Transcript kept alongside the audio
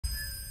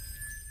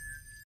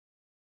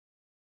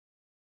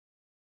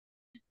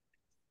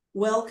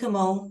Welcome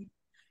all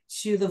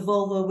to the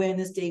Vulva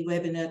Awareness Day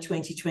webinar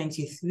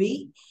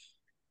 2023.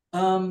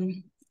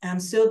 I'm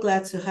so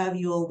glad to have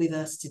you all with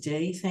us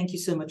today. Thank you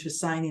so much for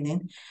signing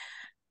in.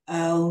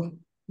 I'll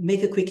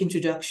make a quick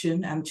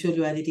introduction. I'm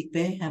Tolu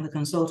Adedikpe. I'm a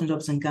consultant of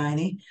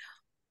Gynae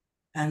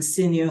and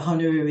senior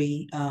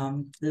honorary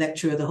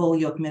lecturer at the Hull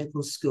York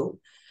Medical School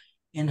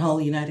in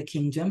Hull, United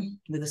Kingdom,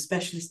 with a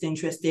specialist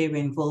interest area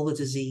in vulvar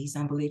disease,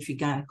 ambulatory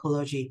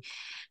gynecology,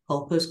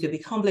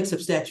 colposcopy, complex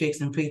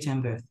obstetrics, and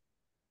preterm birth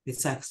with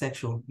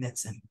psychosexual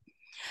medicine.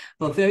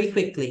 But very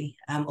quickly,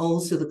 I'm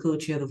also the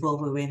co-chair of the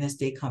Vulva Awareness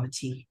Day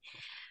Committee,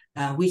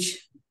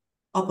 which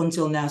up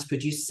until now has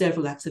produced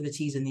several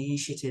activities and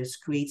initiatives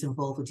creating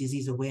vulva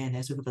disease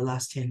awareness over the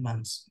last 10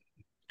 months,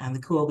 and the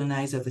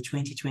co-organizer of the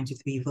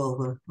 2023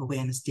 Vulva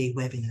Awareness Day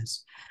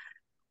webinars.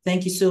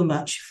 Thank you so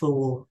much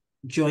for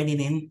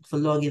joining in, for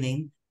logging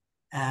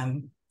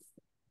in,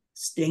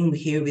 staying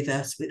here with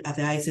us at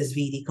the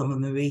ISSVD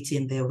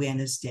commemorating the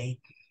Awareness Day,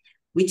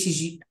 which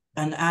is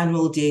an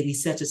annual day we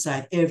set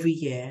aside every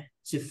year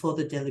to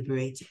further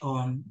deliberate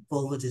on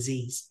vulvar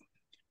disease.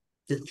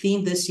 The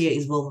theme this year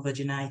is vulvar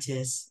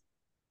vaginitis,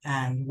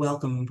 and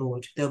welcome on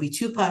board. There'll be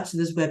two parts to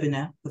this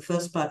webinar. The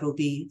first part will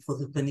be for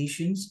the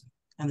clinicians,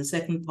 and the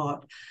second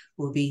part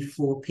will be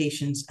for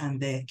patients and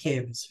their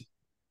carers.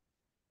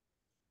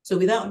 So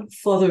without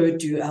further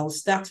ado, I'll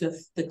start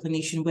with the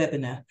clinician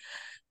webinar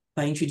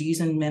by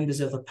introducing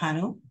members of the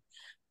panel.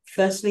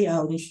 Firstly,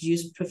 I'll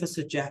introduce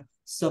Professor Jack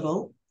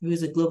Sobel, who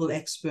is a global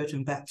expert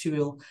in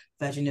bacterial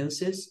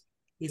vaginosis.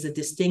 He's a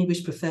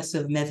distinguished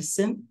professor of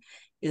medicine,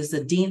 is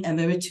the Dean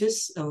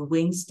Emeritus of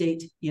Wayne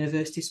State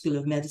University School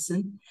of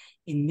Medicine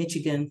in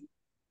Michigan,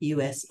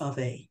 US of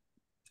A.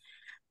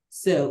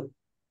 So,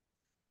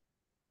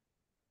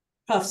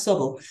 Prof.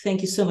 Sobel,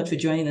 thank you so much for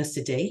joining us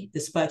today,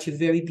 despite your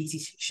very busy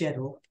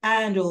schedule,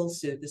 and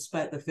also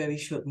despite the very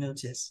short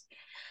notice.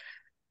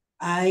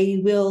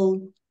 I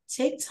will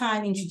take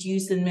time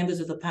introducing members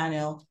of the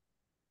panel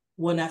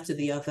one after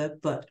the other,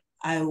 but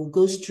I will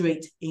go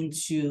straight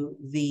into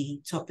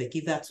the topic,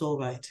 if that's all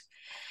right.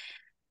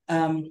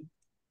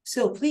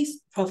 So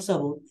please, Prof.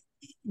 Sobel,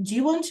 do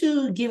you want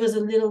to give us a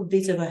little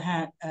bit of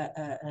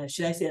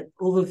should I say, an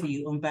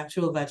overview on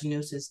bacterial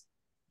vaginosis,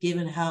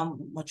 given how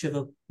much of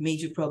a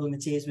major problem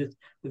it is with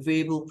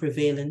variable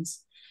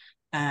prevalence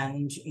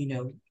and,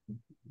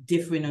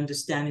 different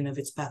understanding of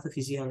its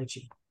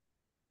pathophysiology?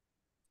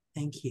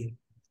 Thank you.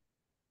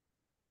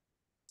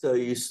 So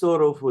you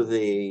start off with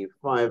a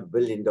 $5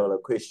 billion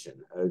question.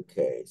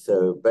 Okay,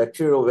 so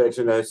bacterial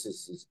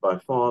vaginosis is by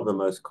far the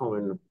most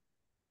common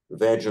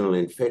vaginal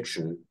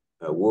infection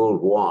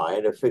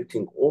worldwide,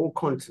 affecting all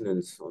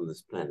continents on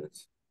this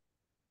planet,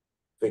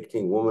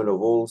 affecting women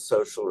of all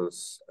social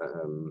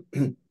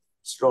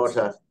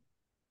strata.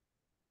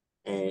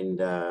 And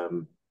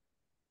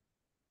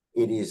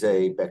it is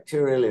a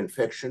bacterial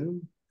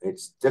infection.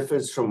 It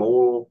differs from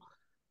all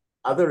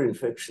other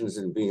infections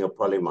in being a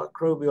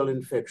polymicrobial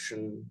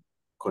infection,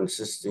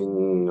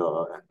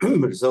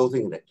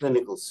 resulting in a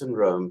clinical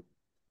syndrome,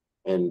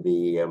 and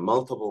the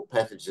multiple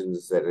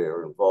pathogens that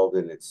are involved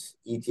in its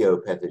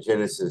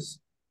etiopathogenesis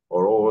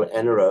are all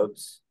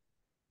anaerobes.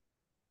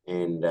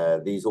 And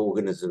these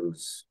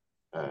organisms,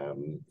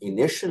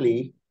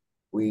 initially,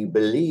 we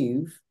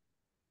believe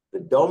the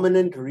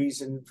dominant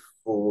reason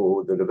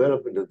for the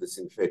development of this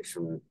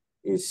infection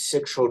is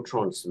sexual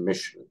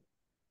transmission.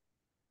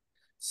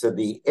 So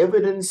the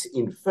evidence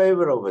in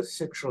favor of a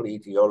sexual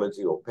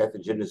etiology or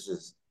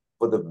pathogenesis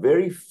for the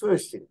very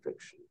first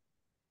infection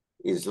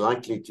is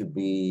likely to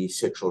be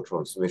sexual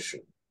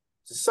transmission.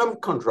 So some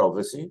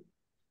controversy,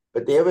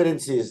 but the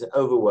evidence is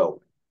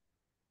overwhelming.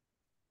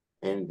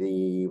 And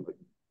the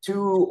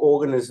two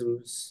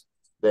organisms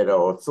that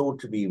are thought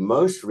to be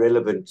most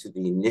relevant to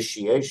the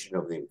initiation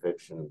of the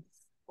infection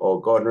are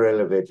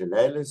Gardnerella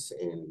vaginalis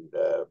and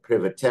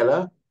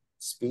Prevotella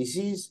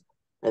species.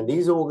 And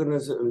these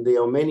organisms,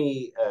 there are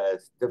many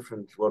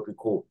different, what we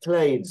call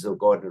clades of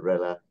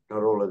Gardnerella.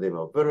 Not all of them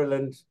are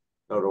virulent,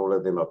 not all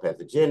of them are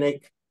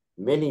pathogenic,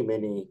 many,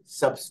 many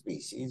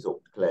subspecies or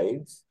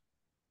clades.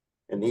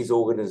 And these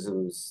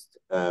organisms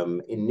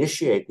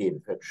initiate the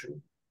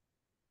infection,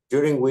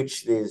 during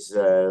which there's,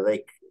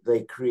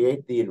 they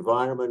create the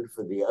environment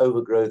for the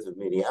overgrowth of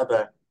many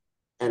other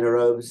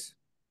anaerobes.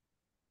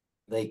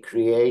 They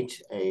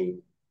create a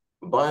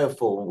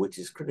biofilm, which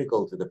is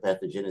critical to the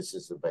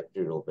pathogenesis of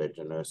bacterial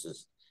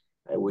vaginosis,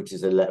 which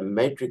is a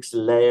matrix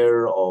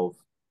layer of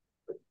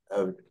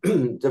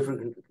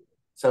different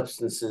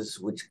substances,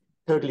 which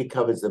totally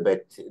covers the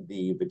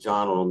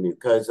vaginal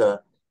mucosa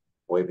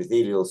or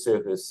epithelial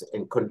surface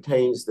and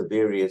contains the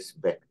various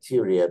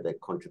bacteria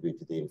that contribute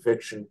to the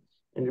infection,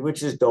 and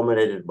which is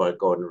dominated by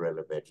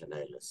Gardnerella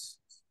vaginalis.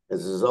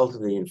 As a result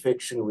of the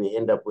infection, we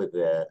end up with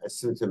a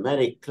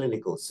symptomatic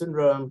clinical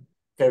syndrome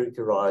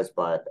characterized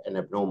by an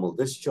abnormal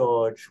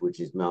discharge, which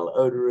is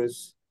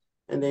malodorous,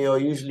 and there are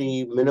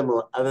usually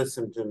minimal other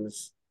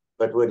symptoms.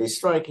 But what is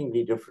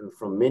strikingly different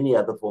from many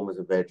other forms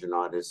of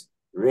vaginitis,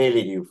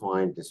 rarely do you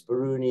find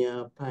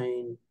dyspareunia,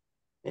 pain,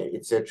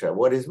 etc.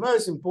 What is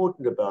most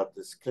important about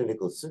this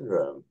clinical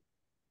syndrome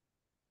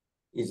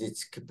is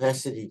its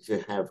capacity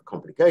to have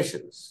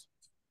complications.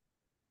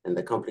 And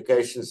the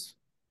complications,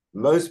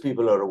 most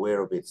people are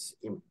aware of its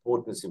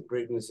importance in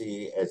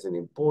pregnancy as an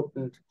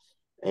important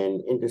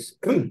and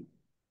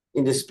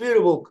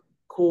indisputable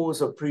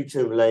cause of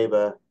preterm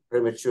labor,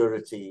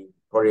 prematurity,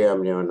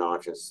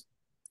 chorioamnionitis.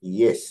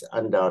 Yes,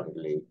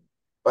 undoubtedly.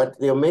 But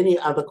there are many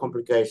other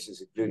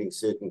complications, including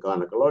certain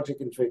gynecologic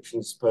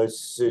infections,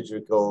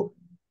 post-surgical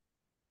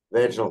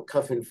vaginal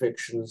cuff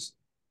infections.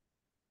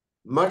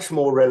 Much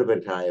more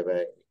relevant,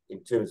 however,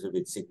 in terms of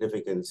its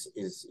significance,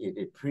 is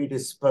it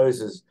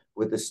predisposes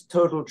with this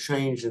total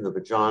change in the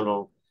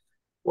vaginal,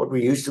 what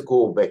we used to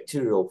call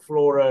bacterial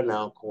flora,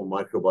 now called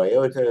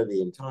microbiota.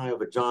 The entire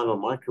vaginal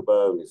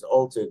microbiome is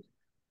altered,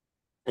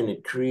 and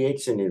it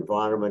creates an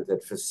environment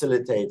that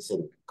facilitates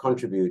and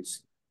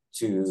contributes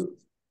to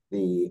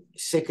the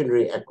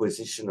secondary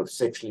acquisition of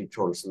sexually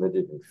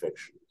transmitted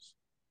infections,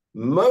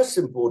 most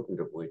important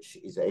of which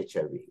is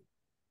HIV.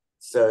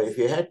 So if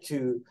you had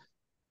to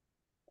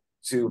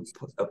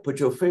put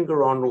your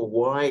finger on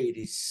why it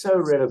is so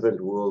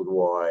relevant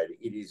worldwide,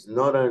 it is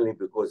not only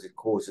because it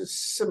causes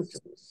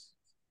symptoms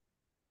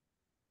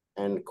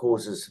and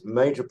causes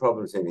major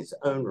problems in its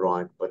own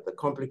right, but the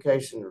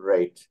complication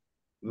rate,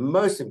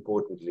 most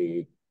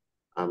importantly,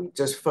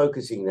 just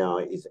focusing now,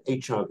 is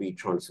HIV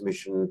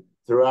transmission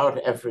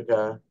throughout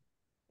Africa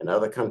and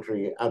other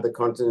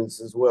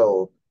continents as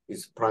well,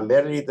 is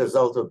primarily the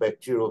result of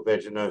bacterial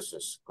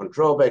vaginosis.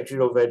 Control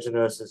bacterial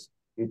vaginosis,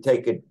 you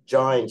take a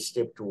giant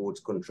step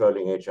towards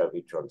controlling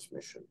HIV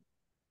transmission.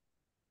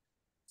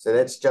 So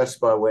that's just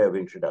by way of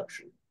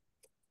introduction.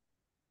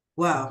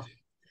 Wow.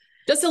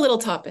 Just a little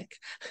topic.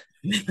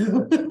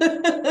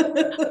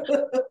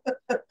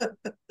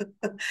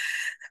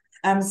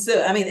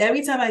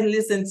 Every time I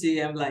listen to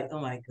you, I'm like, oh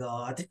my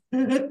God.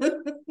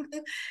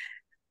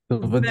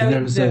 But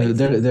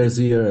there's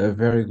here a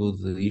very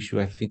good issue.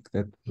 I think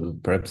that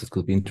perhaps it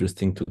could be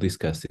interesting to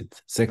discuss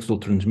it. Sexual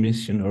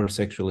transmission or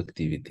sexual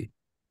activity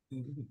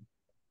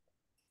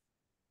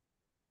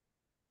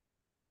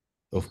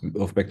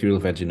of bacterial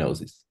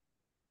vaginosis.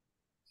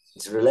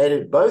 It's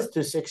related both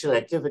to sexual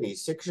activity.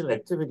 Sexual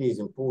activity is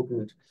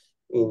important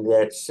in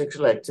that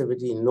sexual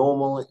activity,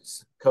 normal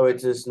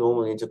coitus,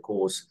 normal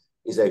intercourse,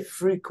 is a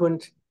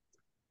frequent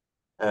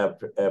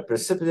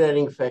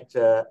precipitating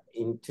factor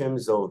in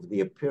terms of the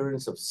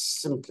appearance of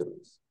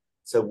symptoms.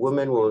 So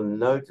women will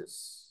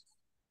notice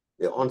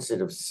the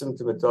onset of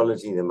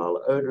symptomatology, the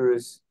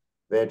malodorous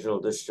vaginal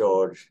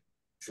discharge,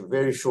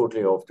 very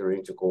shortly after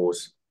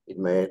intercourse.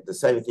 The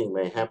same thing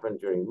may happen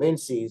during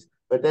menses,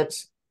 but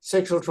that's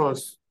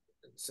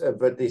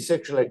but the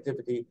sexual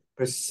activity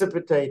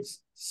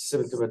precipitates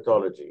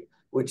symptomatology,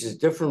 which is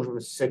different from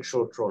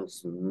sexual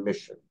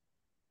transmission.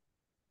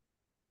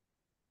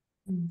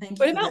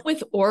 What about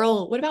with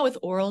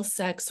oral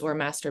sex or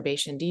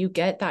masturbation? Do you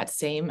get that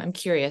same? I'm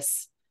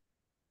curious.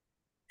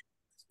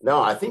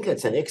 No, I think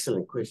that's an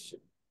excellent question.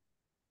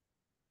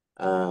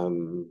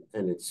 And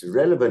it's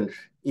relevant.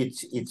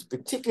 It's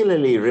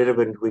particularly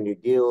relevant when you're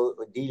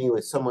dealing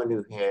with someone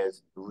who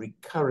has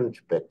recurrent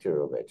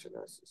bacterial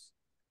vaginosis.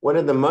 One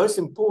of the most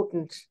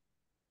important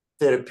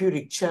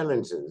therapeutic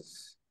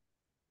challenges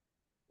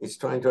is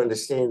trying to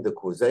understand the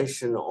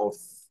causation of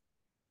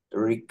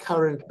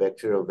recurrent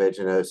bacterial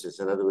vaginosis.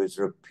 In other words,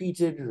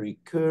 repeated,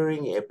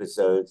 recurring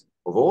episodes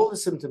of all the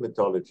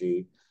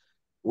symptomatology,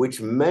 which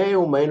may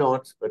or may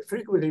not, but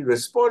frequently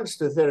responds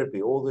to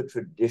therapy, all the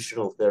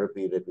traditional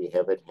therapy that we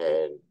have at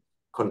hand,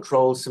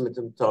 control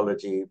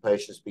symptomatology,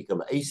 patients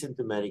become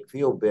asymptomatic,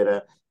 feel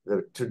better.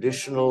 The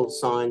traditional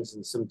signs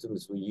and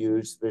symptoms we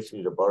use,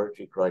 especially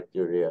laboratory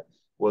criteria,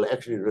 will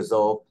actually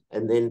resolve,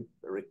 and then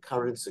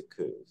recurrence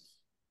occurs.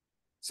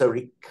 So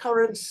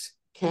recurrence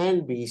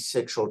can be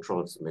sexual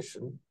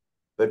transmission,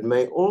 but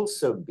may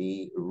also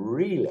be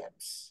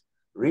relapse.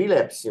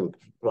 Relapse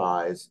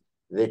implies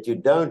that you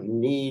don't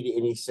need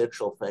any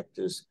sexual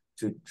factors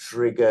to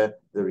trigger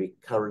the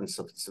recurrence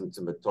of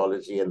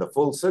symptomatology and the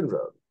full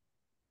syndrome.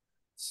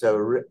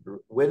 So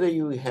whether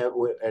you have,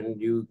 and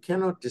you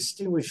cannot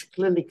distinguish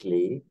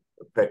clinically,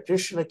 a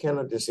practitioner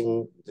cannot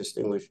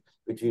distinguish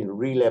between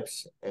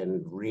relapse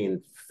and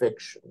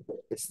reinfection.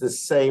 It's the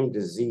same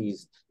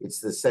disease,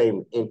 it's the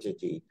same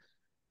entity.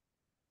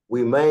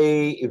 We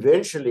may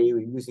eventually,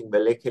 using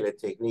molecular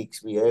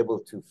techniques, be able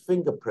to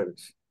fingerprint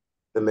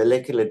the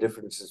molecular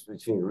differences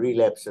between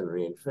relapse and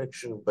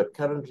reinfection, but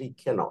currently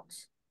cannot.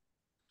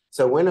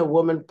 So when a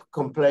woman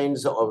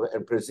complains of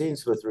and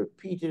presents with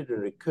repeated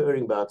and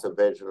recurring bouts of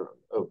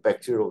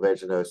bacterial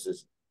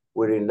vaginosis,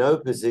 we're in no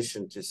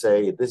position to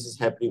say this is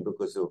happening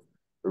because of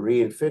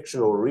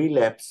reinfection or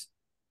relapse,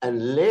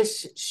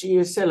 unless she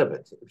is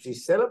celibate. If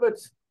she's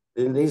celibate,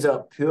 then these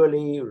are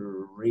purely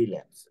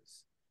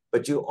relapses.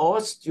 But you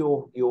asked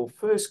your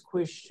first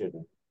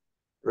question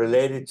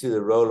related to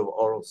the role of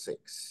oral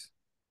sex.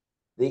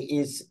 There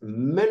is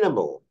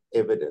minimal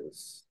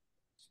evidence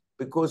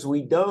because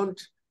we don't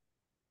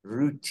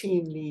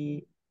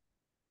routinely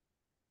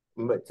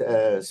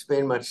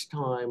spend much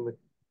time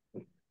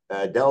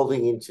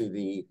delving into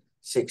the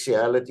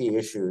sexuality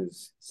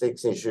issues,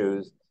 sex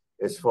issues,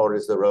 as far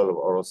as the role of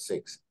oral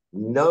sex.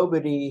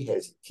 Nobody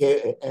has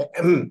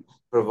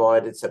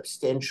provided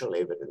substantial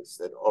evidence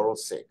that oral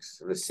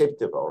sex,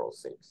 receptive oral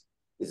sex,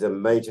 is a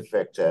major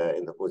factor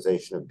in the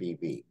causation of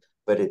BV,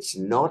 but it's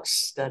not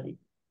studied.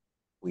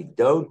 We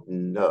don't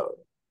know.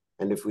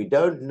 And if we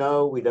don't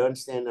know, we don't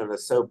stand on a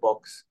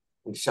soapbox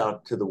and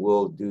shout to the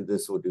world, do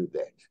this or do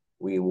that.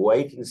 We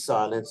wait in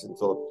silence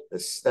until the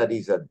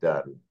studies are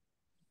done.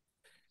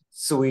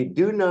 So we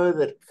do know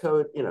that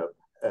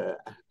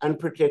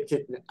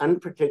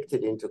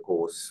unprotected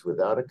intercourse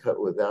without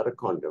a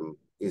condom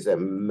is a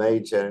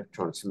major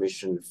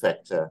transmission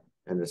factor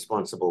and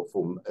responsible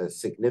for a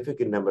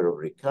significant number of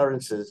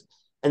recurrences,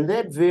 and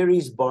that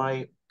varies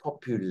by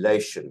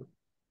population.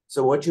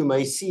 So what you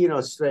may see in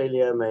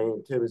Australia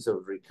in terms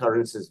of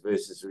recurrences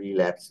versus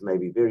relapse may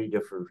be very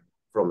different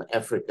from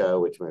Africa,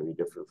 which may be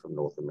different from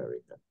North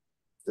America.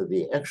 So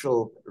the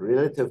actual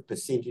relative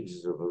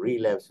percentages of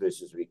relapse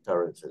versus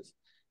recurrences,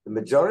 the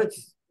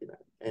majority,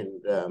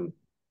 and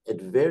it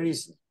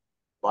varies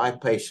by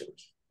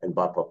patient and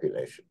by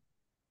population.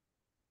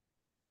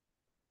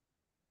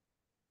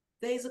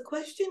 There's a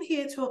question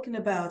here talking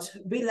about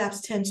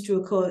relapse tends to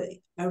occur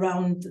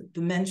around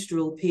the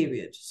menstrual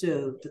period.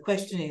 So the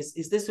question is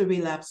this a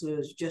relapse or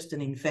is it just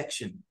an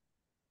infection?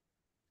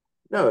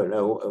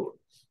 No.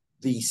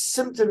 The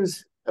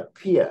symptoms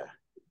appear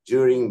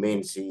during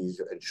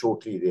menses and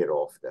shortly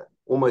thereafter,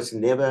 almost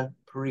never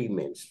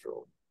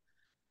premenstrual.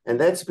 And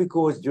that's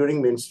because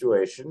during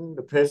menstruation,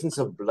 the presence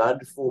of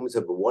blood forms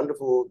a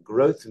wonderful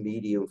growth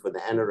medium for the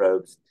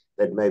anaerobes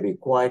that may be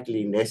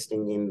quietly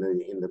nesting in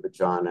the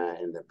vagina,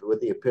 and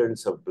with the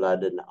appearance of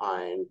blood and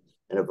iron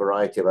and a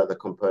variety of other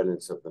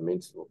components of the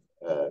menstrual,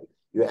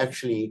 you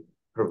actually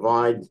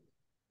provide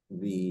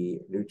the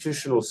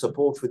nutritional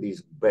support for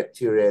these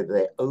bacteria.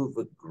 They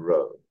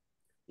overgrow.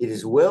 It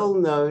is well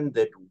known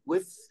that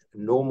with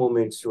normal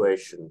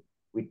menstruation,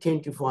 we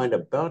tend to find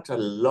about a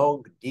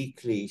log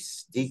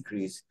decrease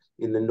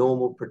in the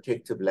normal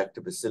protective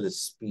lactobacillus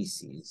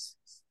species,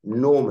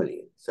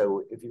 normally.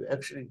 So if you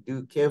actually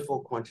do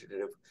careful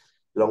quantitative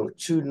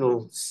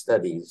longitudinal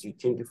studies, you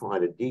tend to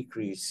find a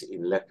decrease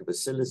in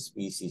lactobacillus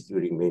species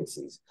during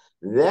menses.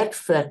 That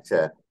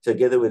factor,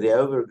 together with the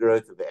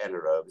overgrowth of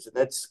anaerobes, and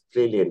that's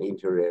clearly an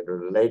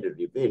interrelated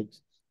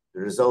event,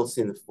 results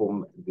in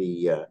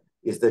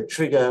is the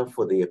trigger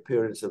for the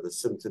appearance of the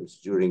symptoms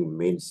during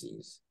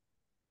menses.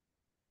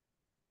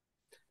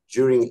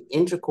 During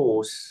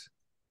intercourse,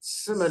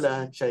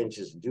 similar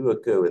changes do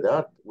occur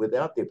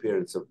without the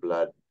appearance of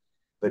blood.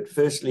 But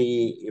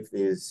firstly,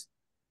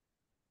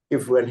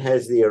 if one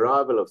has the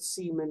arrival of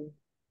semen,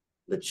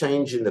 the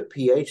change in the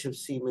pH of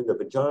semen, the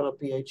vaginal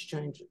pH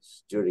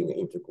changes during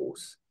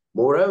intercourse.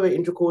 Moreover,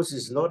 intercourse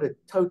is not a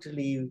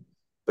totally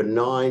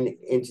benign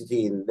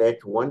entity in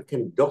that one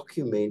can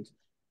document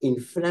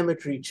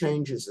inflammatory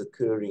changes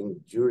occurring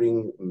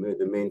during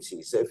the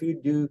menses. So if you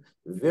do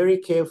very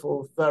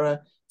careful, thorough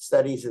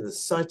studies of the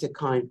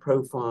cytokine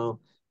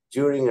profile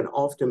during and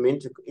after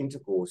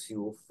intercourse,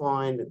 you will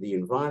find the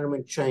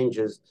environment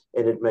changes,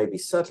 and it may be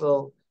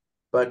subtle,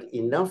 but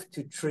enough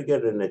to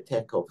trigger an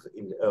attack of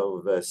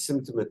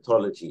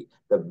symptomatology.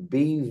 The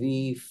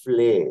BV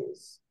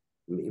flares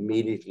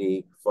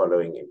immediately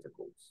following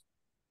intercourse.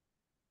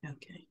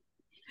 Okay,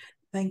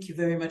 thank you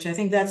very much. I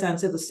think that's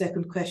answered the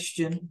second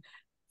question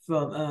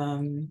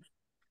from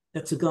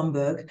Dr.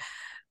 Gomberg.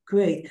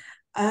 Great.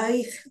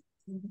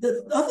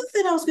 The other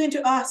thing I was going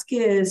to ask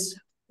is,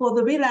 for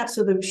the relapse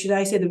or should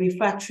I say the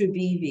refractory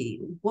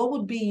BV, what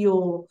would be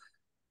your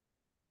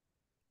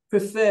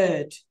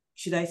preferred,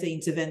 should I say,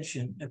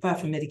 intervention apart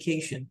from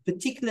medication,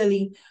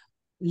 particularly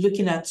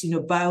looking at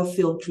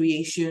biofilm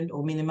creation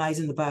or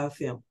minimizing the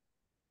biofilm?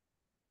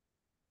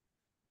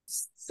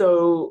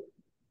 So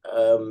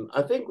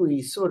I think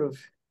we sort of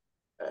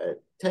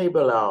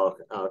table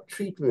our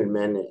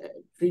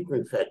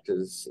treatment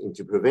factors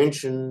into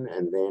prevention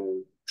and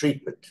then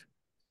treatment.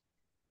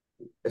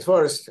 As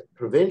far as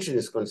prevention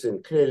is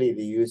concerned, clearly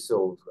the use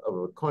of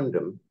a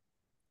condom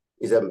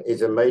is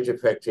a major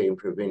factor in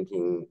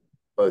preventing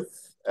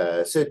both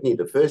certainly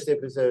the first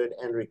episode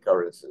and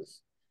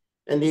recurrences.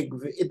 And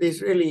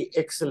there's really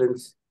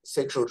excellent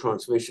sexual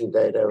transmission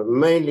data,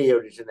 mainly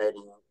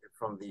originating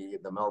from the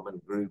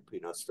Melbourne group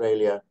in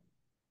Australia.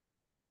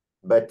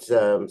 But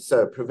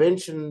so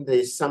prevention,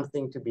 there's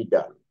something to be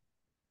done.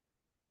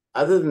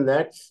 Other than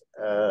that,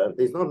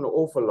 there's not an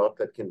awful lot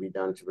that can be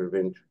done to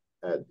prevent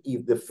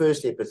the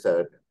first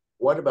episode.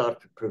 What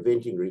about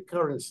preventing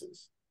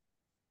recurrences?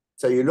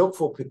 So you look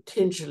for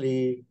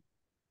potentially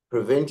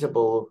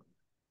preventable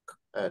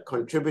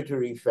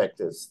contributory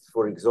factors.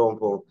 For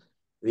example,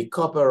 the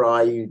copper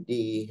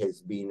IUD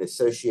has been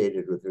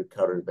associated with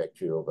recurrent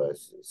bacterial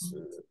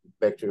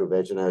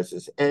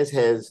vaginosis, as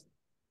has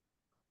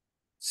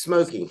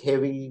smoking,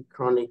 heavy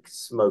chronic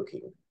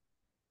smoking.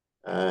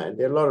 And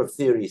there are a lot of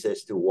theories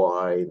as to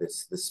why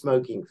the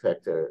smoking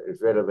factor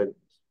is relevant.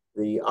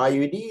 The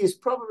IUD is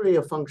probably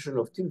a function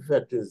of two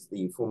factors: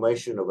 the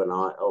formation of a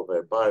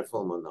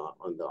biofilm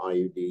on the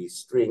IUD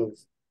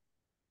strings,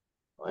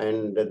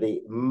 and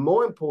the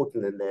more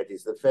important than that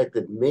is the fact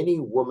that many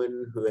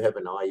women who have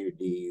an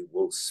IUD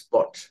will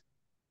spot.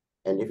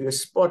 And if you're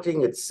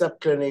spotting, it's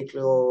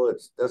subclinical,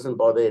 it doesn't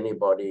bother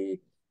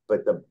anybody,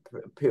 but the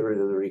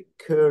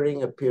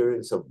recurring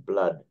appearance of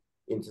blood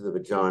into the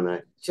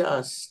vagina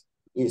just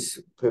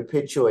is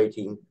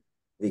perpetuating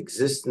the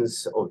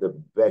existence of the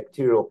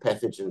bacterial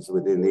pathogens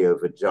within the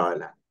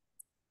vagina.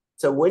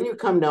 So when you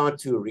come now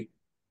to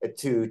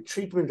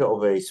treatment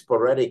of a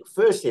sporadic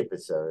first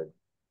episode,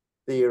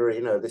 the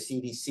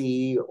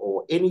CDC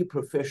or any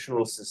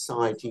professional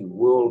society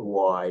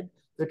worldwide,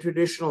 the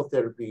traditional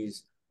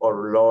therapies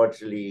are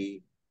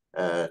largely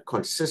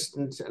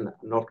consistent and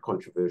not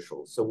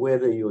controversial. So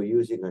whether you're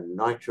using a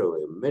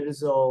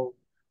nitroimidazole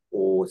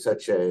or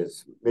such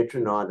as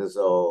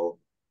metronidazole,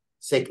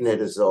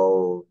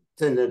 secnidazole,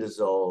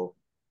 tinidazole,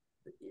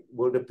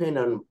 will depend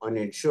on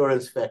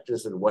insurance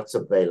factors and what's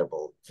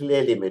available.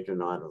 Clearly,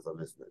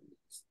 metronidazole is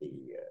the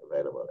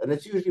available. And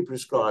it's usually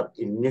prescribed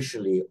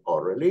initially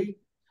orally,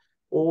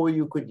 or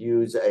you could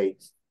use a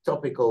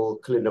topical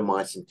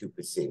clindamycin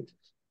 2%.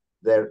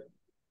 They're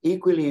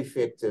equally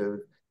effective,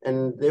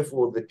 and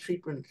therefore the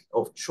treatment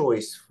of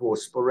choice for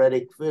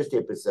sporadic first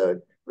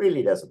episode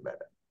really doesn't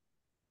matter.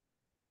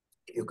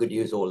 You could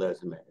use all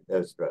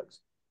those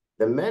drugs.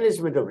 The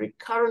management of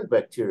recurrent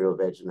bacterial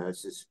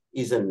vaginosis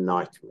is a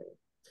nightmare.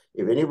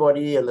 If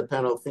anybody on the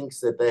panel thinks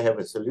that they have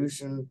a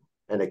solution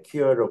and a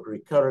cure of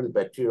recurrent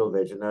bacterial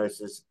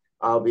vaginosis,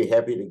 I'll be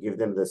happy to give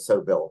them the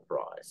Sobel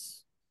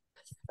Prize.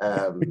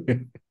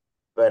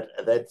 But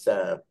that's,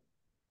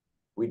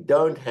 we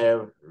don't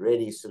have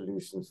ready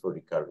solutions for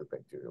recurrent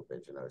bacterial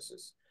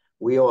vaginosis.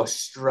 We are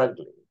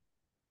struggling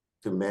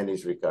to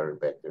manage recurrent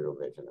bacterial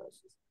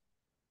vaginosis.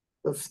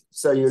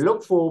 So you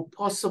look for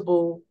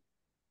possible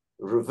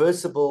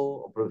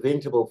reversible or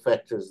preventable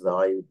factors, the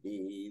IUD,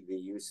 the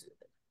use.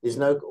 There's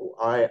no,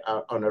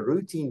 on a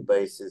routine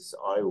basis,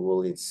 I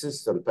will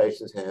insist on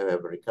patients who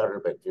have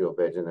recurrent bacterial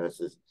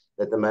vaginosis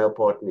that the male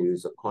partner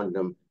use a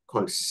condom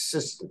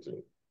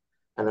consistently.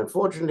 And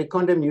unfortunately,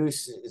 condom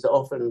use is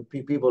often,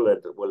 people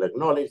that will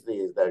acknowledge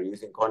they're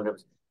using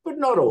condoms, but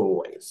not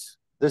always.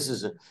 This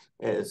is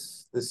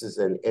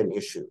an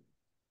issue.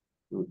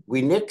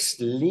 We next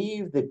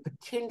leave the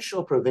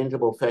potential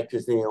preventable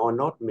factors. There are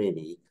not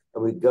many,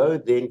 and we go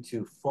then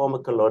to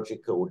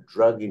pharmacological or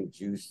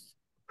drug-induced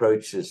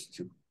approaches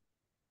to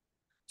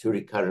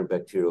recurrent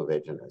bacterial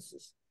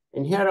vaginosis.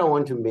 And here I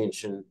want to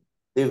mention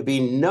there have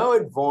been no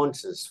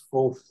advances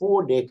for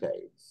 4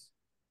 decades.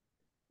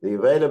 The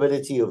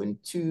availability of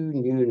 2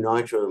 new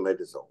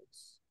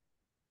nitroimidazoles,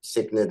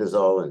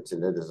 secnidazole and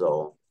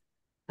tinidazole,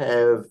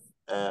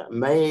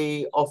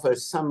 may offer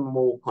some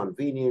more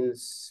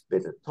convenience,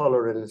 better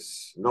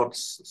tolerance,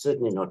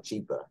 certainly not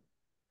cheaper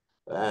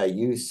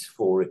use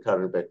for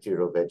recurrent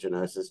bacterial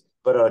vaginosis,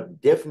 but are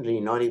definitely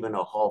not even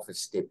a half a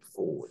step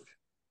forward.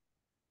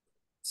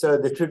 So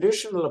the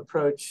traditional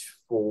approach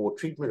for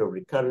treatment of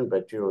recurrent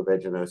bacterial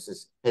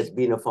vaginosis has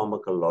been a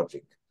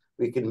pharmacologic.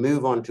 We can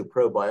move on to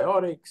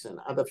probiotics and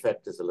other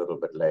factors a little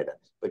bit later,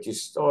 but you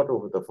start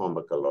off with a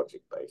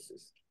pharmacologic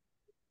basis.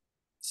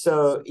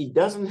 So it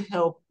doesn't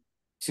help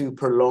to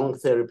prolong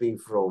therapy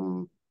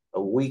from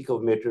a week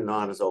of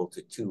metronidazole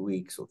to 2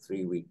 weeks or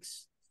 3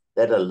 weeks.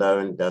 That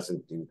alone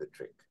doesn't do the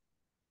trick.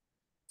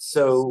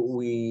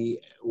 So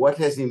what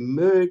has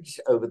emerged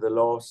over the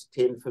last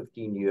 10,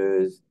 15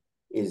 years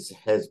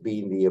has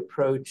been the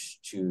approach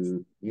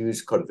to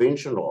use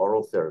conventional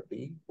oral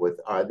therapy with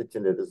either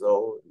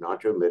tinidazole,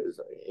 nitroimidazole,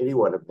 any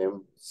one of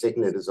them,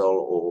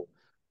 secnidazole or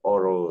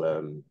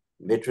oral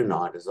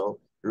metronidazole,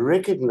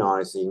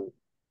 recognizing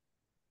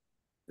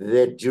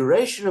that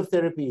duration of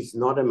therapy is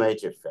not a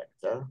major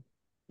factor.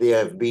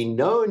 There have been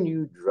no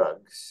new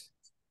drugs.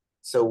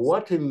 So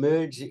what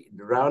emerged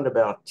around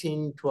about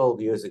 10,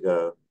 12 years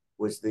ago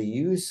was the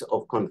use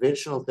of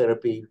conventional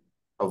therapy,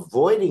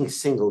 avoiding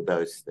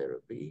single-dose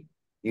therapy,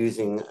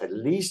 using at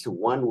least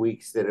 1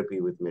 week's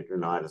therapy with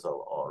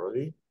metronidazole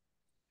orally,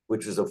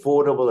 which was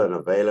affordable and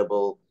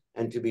available,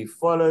 and to be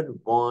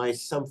followed by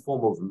some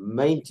form of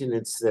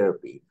maintenance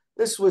therapy.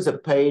 This was a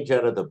page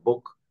out of the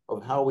book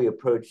of how we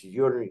approach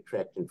urinary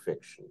tract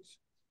infections.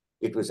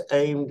 It was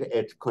aimed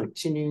at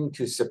continuing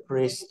to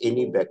suppress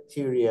any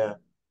bacteria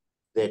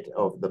that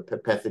of the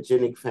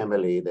pathogenic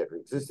family that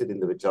existed in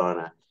the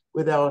vagina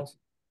without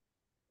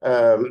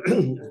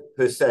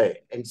per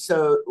se. And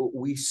so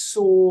we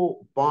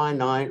saw by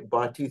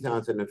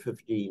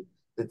 2015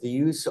 that the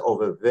use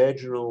of a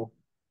vaginal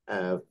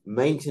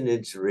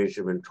maintenance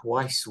regimen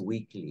twice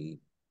weekly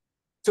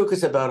took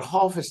us about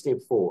half a step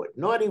forward,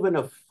 not even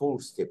a full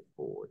step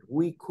forward.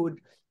 We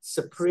could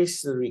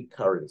suppress the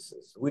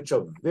recurrences, which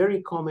are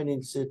very common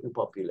in certain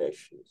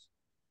populations,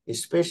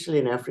 especially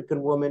in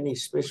African women,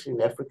 especially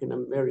in African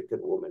American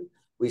women.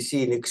 We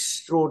see an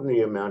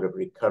extraordinary amount of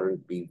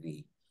recurrent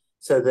BV.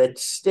 So that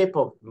step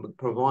of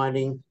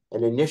providing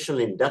an initial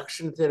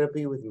induction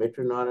therapy with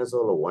metronidazole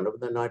or one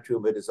of the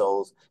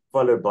nitromidazoles,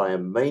 followed by a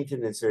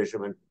maintenance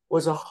regimen,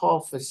 was a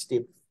half a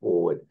step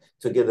forward,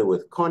 together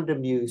with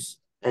condom use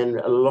and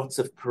lots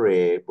of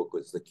prayer,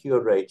 because the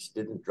cure rates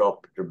didn't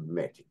drop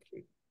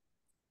dramatically.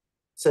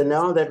 So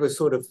now that was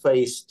sort of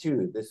phase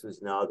 2. This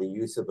was now the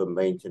use of a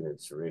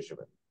maintenance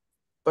regimen.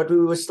 But we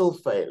were still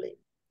failing.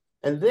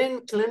 And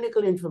then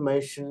clinical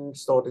information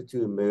started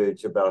to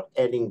emerge about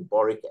adding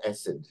boric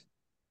acid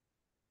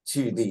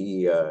to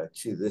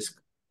this.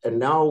 And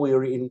now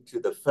we're into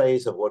the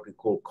phase of what we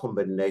call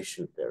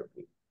combination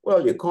therapy.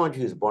 Well, you can't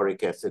use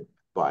boric acid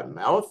by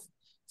mouth.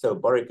 So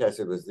boric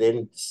acid was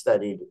then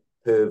studied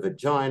per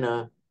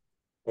vagina.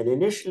 And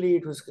initially,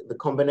 the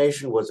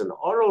combination was an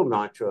oral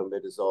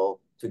nitroimidazole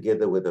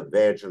together with a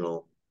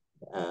vaginal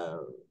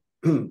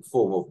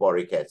form of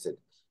boric acid.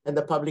 And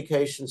the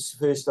publications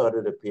first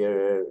started to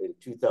appear in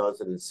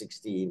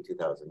 2016,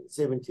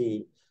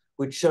 2017,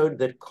 which showed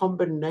that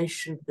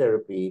combination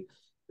therapy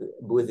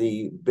with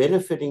the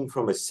benefiting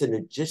from a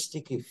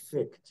synergistic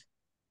effect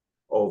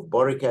of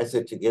boric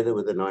acid together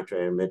with the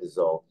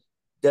nitroimidazole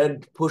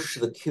did push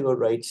the cure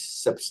rates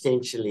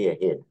substantially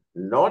ahead.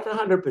 Not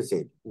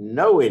 100%,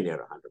 nowhere near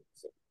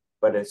 100%,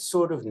 but it's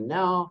sort of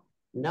now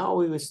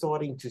we were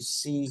starting to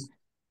see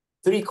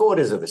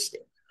 3/4 of a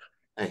step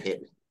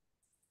ahead.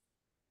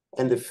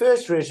 And the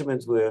first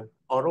regimens were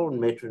oral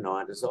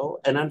metronidazole,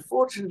 and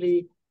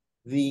unfortunately,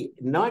 the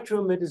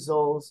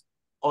nitromidazoles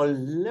are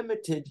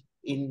limited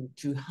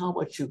into how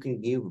much you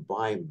can give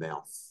by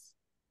mouth.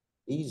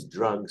 These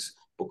drugs,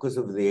 because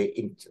of their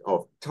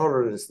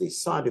tolerance, their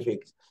side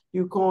effects,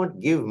 you can't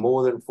give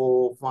more than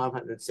 400,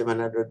 500,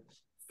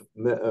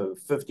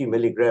 750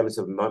 milligrams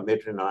of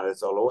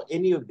metronidazole or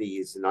any of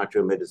these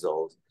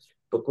nitromidazoles,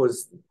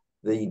 because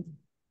the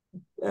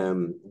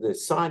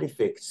side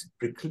effects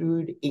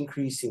preclude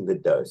increasing the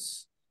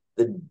dose.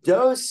 The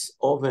dose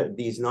of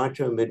these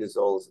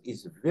nitromidazoles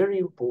is very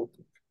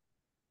important.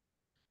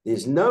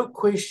 There's no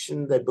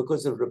question that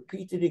because of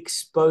repeated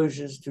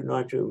exposures to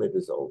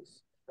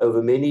nitromidazoles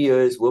over many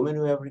years, women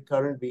who have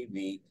recurrent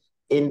VV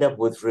end up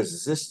with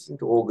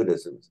resistant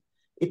organisms.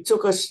 It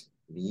took us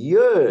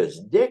years,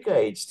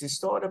 decades, to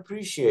start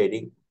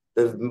appreciating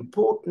the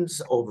importance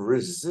of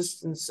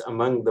resistance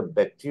among the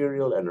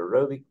bacterial and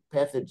aerobic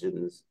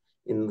pathogens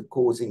in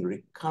causing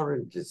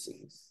recurrent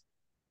disease.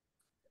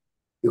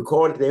 You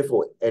can't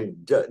therefore,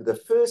 and the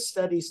first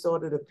study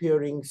started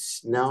appearing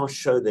now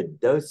show that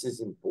dose is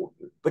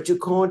important, but you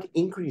can't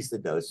increase the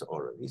dose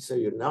orally. So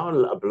you're now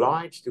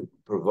obliged to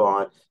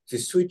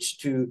switch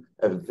to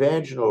a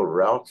vaginal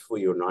route for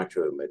your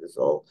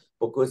nitroimidazole,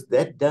 because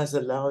that does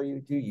allow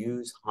you to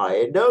use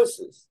higher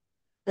doses.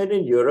 And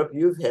in Europe,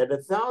 you've had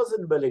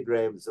 1,000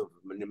 milligrams of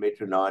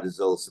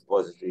metronidazole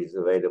suppositories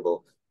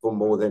available for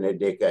more than a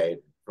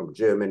decade, from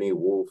Germany,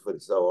 Wolf,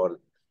 and so on.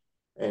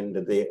 And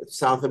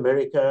South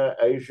America,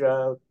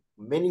 Asia,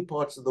 many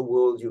parts of the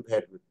world, you've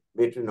had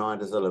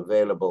metronidazole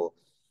available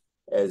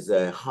as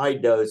a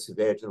high-dose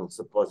vaginal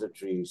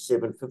suppository,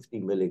 750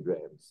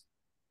 milligrams.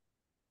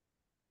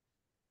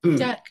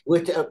 Jack.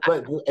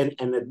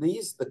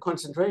 The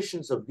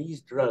concentrations of these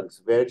drugs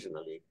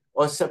vaginally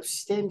are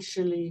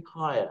substantially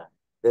higher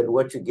than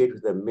what you get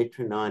with a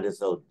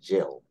metronidazole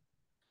gel.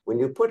 When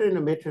you put in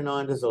a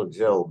metronidazole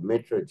gel,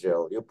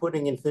 Metrogel, you're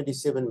putting in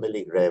 37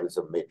 milligrams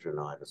of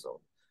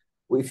metronidazole.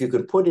 If you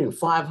could put in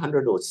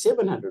 500 or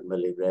 700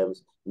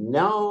 milligrams,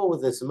 now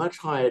with this much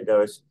higher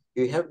dose,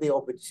 you have the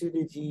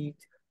opportunity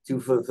to,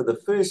 for the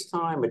first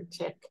time,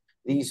 attack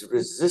these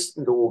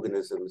resistant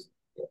organisms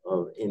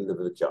in the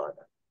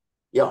vagina.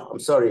 Yeah, I'm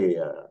sorry.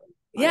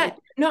 Yeah,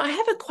 no, I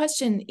have a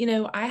question.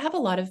 I have a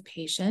lot of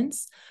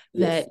patients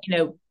that,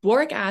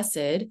 boric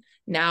acid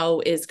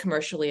now is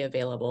commercially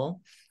available,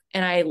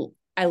 and I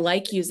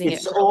like using it.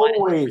 It's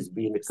always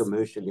been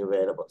commercially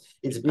available.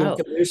 It's been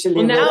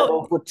commercially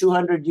available for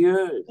 200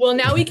 years. Well,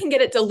 now we can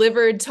get it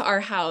delivered to our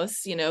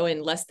house,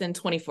 in less than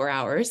 24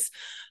 hours.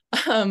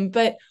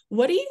 But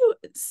what do you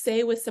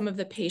say with some of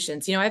the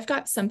patients? I've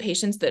got some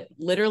patients that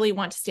literally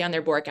want to stay on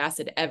their boric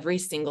acid every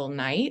single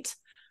night,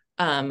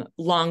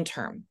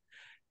 long-term.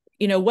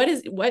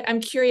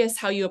 I'm curious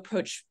how you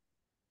approach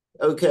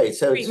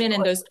treatment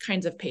in those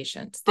kinds of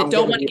patients that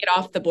don't want to get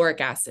off the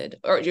boric acid,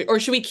 or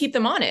should we keep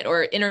them on it,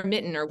 or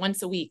intermittent, or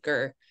once a week,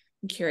 or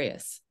I'm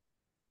curious.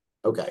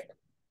 Okay,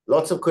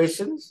 lots of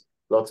questions,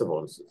 lots of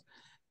answers.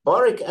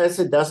 Boric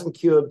acid doesn't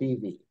cure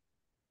BV.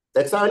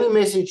 That's the only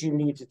message you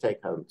need to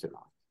take home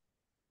tonight.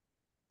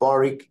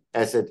 Boric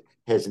acid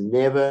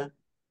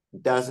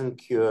doesn't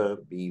cure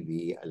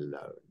BV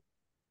alone.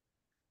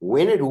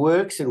 When it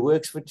works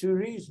for 2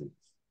 reasons.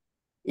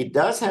 It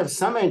does have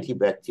some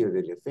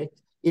antibacterial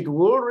effect. It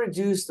will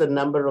reduce the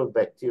number of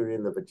bacteria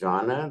in the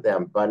vagina, their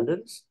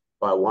abundance,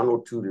 by 1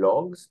 or 2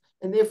 logs,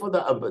 and therefore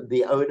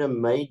the odor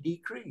may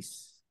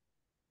decrease.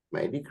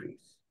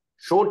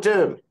 Short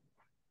term,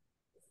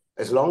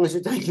 as long as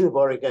you're taking the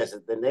boric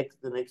acid, the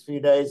next few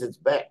days it's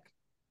back.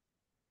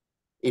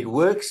 It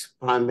works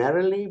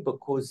primarily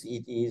because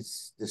it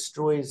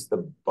destroys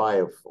the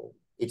biofilm.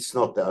 It's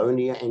not the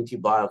only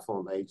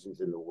anti-biofilm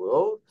agent in the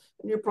world,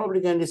 and you're probably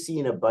going to see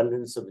an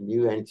abundance of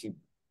new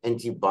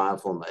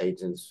anti-biofilm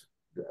agents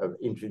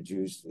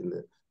introduced in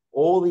the.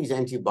 All these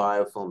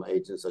anti-biofilm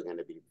agents are going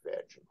to be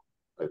vaginal.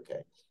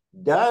 Okay.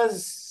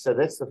 So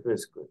that's the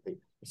first good thing.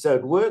 So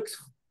it works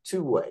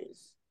two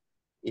ways.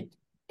 It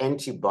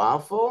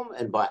anti-biofilm,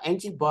 and by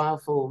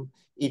anti-biofilm,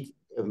 it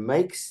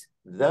makes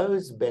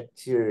those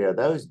bacteria,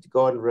 those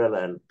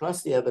Gardnerella, and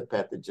plus the other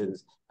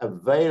pathogens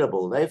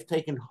available. They've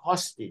taken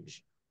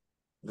hostage.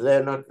 They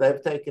are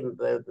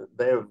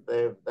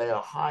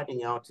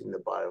hiding out in the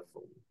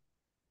biofilm.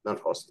 Not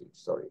hostage,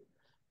 sorry.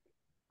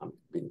 I've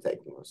been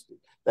taken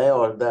hostage.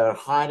 They're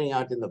hiding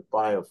out in the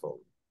biofilm.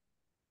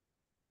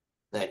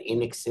 They're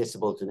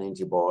inaccessible to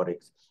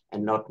antibiotics.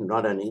 And not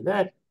only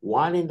that,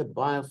 while in the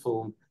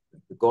biofilm,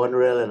 the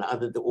Gardnerella and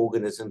other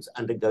organisms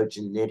undergo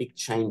genetic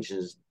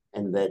changes,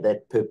 and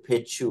that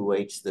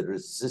perpetuates the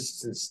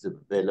resistance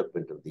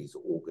development of these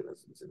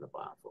organisms in the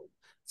biofilm.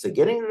 So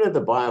getting rid of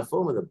the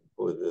biofilm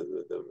with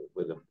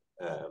the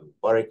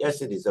boric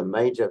acid is a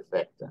major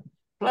factor.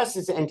 Plus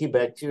its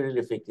antibacterial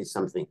effect is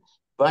something,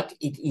 but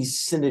it is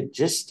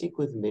synergistic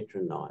with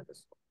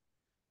metronidazole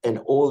and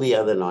all the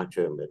other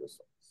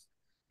nitromedazoles.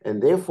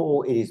 And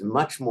therefore it is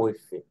much more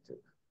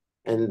effective.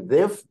 And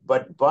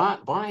but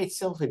by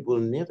itself, it will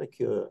never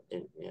cure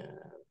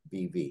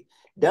BV.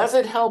 Does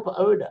it help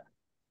odor?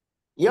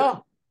 Yeah.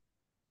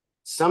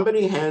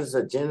 Somebody has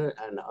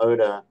an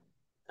odor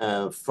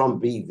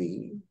from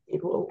BV,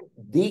 it will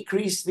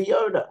decrease the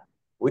odor,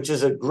 which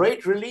is a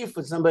great relief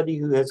for somebody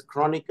who has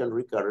chronic and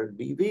recurrent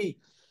BV.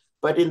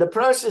 But in the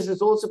process,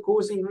 it's also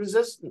causing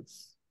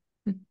resistance.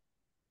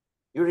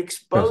 You're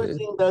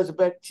exposing those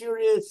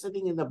bacteria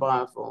sitting in the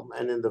biofilm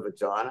and in the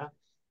vagina.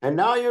 And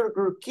now you're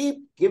going to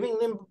keep giving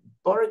them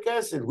boric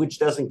acid, which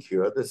doesn't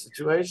cure the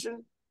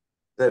situation.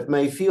 That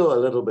may feel a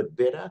little bit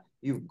better.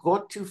 You've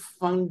got to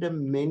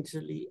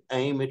fundamentally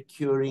aim at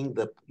curing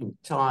the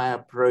entire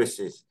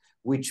process,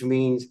 which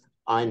means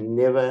I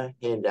never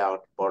hand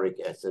out boric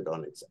acid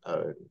on its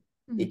own.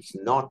 It's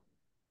not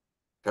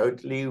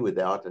totally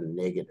without a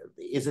negative.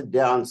 There is a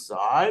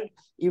downside,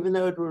 even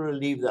though it will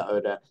relieve the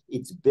odor.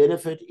 Its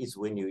benefit is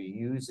when you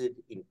use it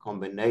in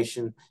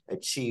combination,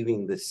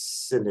 achieving the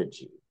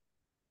synergy.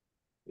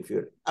 If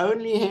you're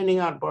only handing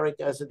out boric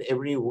acid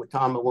every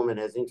time a woman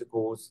has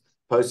intercourse,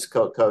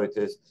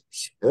 post-coitus,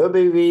 her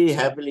BV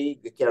happily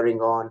carrying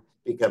on,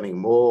 becoming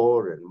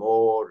more and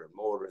more and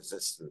more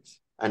resistant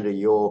under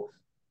your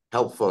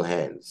helpful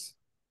hands.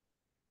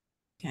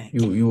 Okay.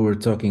 You were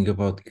talking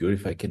about cure.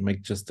 If I can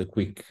make just a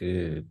quick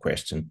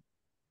question.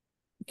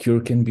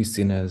 Cure can be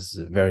seen as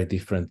very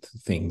different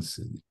things.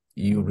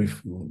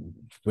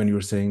 When you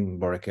were saying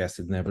boric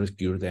acid never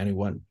cured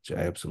anyone, which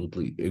I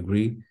absolutely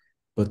agree,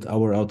 but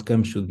our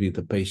outcome should be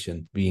the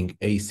patient being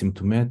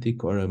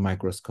asymptomatic or a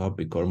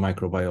microscopic or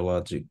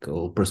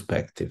microbiological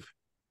perspective.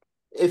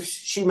 If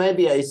she may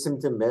be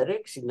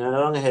asymptomatic, she no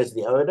longer has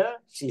the odor,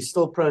 she's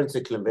still prone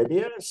to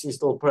chlamydia, she's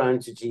still prone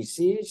to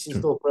GC, she's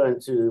still prone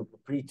to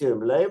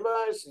preterm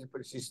labor,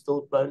 she's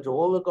still prone to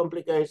all the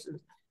complications,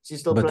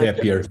 she's still prone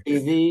to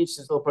HPV,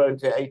 she's still prone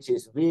to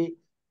HSV,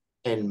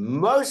 and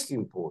most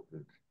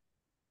important,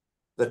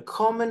 the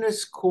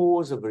commonest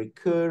cause of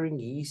recurring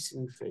yeast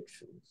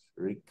infections,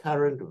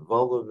 recurrent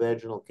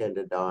vulvovaginal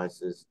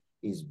candidiasis,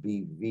 is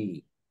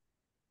BV.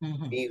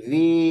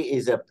 BV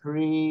is a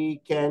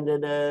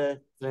pre-candida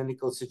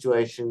clinical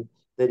situation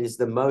that is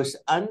the most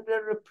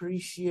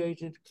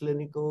underappreciated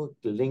clinical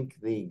link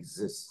that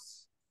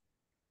exists.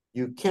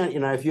 You can't,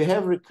 if you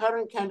have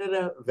recurrent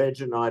candida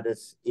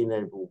vaginitis in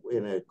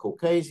a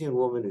Caucasian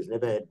woman who's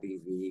never had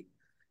BV,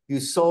 you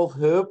solve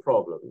her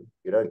problem.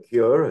 You don't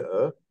cure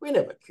her. We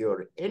never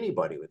cure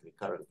anybody with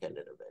recurrent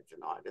candida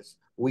vaginitis.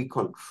 We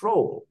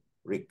control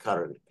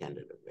recurrent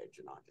candida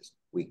vaginitis.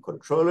 We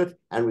control it,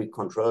 and we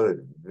control it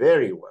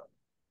very well.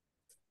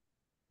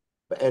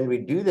 And we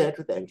do that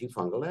with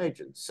antifungal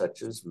agents,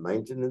 such as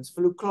maintenance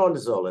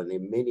fluconazole, and there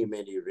are many,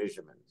 many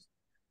regimens.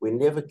 We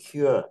never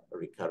cure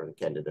recurrent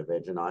candida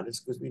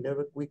vaginitis because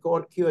we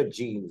can't cure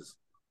genes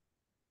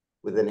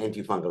with an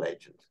antifungal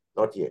agent,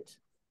 not yet.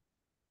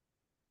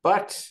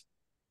 But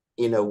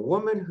in a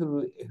woman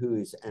who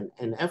is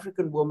an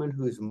African woman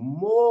who is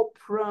more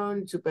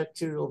prone to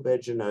bacterial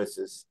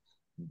vaginosis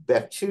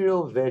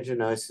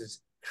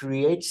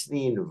creates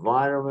the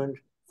environment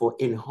for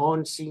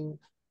enhancing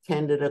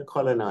candida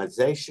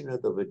colonization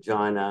of the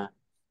vagina,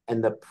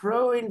 and the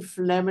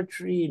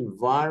pro-inflammatory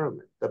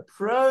environment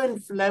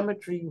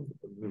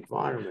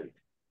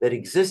that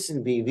exists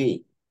in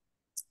BV.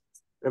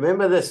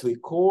 Remember this, we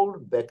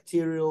called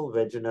bacterial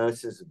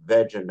vaginosis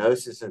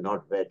and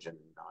not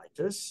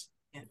vaginitis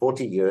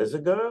 40 years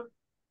ago,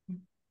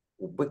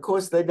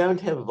 because they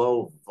don't have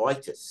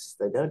vulvitis.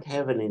 They don't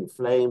have an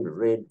inflamed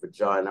red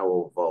vagina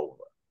or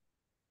vulva.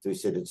 So we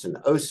said it's an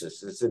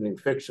osis, it's an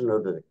infection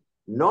of the...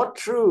 Not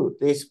true.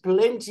 There's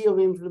plenty of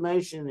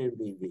inflammation in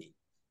BV,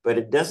 but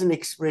it doesn't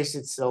express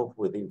itself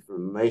with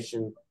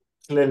inflammation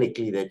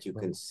clinically that you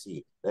can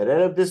see. They don't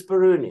have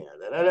dyspareunia,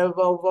 they don't have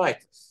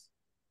vulvitis,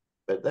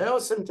 but they are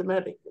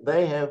symptomatic.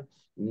 They have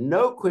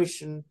no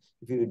question,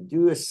 if you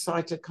do a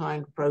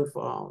cytokine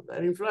profile,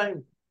 they're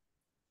inflamed.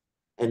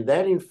 And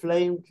that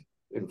inflamed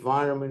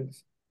environment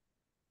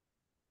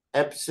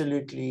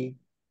absolutely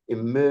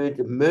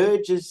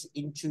emerges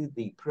into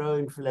the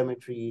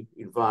pro-inflammatory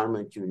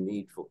environment you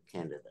need for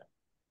Candida.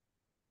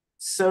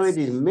 So it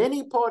is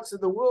many parts of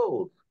the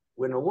world.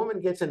 When a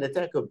woman gets an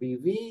attack of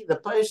BV, the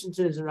patient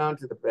turns around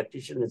to the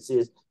practitioner and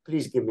says,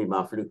 please give me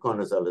my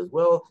fluconazole as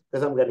well,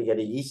 because I'm going to get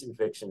a yeast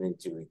infection in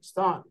 2 weeks'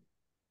 time.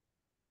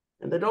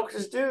 And the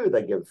doctors do.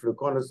 They give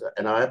fluconazole,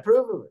 and I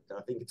approve of it.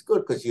 I think it's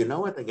good, because you know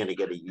what? They're going to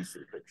get a yeast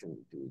infection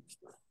in 2 weeks'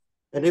 time.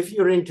 And if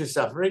you're into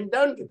suffering,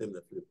 don't give them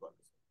the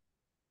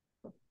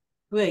fluconazole.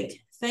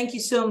 Great. Thank you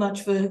so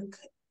much for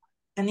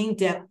an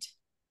in-depth.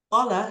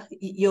 Ola,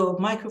 your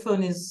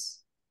microphone is,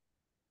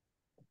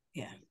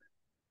 yeah.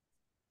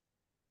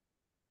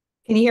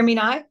 Can you hear me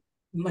now?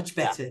 Much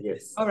better. Yeah,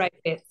 yes. All right,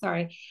 great.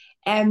 Sorry.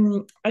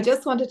 I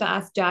just wanted to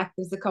ask Jack,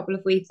 there's a couple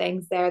of wee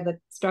things there that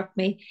struck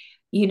me.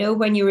 You know,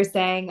 when you were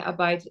saying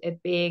about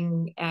it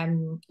being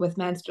with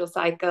menstrual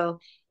cycle,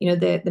 you know,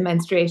 the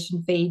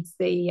menstruation feeds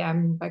the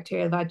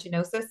bacterial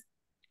vaginosis.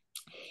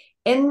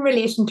 In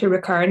relation to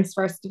recurrence,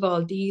 first of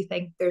all, do you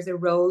think there's a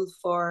role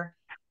for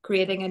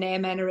creating an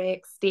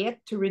amenorrheic state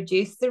to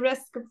reduce the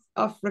risk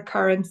of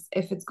recurrence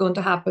if it's going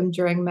to happen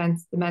during the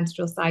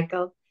menstrual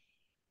cycle?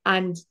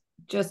 And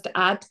just to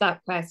add to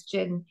that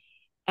question,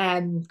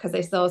 because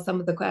I saw some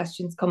of the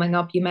questions coming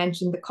up, you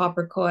mentioned the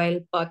copper coil,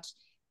 but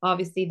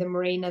obviously the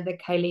Mirena, the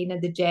Kylena,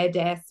 the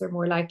JDS are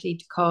more likely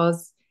to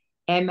cause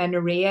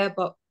amenorrhea,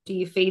 but do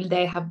you feel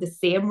they have the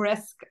same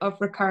risk of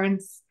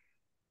recurrence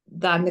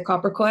than the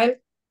copper coil?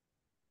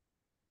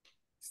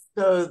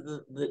 So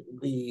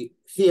the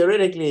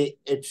theoretically,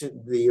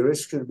 the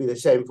risk should be the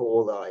same for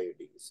all the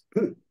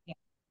IUDs. Yeah.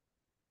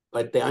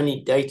 But the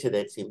only data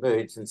that's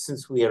emerged, and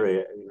since we are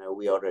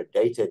a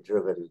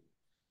data-driven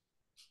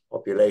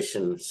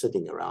population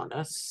sitting around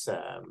us,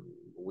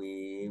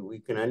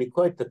 we can only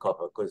quote the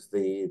copper because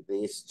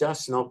there's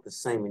just not the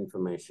same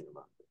information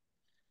about it.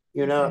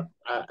 You know,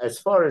 as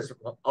far as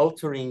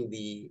altering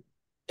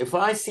if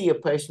I see a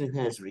patient who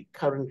has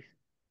recurrent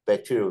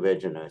bacterial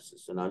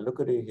vaginosis and I look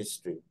at her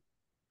history,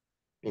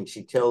 and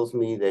she tells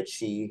me that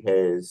she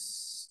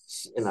has,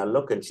 and I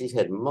look and she's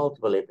had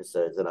multiple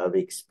episodes, and I've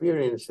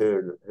experienced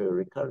her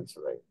recurrence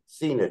rate,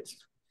 seen it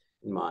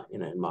in my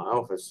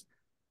office.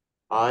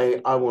 I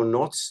will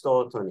not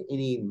start on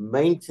any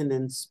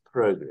maintenance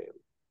program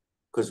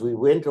because we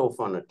went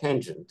off on a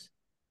tangent.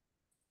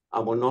 I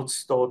will not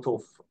start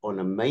off on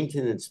a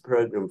maintenance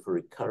program for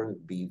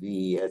recurrent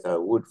BV as I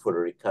would for a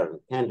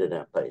recurrent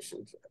Candida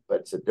patient, but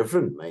it's a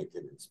different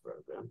maintenance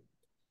program.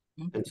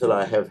 Until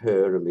I have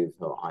her remove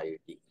her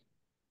IUD.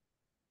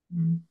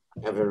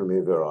 Have her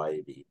remove her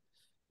IUD.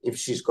 If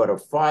she's got a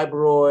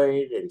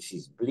fibroid and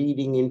she's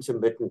bleeding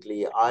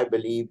intermittently, I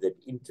believe that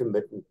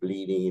intermittent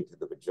bleeding into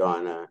the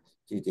vagina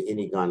due to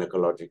any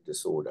gynecologic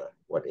disorder,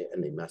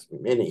 and there must be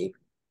many,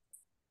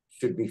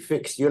 should be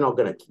fixed. You're not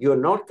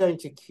going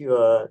to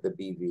cure the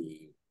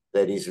BV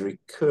that is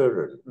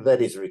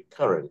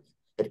recurrent.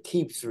 It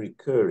keeps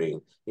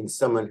recurring in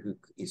someone who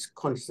is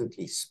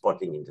constantly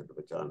spotting into the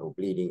vagina or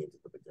bleeding into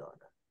the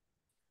vagina.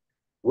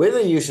 Whether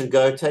you should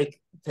go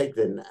take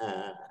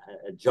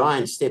a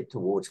giant step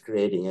towards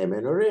creating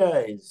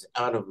amenorrhea is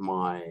out of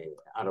my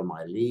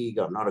league.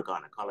 I'm not a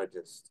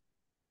gynecologist.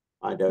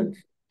 I don't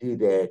do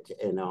that,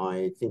 and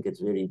I think it's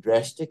very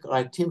drastic. I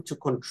attempt to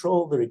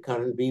control the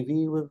recurrent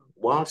BV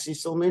while she's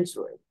still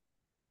menstruating.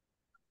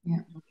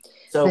 Yeah.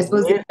 So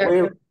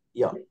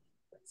yeah.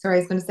 Sorry, I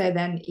was going to say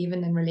then,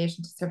 even in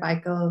relation to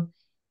cervical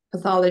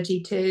pathology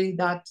too,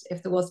 that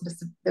if there wasn't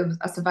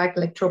a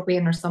cervical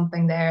ectropion or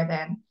something there,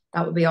 then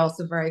that would be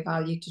also very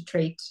valued to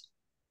treat,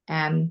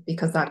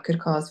 because that could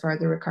cause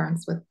further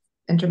recurrence with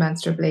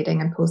intermenstrual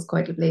bleeding and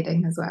postcoital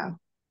bleeding as well.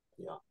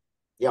 Yeah,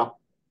 yeah.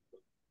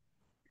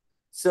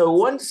 So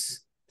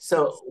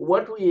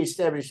what we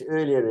established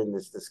earlier in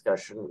this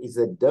discussion is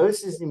that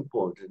dose is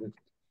important.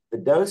 The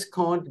dose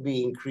can't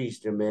be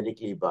increased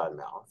dramatically by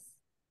mouth.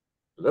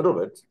 A little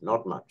bit,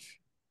 not much.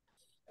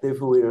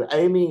 Therefore, we're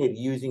aiming at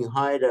using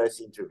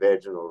high-dose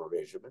intravaginal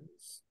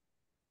regimens,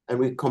 and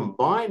we're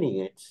combining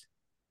it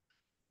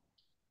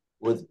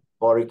with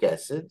boric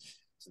acid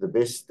to the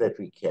best that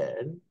we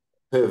can,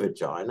 per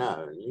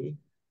vagina only,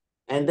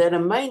 and that a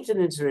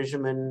maintenance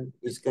regimen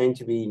is going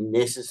to be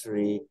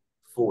necessary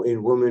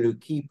in women who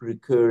keep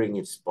recurring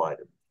in spite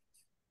of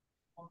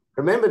it.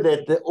 Remember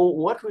that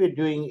what we're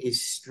doing is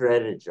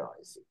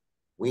strategizing.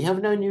 We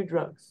have no new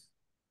drugs.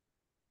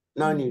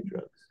 No new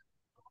drugs.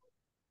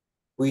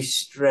 We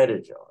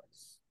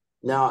strategize.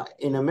 Now,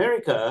 in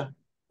America,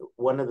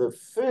 one of the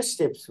first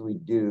steps we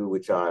do,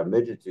 which I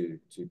omitted to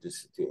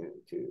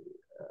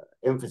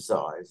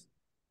emphasize,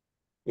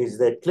 is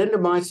that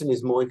clindamycin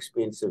is more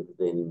expensive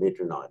than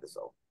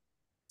metronidazole.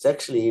 It's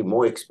actually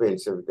more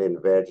expensive than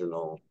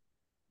vaginal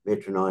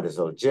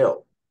metronidazole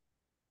gel.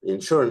 The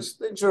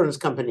insurance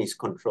companies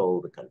control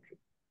the country.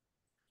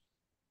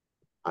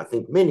 I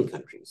think many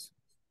countries.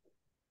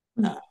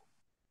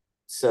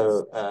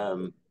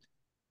 So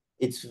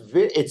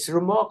it's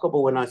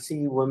remarkable when I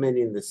see women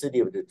in the city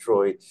of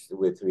Detroit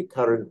with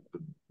recurrent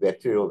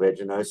bacterial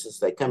vaginosis.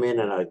 They come in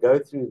and I go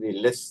through the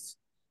list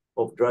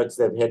of drugs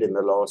they've had in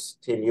the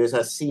last 10 years.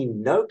 I see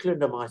no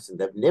clindamycin.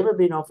 They've never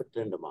been offered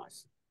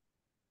clindamycin.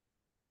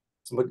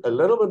 It's a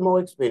little bit more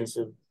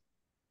expensive,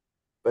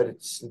 but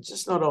it's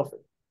just not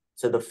offered.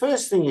 So the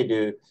first thing you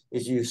do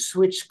is you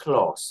switch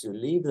class. You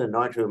leave the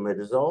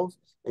nitromidazoles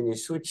and you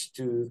switch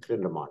to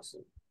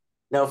clindamycin.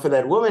 Now, for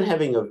that woman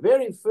having a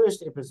very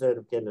first episode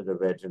of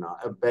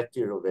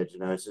bacterial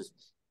vaginosis,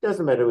 it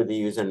doesn't matter whether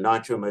you use a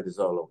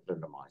nitromidazole or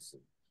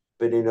clindamycin.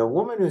 But in a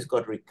woman who's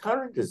got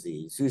recurrent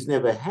disease, who's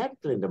never had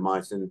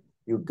clindamycin,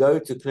 you go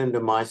to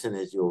clindamycin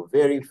as your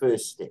very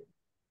first step.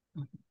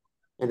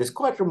 And it's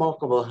quite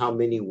remarkable how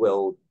many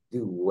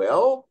do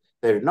well.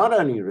 They not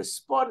only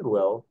respond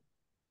well,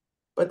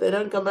 but they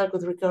don't come back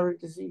with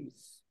recurrent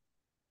disease.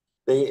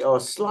 There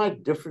are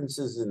slight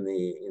differences in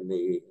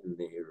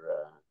their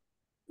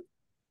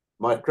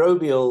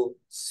microbial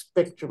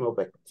spectrum of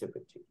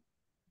activity.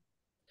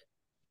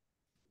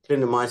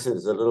 Clindamycin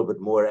is a little bit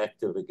more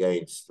active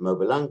against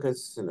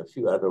Mobiluncus and a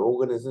few other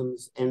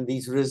organisms, and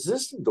these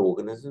resistant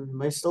organisms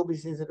may still be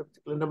sensitive to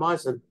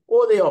clindamycin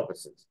or the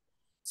opposite.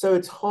 So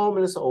it's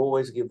harmless. I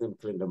always give them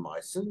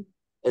clindamycin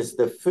as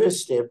the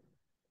first step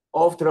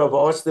after I've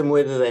asked them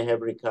whether they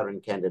have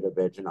recurrent candida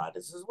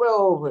vaginitis as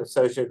well,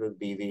 associated with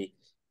BV,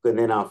 and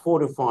then I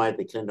fortified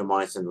the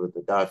clindamycin with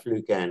the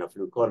diflucan or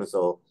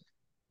fluconazole,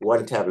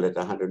 1 tablet,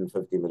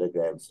 150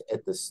 milligrams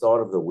at the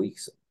start of the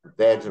week's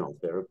vaginal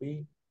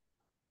therapy,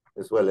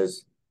 as well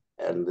as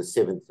on the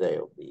 7th day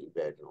of the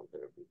vaginal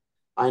therapy.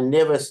 I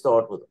never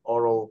start with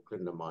oral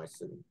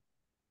clindamycin,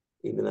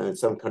 even though in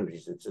some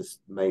countries it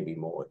just may be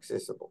more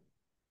accessible.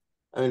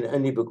 And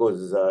only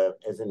because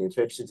as an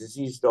infectious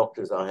disease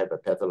doctor, I have a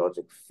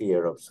pathologic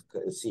fear of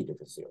C.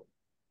 difficile.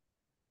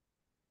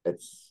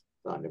 That's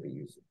I never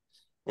use it.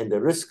 And the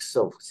risks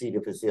of C.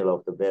 difficile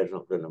of the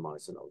vaginal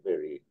clindamycin are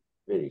very,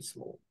 very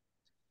small.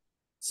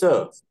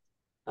 So,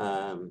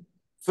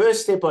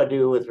 first step I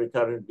do with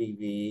recurrent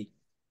BV,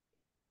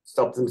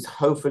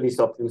 hopefully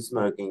stop them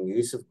smoking,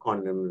 use of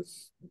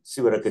condoms,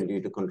 see what I can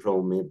do to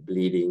control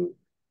bleeding,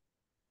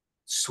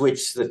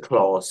 switch the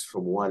class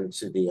from one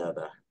to the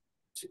other.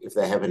 If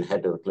they haven't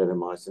had the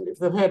clindamycin, if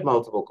they've had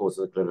multiple courses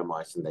of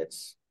clindamycin,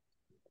 that's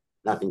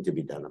nothing to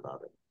be done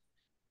about it.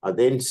 I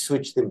then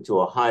switch them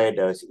to a higher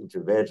dose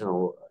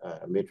intravaginal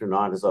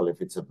metronidazole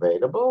if it's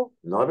available.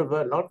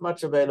 Not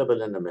much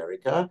available in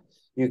America.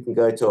 You can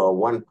go to a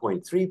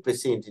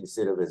 1.3%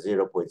 instead of a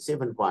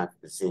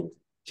 0.75%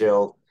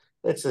 gel.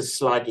 That's a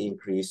slight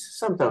increase.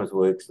 Sometimes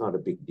works, not a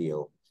big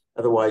deal.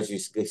 Otherwise, you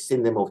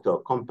send them off to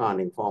a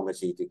compounding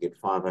pharmacy to get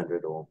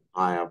 500 or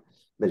higher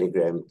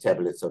milligram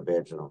tablets of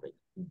vaginal.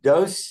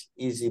 Dose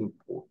is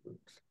important,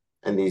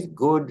 and there's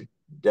good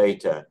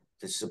data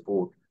to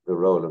support the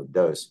role of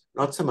dose.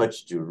 Not so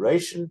much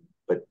duration,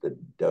 but the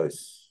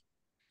dose.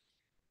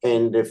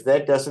 And if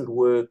that doesn't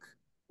work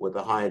with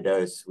a higher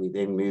dose, we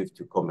then move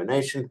to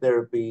combination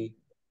therapy.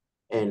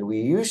 And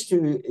we used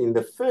to, in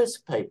the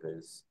first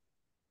papers,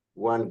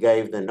 one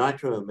gave the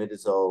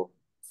nitroimidazole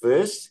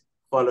first,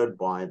 followed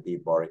by the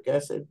boric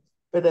acid.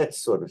 But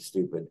that's sort of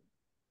stupid,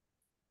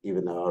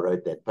 even though I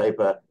wrote that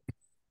paper,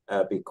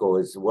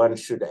 because one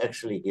should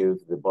actually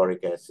give the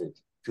boric acid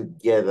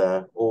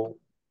together or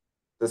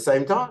the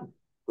same time,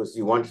 because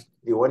you want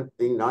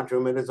the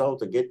nitroimidazole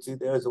to get to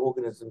those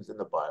organisms in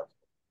the biofilm.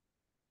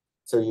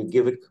 So you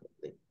give it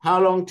quickly.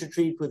 How long to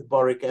treat with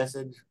boric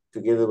acid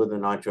together with the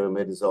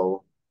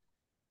nitroimidazole?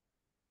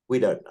 We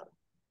don't know.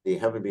 There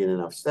haven't been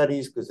enough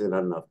studies because there are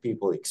not enough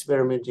people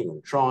experimenting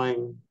and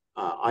trying.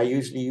 I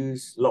usually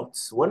use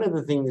lots. One of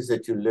the things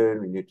that you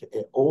learn when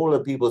all the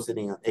people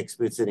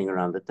experts sitting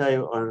around the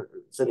table,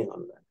 sitting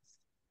on that,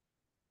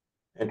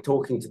 and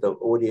talking to the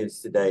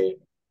audience today,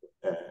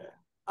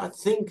 I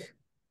think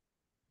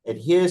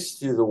adheres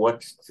to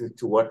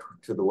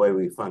the way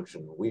we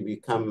function. We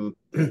become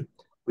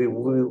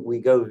we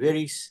go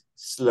very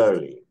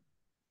slowly.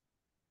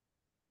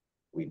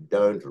 We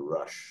don't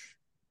rush.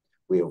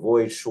 We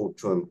avoid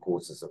short-term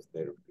courses of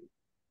therapy.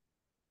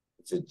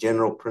 It's a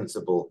general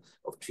principle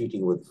of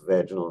treating with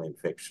vaginal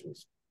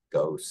infections.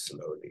 Go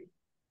slowly,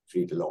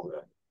 treat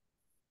longer.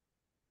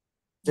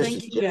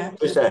 Thank you, Jack.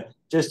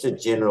 Just a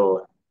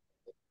general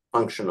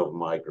function of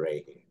my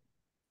gray hair.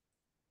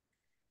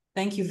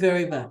 Thank you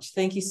very much.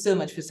 Thank you so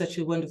much for such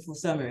a wonderful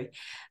summary.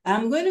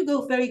 I'm going to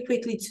go very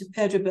quickly to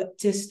Pedro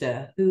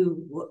Batista,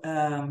 who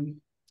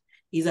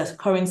is our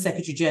current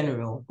Secretary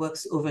General,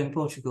 works over in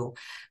Portugal.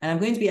 And I'm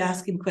going to be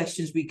asking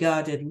questions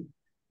regarding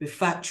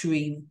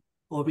refractory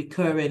or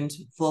recurrent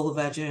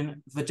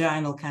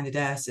vulvovaginal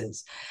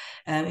candidiasis.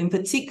 In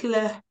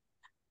particular,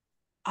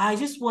 I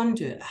just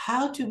wonder,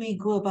 how do we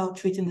go about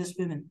treating these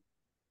women?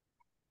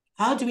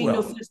 How do we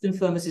know first and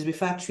foremost is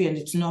refractory and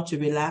it's not a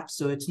relapse,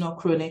 so it's not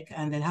chronic,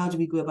 and then how do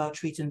we go about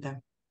treating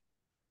them?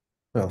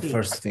 Well,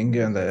 first thing,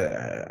 and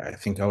I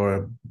think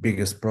our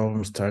biggest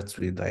problem starts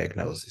with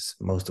diagnosis.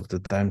 Most of the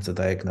times the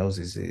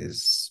diagnosis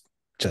is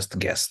just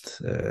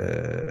guessed,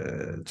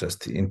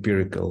 just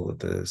empirical.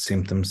 The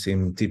symptoms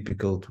seem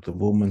typical to the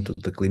woman, to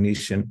the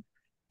clinician,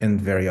 and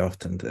very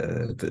often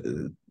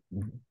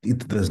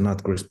it does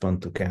not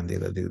correspond to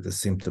Candida. The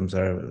symptoms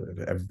are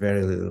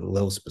very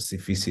low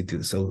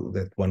specificity, so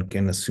that one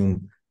can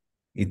assume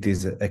it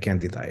is a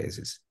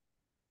candidiasis.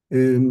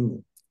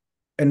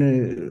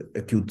 An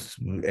acute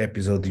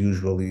episode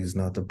usually is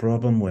not a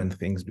problem when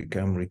things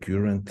become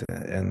recurrent,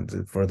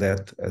 and for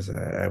that, as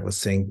I was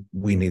saying,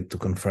 we need to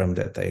confirm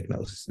that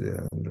diagnosis.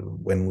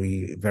 When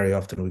very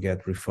often we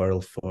get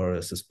referral for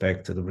a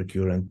suspected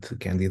recurrent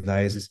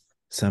candidiasis,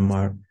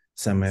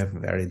 some have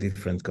very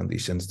different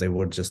conditions. They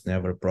were just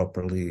never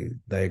properly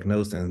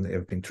diagnosed and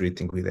have been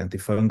treating with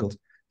antifungals,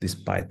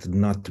 despite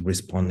not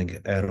responding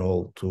at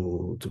all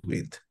to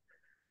it.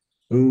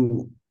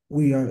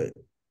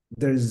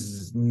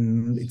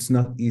 It's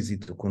not easy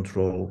to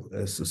control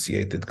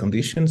associated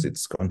conditions.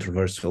 It's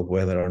controversial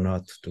whether or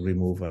not to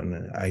remove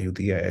an IUD.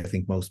 I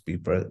think most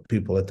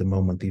people at the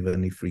moment,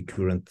 even if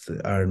recurrent,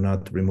 are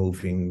not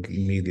removing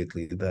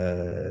immediately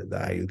the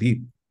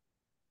IUD.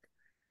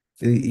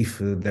 If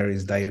there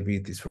is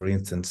diabetes, for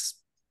instance,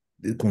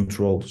 the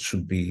control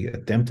should be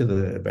attempted.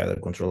 A better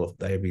control of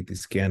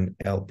diabetes can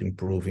help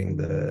improving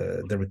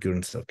the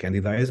recurrence of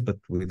candidiasis, but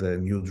with the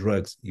new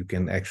drugs, you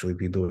can actually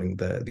be doing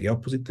the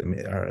opposite.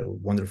 They are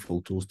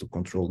wonderful tools to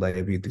control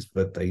diabetes,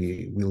 but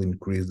they will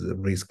increase the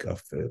risk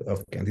of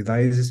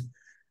candidiasis.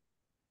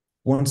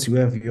 Once you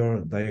have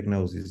your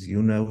diagnosis,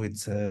 you know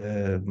it's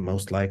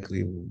most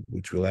likely,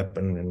 which will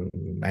happen in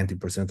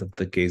 90% of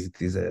the case,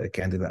 it is a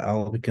Candida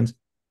albicans.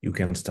 You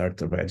can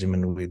start a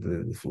regimen with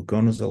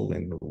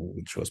fluconazole,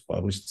 which was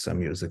published some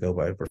years ago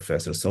by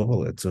Professor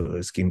Sobel. It's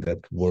a scheme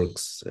that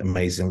works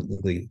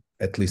amazingly,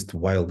 at least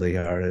while they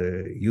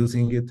are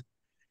using it.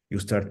 You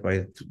start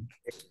by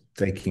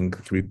taking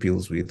 3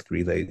 pills with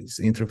 3 days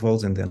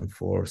intervals, and then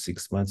for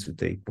 6 months you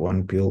take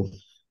 1 pill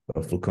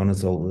of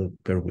fluconazole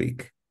per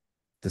week.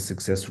 The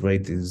success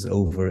rate is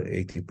over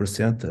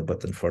 80%,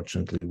 but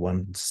unfortunately,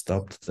 once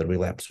stopped, the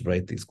relapse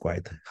rate is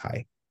quite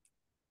high.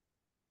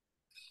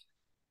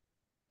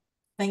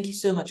 Thank you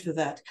so much for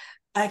that.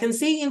 I can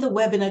see in the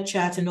webinar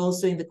chat and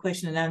also in the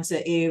question and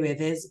answer area,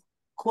 there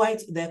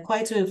are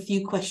quite a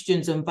few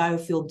questions on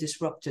biofilm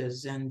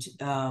disruptors and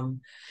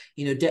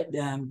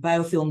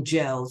biofilm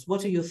gels.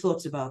 What are your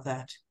thoughts about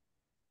that?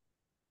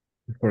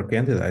 For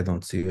Candida, I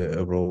don't see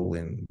a role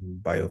in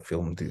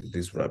biofilm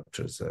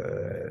disruptors.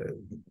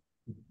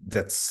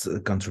 That's a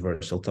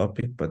controversial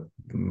topic, but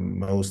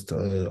most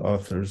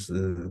authors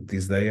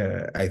these days,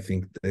 I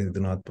think they do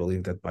not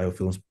believe that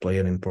biofilms play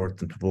an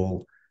important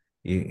role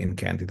in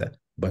Candida,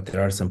 but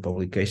there are some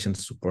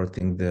publications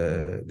supporting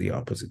the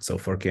opposite. So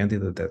for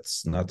Candida,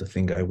 that's not a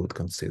thing I would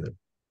consider.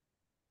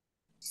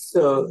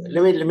 So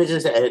let me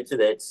just add to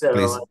that. So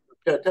please.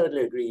 I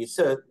totally agree.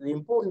 So the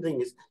important thing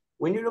is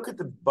when you look at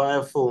the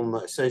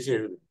biofilm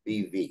associated with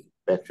BV,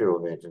 bacterial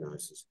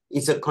vaginosis,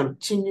 it's a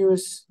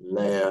continuous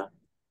layer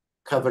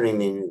covering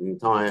the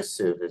entire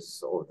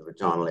surface of the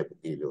vaginal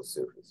epithelial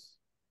surface,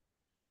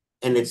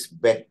 and it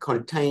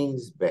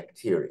contains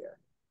bacteria.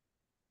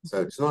 So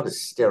it's not a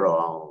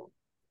sterile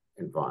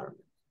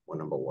environment,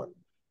 number one.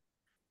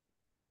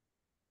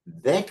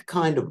 That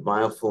kind of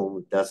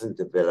biofilm doesn't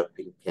develop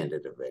in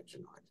Candida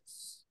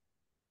vaginitis.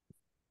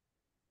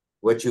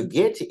 What you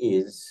get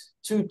is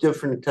 2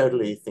 different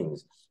totally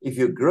things. If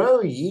you grow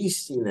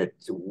yeast in a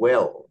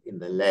well in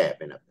the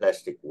lab, in a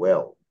plastic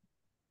well,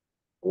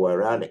 or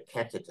around a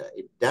catheter,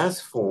 it does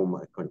form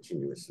a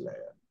continuous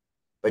layer.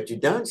 But you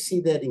don't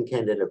see that in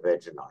Candida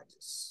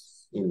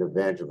vaginitis, in the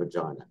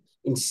vagina.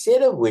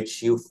 Instead of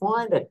which you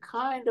find a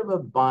kind of a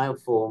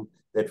biofilm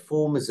that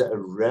forms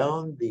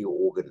around the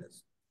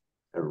organism,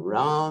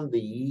 around the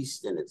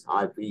yeast and its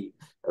hyphae,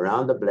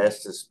 around the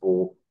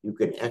blastospore. You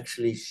can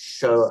actually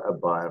show a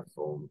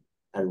biofilm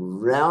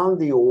around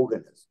the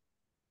organism.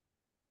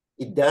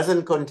 It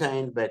doesn't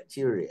contain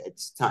bacteria.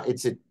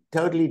 It's a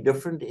totally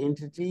different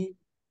entity,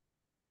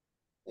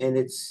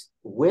 and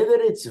whether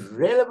it's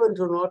relevant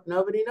or not,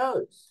 nobody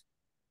knows.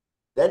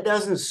 That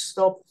doesn't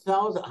stop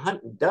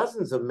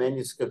dozens of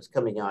manuscripts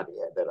coming out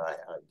here that I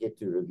get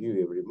to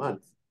review every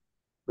month,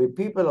 where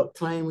people are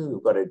claiming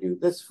we've got to do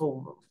this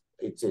for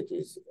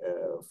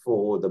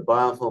the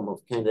biofilm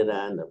of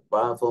Candida, and the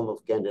biofilm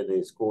of Candida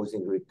is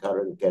causing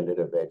recurrent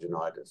Candida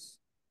vaginitis.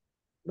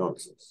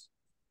 Nonsense.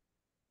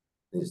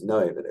 There's no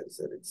evidence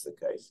that it's the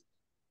case.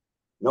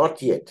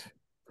 Not yet.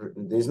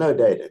 There's no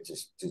data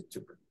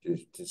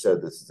to show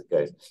this is the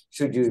case.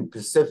 Should you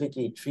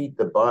specifically treat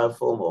the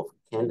biofilm of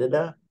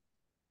Candida?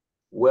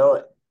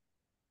 Well,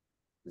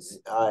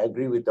 I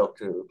agree with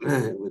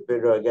with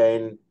Pedro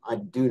again. I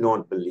do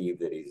not believe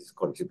that he's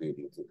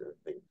contributing to the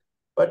thing.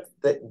 But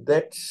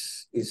that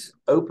is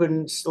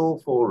open still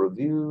for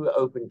review,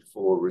 open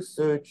for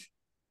research.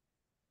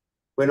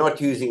 We're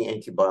not using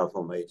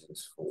antibiofilm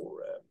agents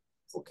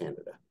for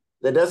Candida.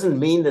 That doesn't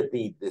mean that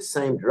the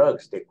same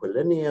drugs,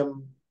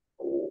 dequilinium,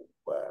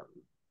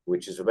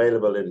 which is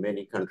available in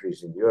many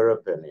countries in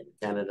Europe and in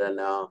Canada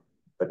now,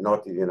 but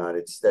not in the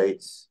United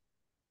States,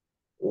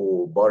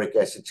 or boric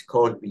acids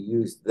can't be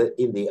used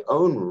in their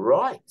own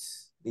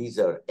rights. These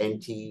are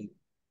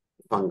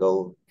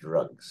antifungal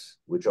drugs,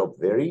 which are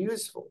very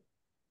useful.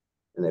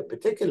 And they're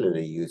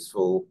particularly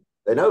useful.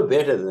 They're no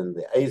better than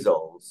the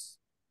azoles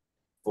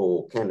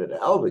for Candida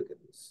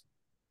albicans,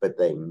 but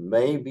they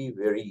may be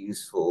very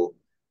useful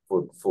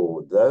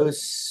for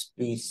those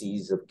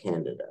species of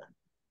Candida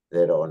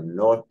that are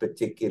not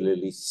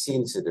particularly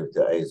sensitive to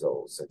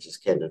azoles, such as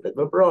Candida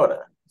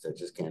glabrata,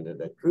 such as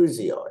Candida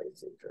krusei,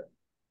 etc.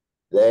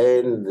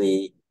 Then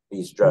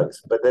these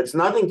drugs, but that's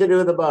nothing to do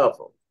with the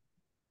biofilm.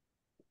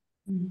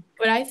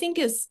 What I think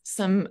is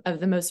some of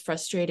the most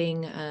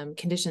frustrating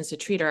conditions to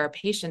treat are our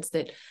patients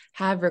that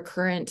have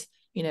recurrent,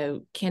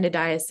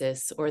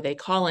 candidiasis, or they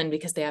call in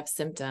because they have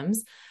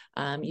symptoms.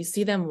 You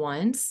see them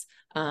once.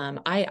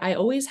 I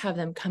always have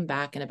them come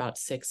back in about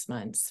 6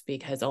 months,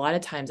 because a lot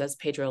of times, as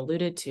Pedro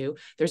alluded to,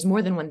 there's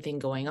more than one thing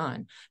going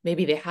on.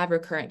 Maybe they have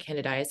recurrent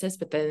candidiasis,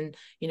 but then,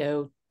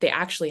 they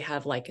actually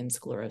have lichen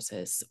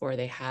sclerosis, or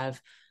they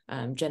have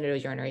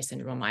genitourinary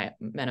syndrome,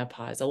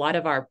 menopause. A lot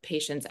of our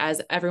patients,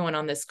 as everyone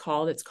on this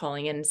call that's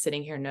calling in and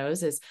sitting here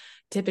knows, is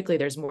typically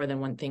there's more than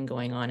one thing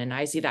going on. And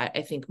I see that,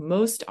 I think,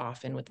 most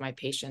often with my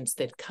patients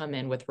that come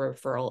in with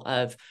referral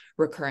of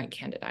recurrent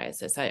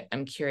candidiasis.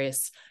 I'm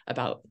curious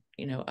about,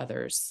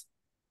 others'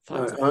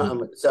 thoughts.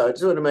 So I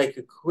just want to make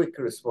a quick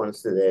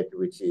response to that,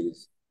 which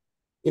is,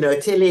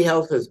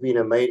 telehealth has been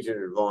a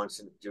major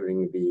advance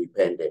during the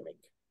pandemic.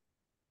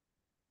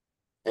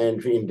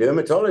 And in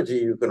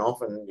dermatology, you can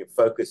often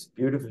focus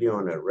beautifully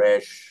on a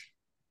rash.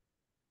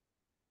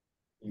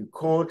 You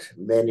can't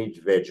manage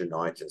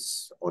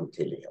vaginitis on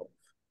telehealth.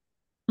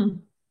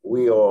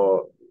 We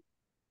are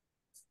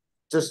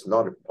just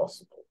not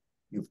possible.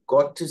 You've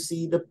got to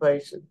see the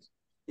patient.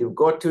 You've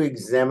got to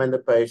examine the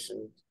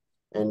patient.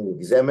 And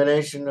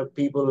examination of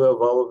people who have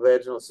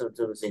vulvovaginal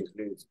symptoms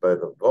includes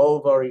both a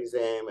vulvar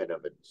exam and a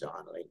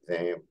vaginal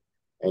exam.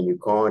 And you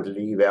can't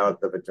leave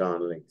out the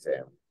vaginal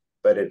exam.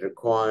 But it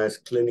requires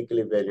clinical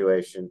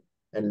evaluation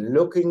and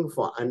looking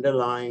for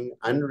underlying,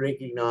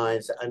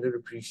 unrecognized,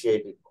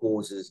 underappreciated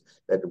causes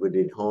that would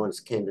enhance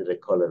Candida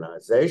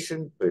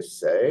colonization per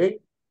se,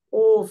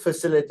 or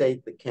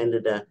facilitate the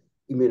Candida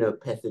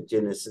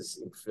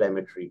immunopathogenesis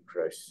inflammatory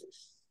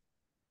process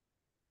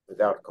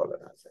without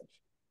colonization.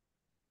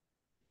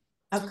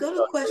 I've got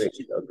a question.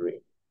 Agree.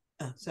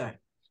 Oh, sorry.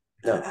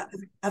 No.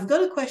 I've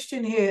got a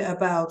question here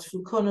about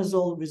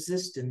fluconazole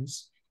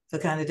resistance for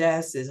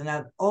candidiasis, and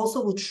I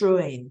also will throw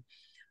in,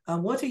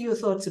 what are your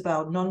thoughts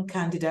about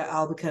non-Candida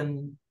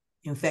albicans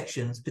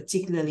infections,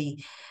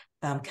 particularly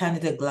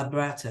Candida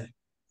glabrata?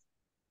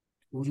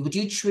 Would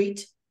you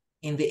treat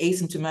in the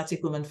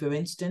asymptomatic women, for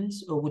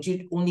instance, or would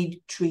you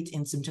only treat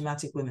in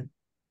symptomatic women?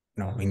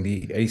 No, in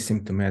the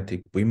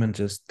asymptomatic women,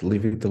 just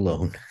leave it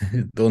alone.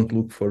 Don't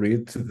look for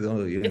it.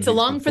 It's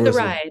along for the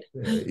ride.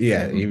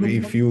 Yeah,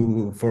 if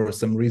you, for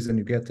some reason,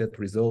 you get that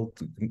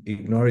result,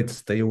 ignore it,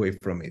 stay away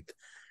from it.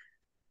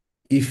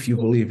 If you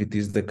believe it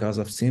is the cause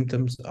of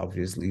symptoms,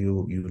 obviously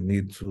you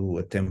need to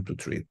attempt to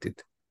treat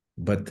it.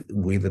 But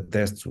with the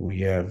tests we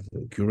have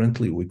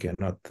currently, we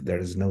cannot, there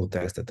is no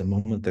test at the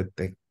moment that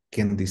they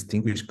can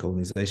distinguish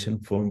colonization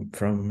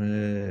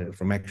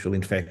from actual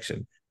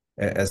infection.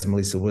 As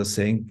Melissa was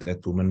saying,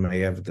 that woman may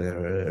have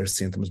her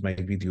symptoms may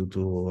be due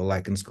to a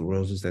lichen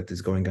sclerosis that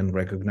is going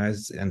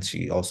unrecognized, and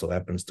she also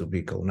happens to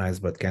be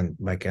colonized by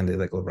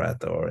Candida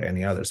glabrata or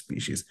any other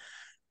species.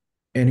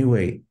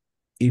 Anyway,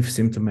 if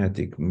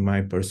symptomatic,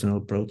 my personal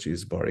approach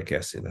is boric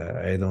acid.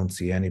 I don't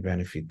see any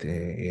benefit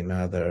in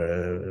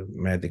other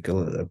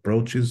medical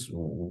approaches.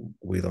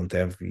 We don't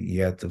have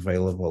yet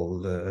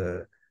available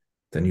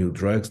the new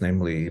drugs,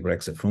 namely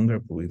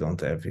Brexafungerp. We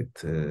don't have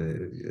it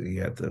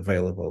yet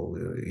available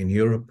in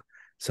Europe.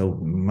 So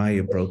my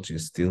approach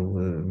is still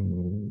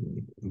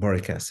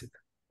boric acid.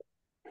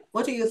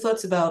 What are your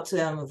thoughts about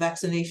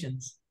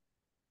vaccinations?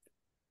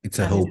 It's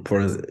a hope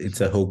for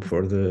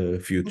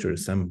the future.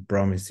 Some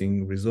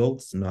promising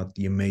results, not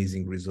the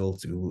amazing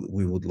results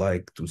we would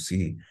like to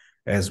see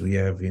as we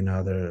have in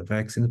other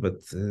vaccines, but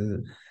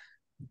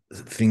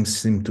things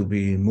seem to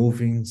be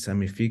moving.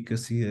 Some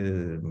efficacy,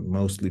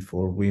 mostly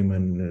for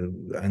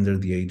women under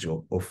the age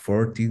of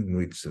 40,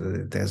 which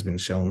it has been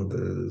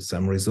shown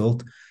some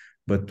result,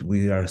 but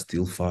we are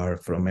still far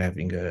from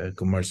having a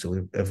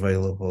commercially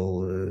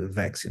available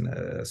vaccine,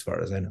 as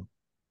far as I know.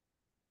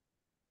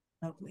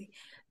 Lovely.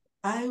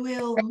 I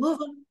will move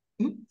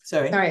on.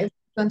 Sorry. I was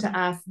going to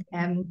ask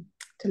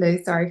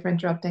Toulouse, sorry for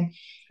interrupting.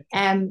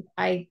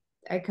 I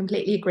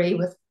completely agree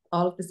with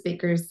all of the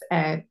speakers,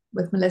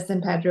 with Melissa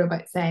and Pedro,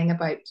 about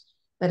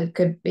that it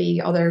could be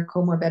other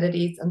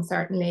comorbidities, and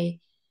certainly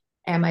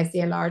I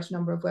see a large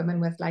number of women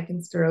with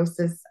lichen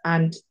sclerosis,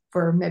 and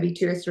for maybe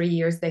 2 or 3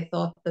 years they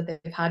thought that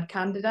they've had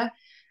Candida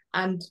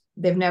and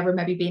they've never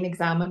maybe been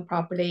examined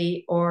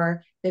properly,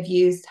 or they've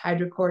used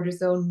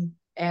hydrocortisone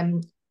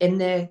in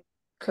the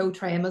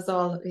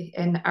clotrimazole.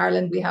 In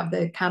Ireland we have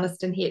the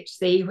Canesten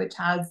HC, which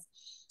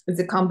is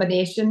a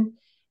combination.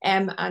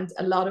 And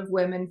a lot of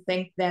women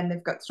think then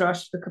they've got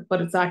thrush,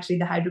 but it's actually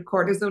the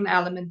hydrocortisone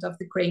element of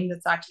the cream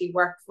that's actually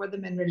worked for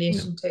them in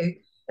relation to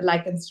the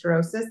lichen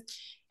sclerosus.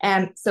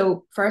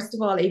 So first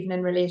of all, even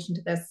in relation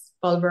to this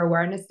Vulva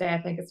Awareness Day,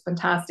 I think it's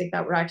fantastic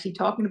that we're actually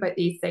talking about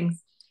these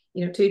things,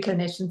 you know, to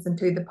clinicians and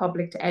to the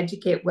public, to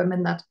educate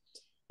women that,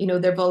 you know,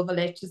 their vulval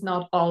itch is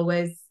not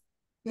always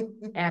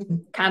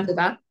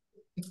candida.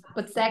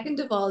 But second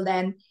of all,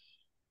 then,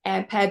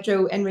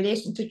 Pedro, in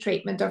relation to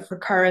treatment of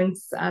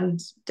recurrence and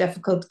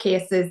difficult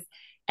cases,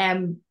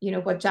 you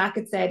know, what Jack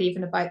had said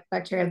even about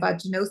bacterial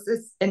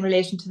vaginosis in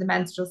relation to the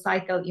menstrual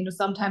cycle, you know,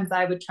 sometimes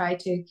I would try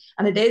to,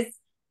 and it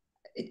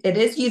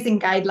is using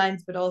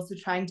guidelines, but also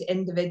trying to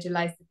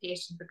individualize the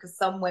patient, because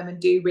some women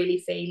do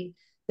really feel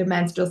their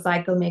menstrual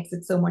cycle makes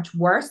it so much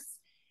worse.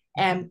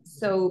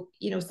 So,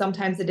 you know,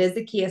 sometimes it is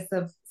a case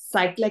of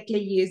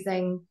cyclically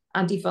using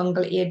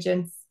antifungal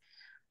agents.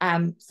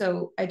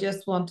 So I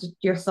just wanted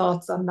your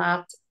thoughts on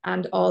that,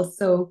 and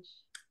also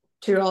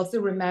to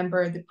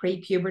remember the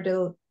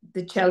prepubertal,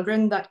 the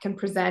children that can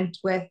present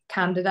with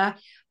candida,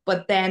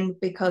 but then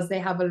because they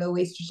have a low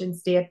estrogen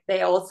state,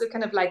 they also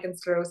kind of lichen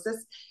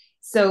sclerosis.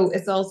 So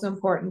it's also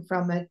important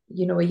from a,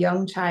 you know, a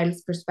young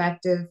child's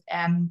perspective,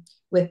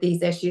 with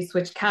these issues,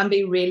 which can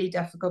be really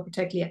difficult,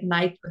 particularly at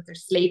night with their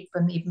sleep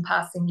and even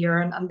passing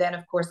urine, and then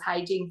of course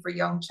hygiene for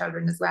young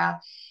children as well.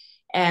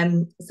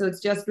 So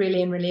it's just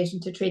really in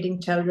relation to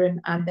treating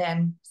children, and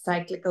then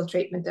cyclical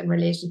treatment in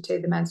relation to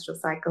the menstrual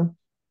cycle.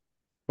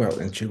 Well,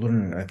 in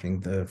children, I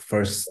think the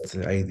first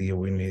idea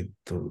we need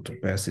to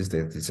pass is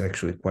that it's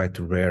actually quite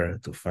rare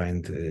to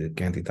find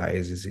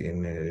candidiasis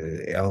in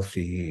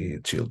healthy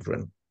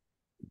children.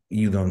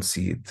 You don't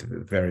see it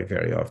very,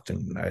 very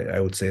often. I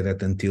would say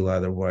that until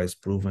otherwise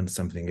proven,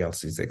 something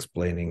else is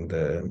explaining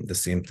the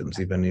symptoms,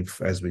 even if,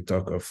 as we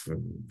talk of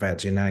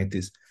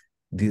vaginitis,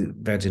 the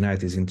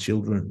vaginitis in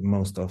children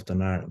most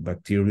often are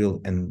bacterial,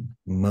 and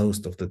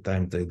most of the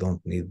time they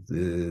don't need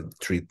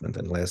treatment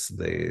unless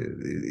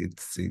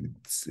it's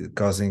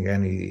causing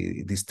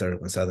any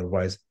disturbance.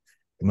 Otherwise,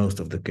 most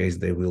of the case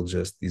they will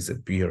just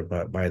disappear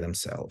by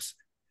themselves.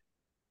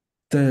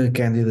 The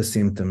candida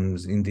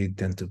symptoms indeed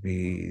tend to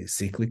be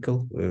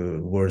cyclical,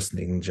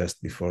 worsening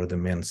just before the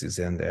menses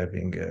and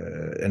having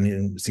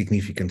a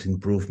significant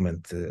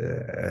improvement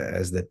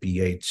as the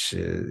pH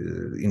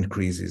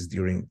increases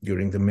during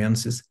the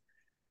menses,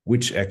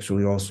 which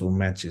actually also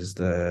matches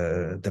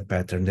the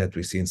pattern that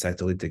we see in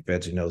cytolytic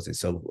vaginosis.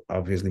 So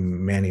obviously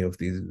many of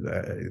these,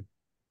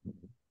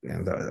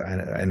 and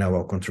I know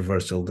how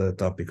controversial the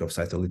topic of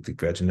cytolytic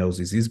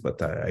vaginosis is,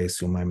 but I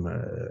assume I'm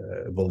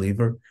a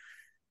believer.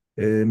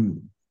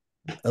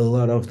 A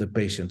lot of the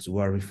patients who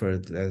are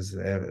referred as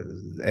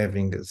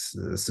having a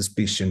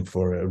suspicion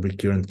for a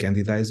recurrent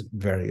candidiasis,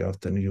 very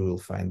often you will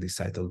find this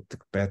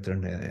cytolytic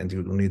pattern, and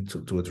you need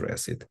to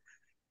address it.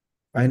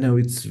 I know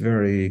it's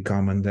very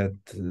common that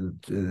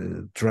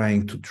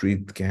trying to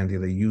treat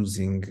candida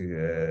using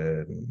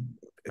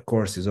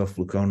courses of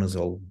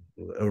fluconazole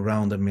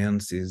around the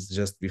menses,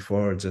 just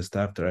before, just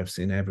after. I've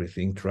seen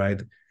everything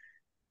tried.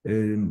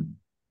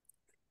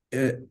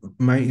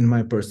 In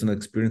my personal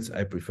experience,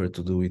 I prefer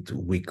to do it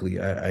weekly.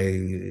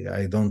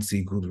 I don't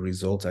see good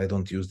results. I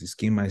don't use the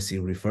scheme. I see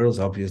referrals.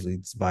 Obviously,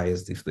 it's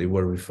biased. If they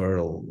were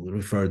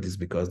referred is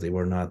because they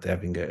were not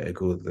having a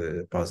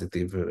good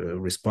positive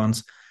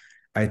response.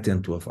 I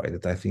tend to avoid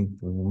it. I think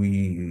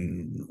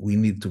we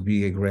need to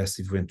be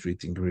aggressive when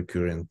treating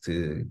recurrent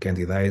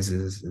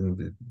candidiasis.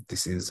 And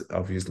this is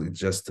obviously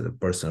just a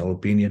personal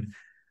opinion,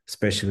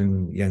 especially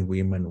in young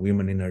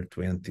women in their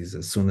 20s.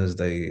 As soon as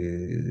they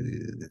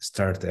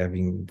start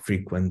having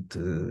frequent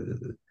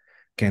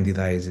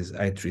candidiasis,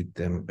 I treat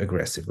them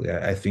aggressively.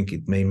 I think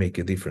it may make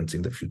a difference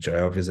in the future.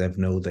 I obviously have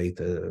no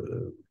data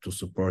to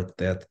support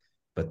that,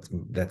 but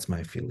that's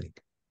my feeling.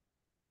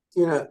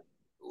 You know,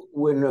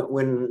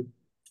 when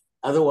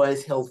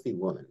otherwise healthy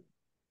women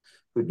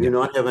who do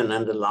not have an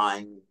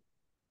underlying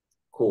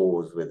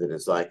cause, whether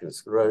it's lichen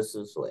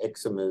sclerosus or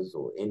eczemas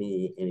or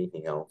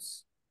anything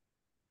else,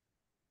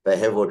 they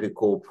have what we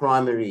call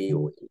primary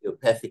or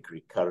idiopathic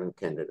recurrent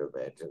candida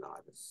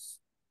vaginitis.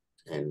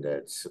 And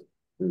it's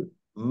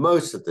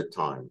most of the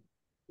time,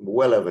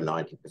 well over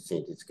 90%,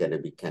 it's going to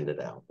be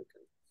candida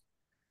albicans.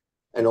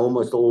 And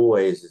almost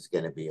always it's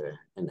going to be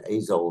an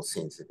azole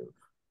sensitive,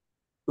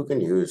 who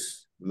can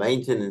use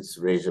maintenance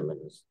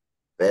regimens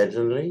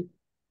vaginally,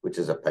 which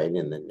is a pain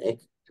in the neck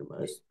to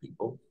most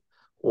people,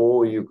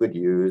 or you could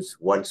use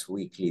once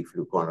weekly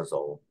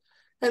fluconazole.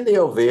 And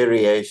there are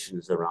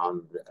variations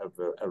around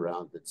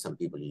that. Some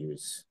people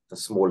use a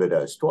smaller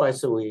dose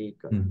twice a week,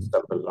 and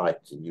some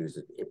like to use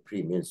it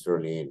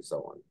premenstrually and so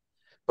on.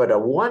 But a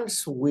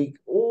once a week,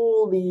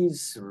 all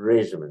these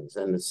regimens,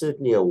 and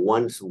certainly a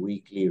once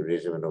weekly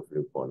regimen of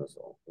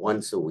fluconazole,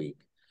 once a week,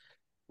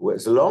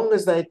 as long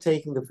as they're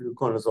taking the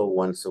fluconazole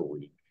once a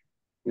week,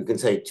 you can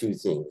say two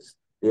things.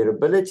 Their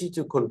ability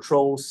to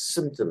control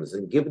symptoms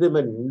and give them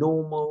a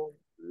normal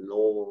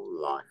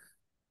life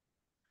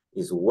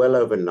is well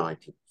over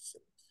 90%,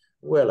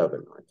 well over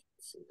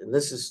 90%. And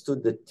this has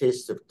stood the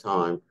test of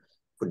time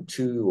for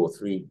 2 or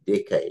 3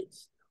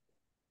 decades.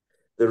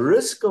 The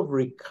risk of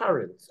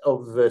recurrence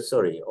of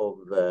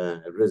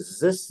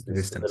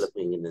resistance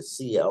developing in the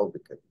C.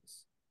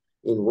 albicans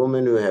in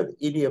women who have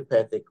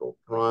idiopathic or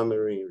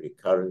primary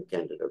recurrent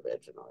candida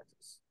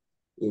vaginitis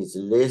is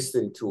less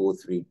than 2 or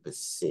 3%.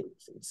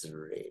 It's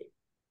rare.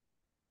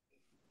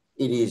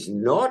 It is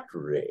not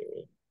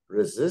rare.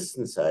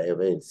 Resistance,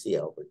 however, in C.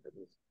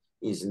 albicans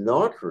is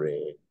not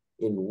rare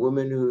in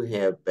women who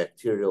have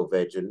bacterial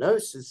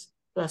vaginosis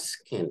plus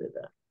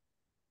candida.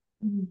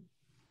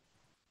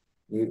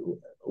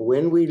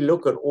 When we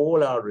look at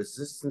all our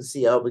resistant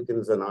C.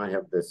 albicans, and I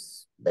have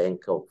this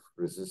bank of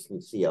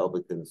resistant C.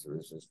 albicans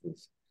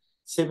resistance,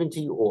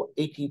 70 or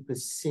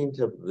 80%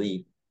 of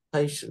the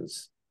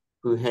patients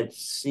who had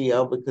C.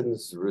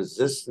 albicans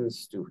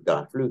resistance to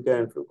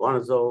diflucan,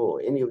 fluconazole,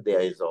 or any of the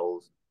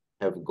azoles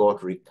have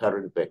got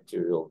recurrent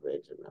bacterial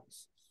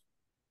vaginosis.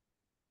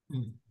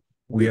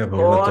 We have a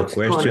lot of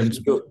questions.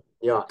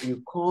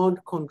 You can't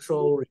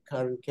control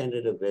recurrent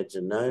candida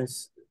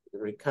vaginosis,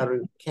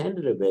 recurrent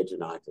candida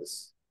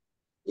vaginitis,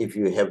 if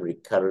you have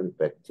recurrent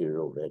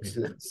bacterial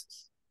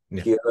vaginosis.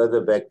 Yeah. Cure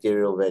the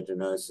bacterial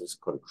vaginosis,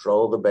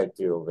 control the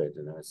bacterial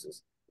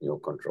vaginosis, you'll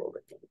control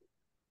the candida.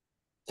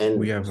 And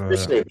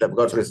especially if they've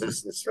got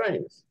resistant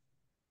strains.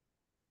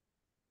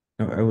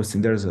 No, I was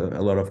saying there's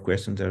a lot of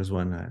questions. There's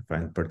one I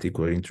find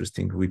particularly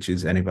interesting, which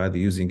is anybody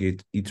using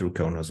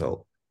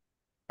itraconazole.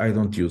 I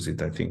don't use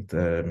it. I think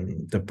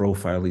the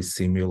profile is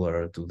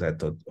similar to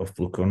that of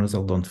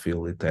fluconazole. Don't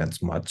feel it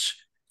adds much,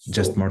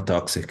 just more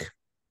toxic.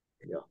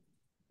 Yeah.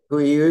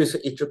 When you use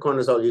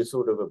itraconazole, you're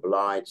sort of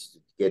obliged to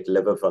get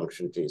liver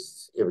function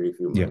tests every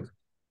few months. Yeah.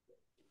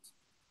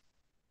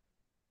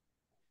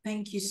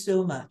 Thank you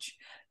so much.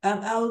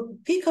 I'll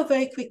pick a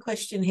very quick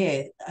question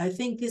here. I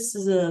think this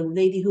is a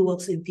lady who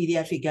works in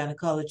pediatric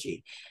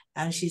gynecology.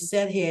 And she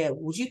said here,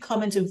 would you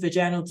comment on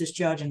vaginal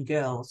discharge in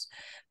girls?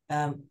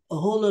 A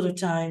whole lot of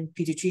time,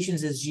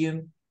 pediatricians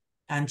assume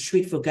and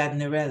treat for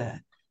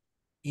Gardnerella.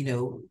 You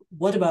know,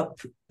 what about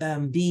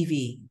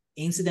BV,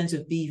 incidence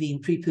of BV in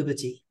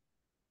pre-puberty?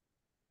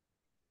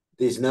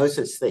 There's no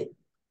such thing.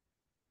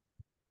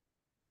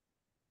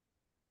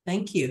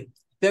 Thank you.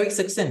 Very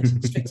succinct,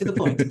 straight to the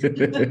point.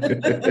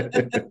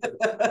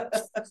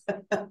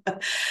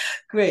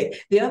 Great.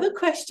 The other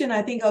question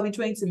I think I'll be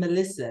throwing to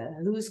Melissa,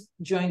 who's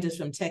joined us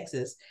from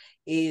Texas,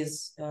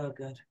 is, oh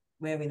God,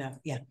 where are we now?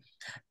 Yeah.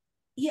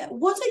 Yeah,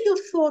 what are your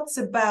thoughts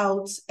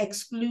about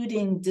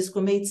excluding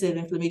desquamative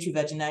inflammatory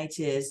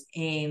vaginitis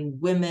in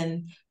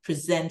women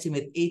presenting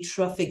with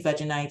atrophic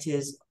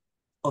vaginitis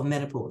of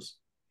menopause?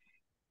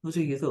 What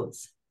are your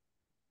thoughts?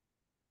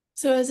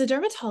 So as a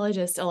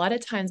dermatologist, a lot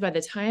of times by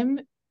the time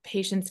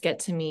patients get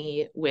to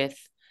me with,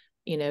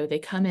 you know, they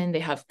come in, they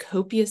have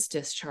copious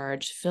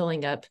discharge,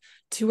 filling up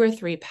 2 or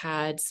 3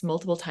 pads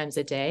multiple times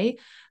a day.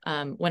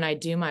 When I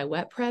do my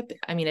wet prep,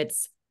 I mean,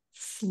 it's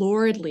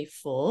floridly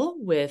full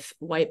with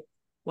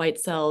white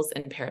cells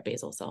and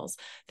parabasal cells.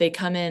 They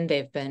come in,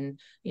 they've been,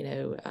 you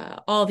know,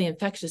 all the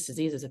infectious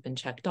diseases have been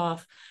checked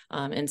off.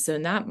 And so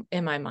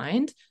in my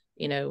mind,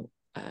 you know,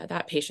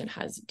 that patient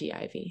has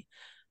DIV.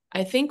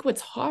 I think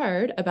what's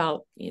hard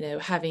about, you know,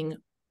 having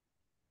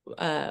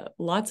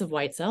lots of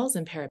white cells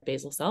and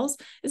parabasal cells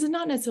is it's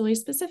not necessarily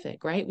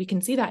specific, right? We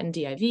can see that in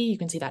DIV, you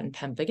can see that in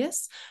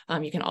pemphigus,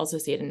 you can also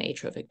see it in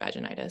atrophic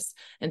vaginitis.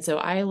 And so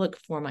I look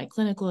for my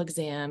clinical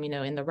exam, you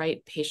know, in the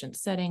right patient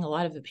setting. A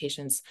lot of the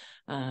patients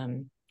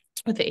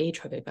with the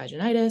atrophic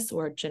vaginitis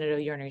or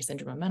genitourinary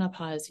syndrome of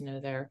menopause, you know,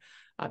 they're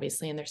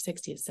obviously in their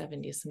 60s,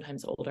 70s,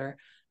 sometimes older.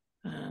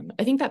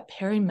 I think that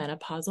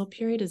perimenopausal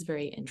period is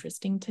very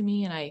interesting to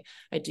me. And I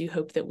do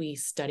hope that we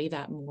study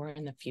that more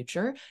in the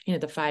future, you know,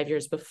 the 5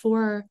 years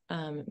before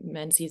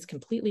menses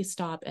completely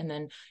stop, and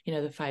then, you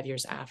know, the 5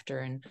 years after.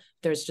 And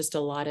there's just a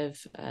lot of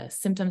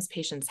symptoms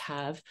patients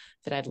have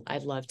that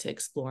I'd love to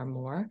explore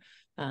more.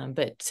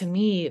 But to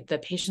me, the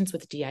patients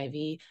with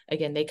DIV,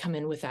 again, they come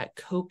in with that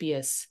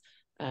copious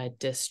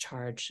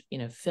discharge, you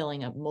know,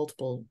 filling up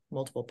multiple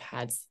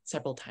pads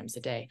several times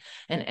a day.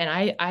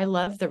 And I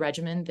love the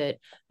regimen that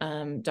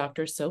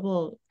Dr.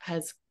 Sobel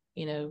has,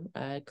 you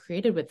know,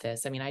 created with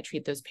this. I mean, I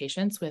treat those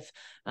patients with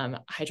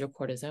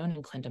hydrocortisone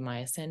and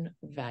clindamycin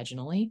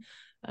vaginally.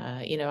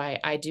 You know,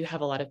 I do have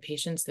a lot of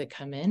patients that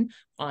come in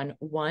on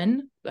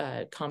one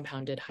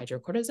compounded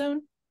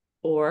hydrocortisone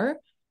or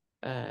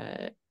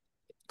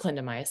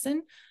clindamycin.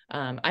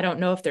 I don't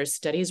know if there's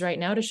studies right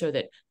now to show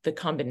that the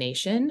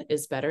combination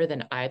is better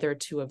than either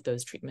 2 of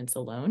those treatments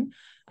alone.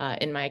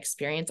 In my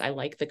experience, I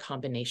like the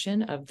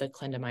combination of the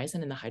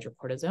clindamycin and the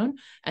hydrocortisone.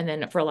 And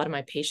then for a lot of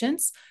my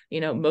patients, you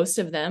know, most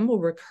of them will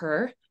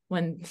recur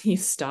when you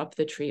stop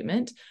the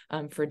treatment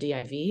for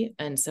DIV.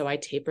 And so I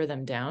taper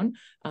them down.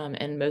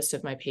 And most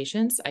of my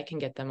patients, I can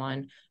get them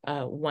on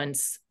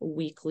once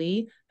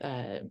weekly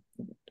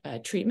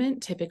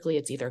treatment. Typically,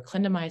 it's either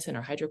clindamycin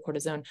or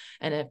hydrocortisone.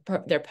 And if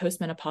they're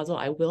postmenopausal,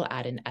 I will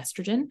add an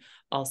estrogen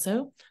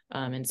also.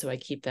 And so I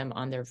keep them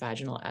on their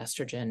vaginal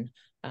estrogen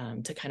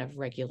to kind of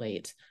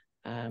regulate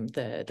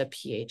the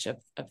pH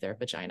of their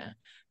vagina.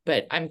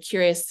 But I'm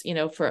curious,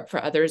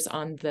 for others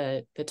on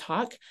the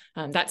talk,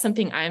 that's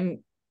something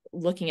I'm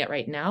looking at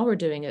right now. We're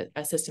doing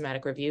a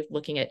systematic review,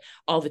 looking at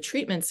all the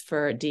treatments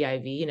for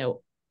DIV.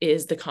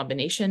 Is the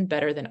combination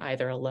better than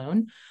either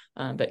alone?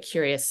 But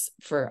curious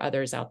for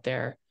others out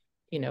there,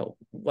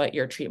 what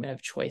your treatment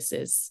of choice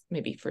is,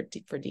 maybe for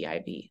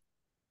DIV.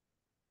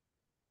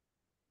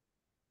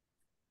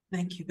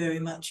 Thank you very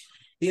much.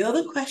 The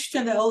other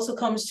question that also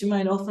comes to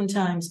mind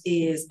oftentimes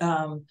is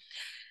the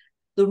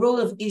role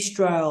of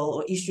estradiol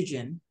or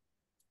estrogen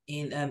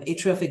in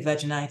atrophic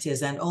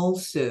vaginitis, and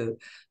also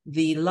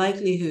the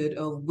likelihood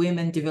of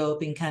women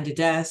developing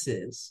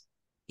candidiasis,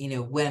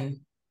 when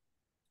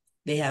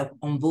they have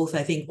on both,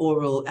 I think,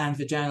 oral and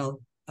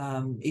vaginal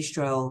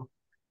estradiol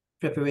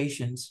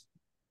preparations.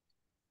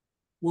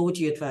 What would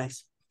you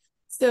advise?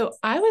 So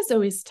I was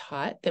always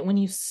taught that when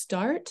you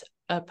start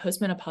a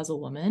postmenopausal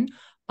woman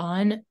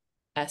on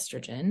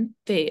estrogen,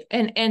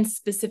 and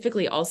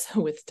specifically also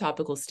with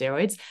topical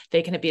steroids,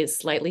 they can be a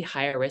slightly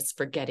higher risk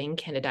for getting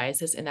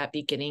candidiasis in that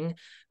beginning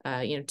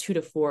 2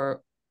 to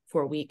 4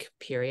 week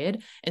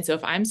period. And so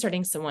if I'm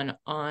starting someone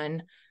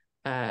on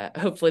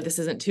hopefully this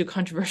isn't too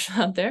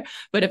controversial out there,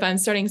 but if I'm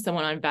starting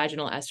someone on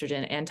vaginal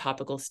estrogen and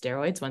topical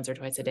steroids once or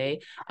twice a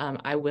day,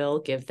 I will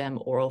give them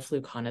oral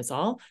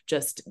fluconazole,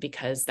 just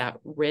because that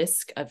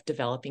risk of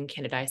developing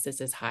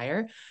candidiasis is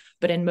higher.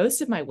 But in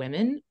most of my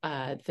women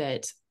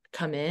that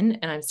come in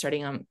and I'm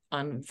starting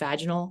on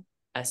vaginal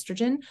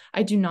estrogen,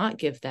 I do not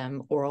give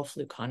them oral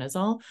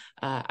fluconazole.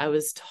 I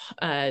was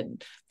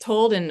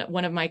told, and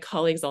one of my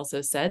colleagues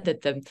also said,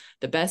 that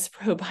the best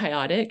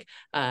probiotic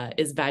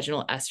is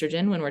vaginal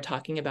estrogen when we're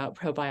talking about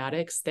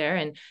probiotics there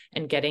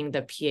and getting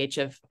the pH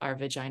of our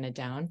vagina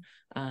down.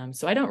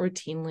 So I don't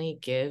routinely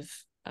give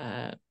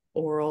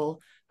oral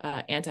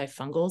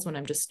antifungals when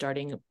I'm just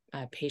starting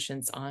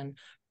patients on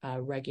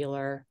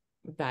regular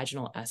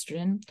vaginal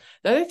estrogen.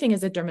 The other thing,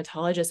 as a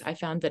dermatologist, I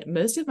found that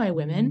most of my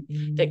women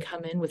that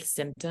come in with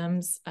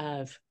symptoms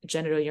of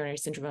genitourinary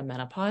syndrome of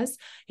menopause,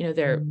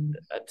 they're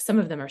some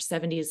of them are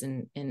 70s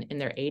and in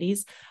their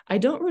 80s. I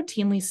don't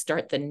routinely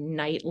start the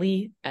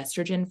nightly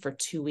estrogen for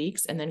 2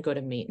 weeks and then go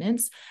to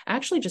maintenance. I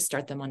actually just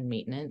start them on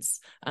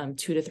maintenance 2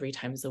 to 3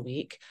 times a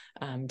week,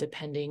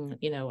 depending,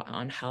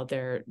 on how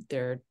their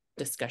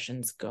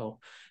discussions go.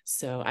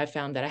 So I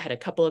found that I had a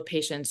couple of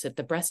patients at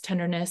the breast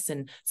tenderness,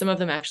 and some of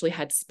them actually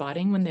had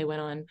spotting when they went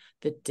on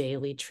the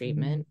daily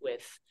treatment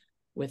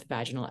with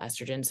vaginal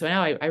estrogen. So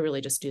now I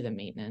really just do the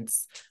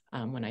maintenance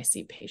when I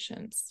see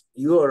patients.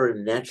 You are a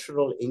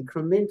natural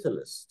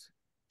incrementalist.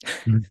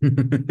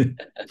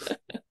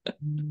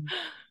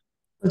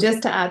 Well,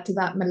 just to add to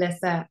that,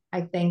 Melissa,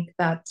 I think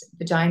that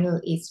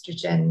vaginal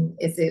estrogen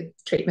is a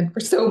treatment for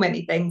so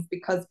many things,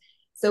 because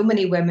so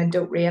many women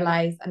don't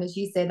realize, and as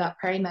you say, that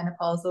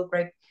perimenopausal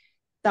group,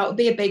 that would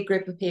be a big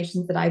group of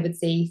patients that I would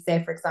see,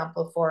 say, for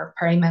example, for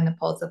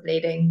perimenopausal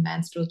bleeding,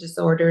 menstrual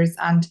disorders.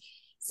 And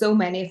so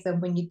many of them,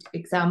 when you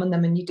examine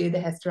them and you do the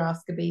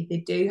hysteroscopy,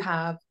 they do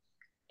have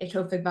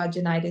atrophic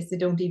vaginitis. They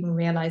don't even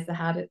realize they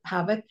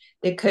have it.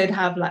 They could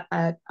have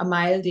a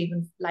mild,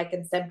 even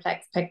lichen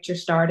simplex picture,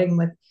 starting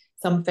with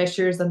some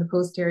fissures on the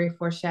posterior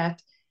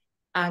fourchette.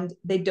 And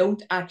they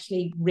don't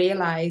actually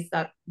realize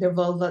that their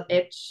vulval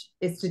itch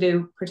is to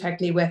do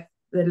particularly with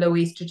the low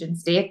estrogen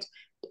state,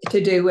 to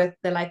do with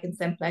the lichen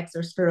simplex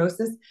or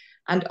sclerosis.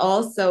 And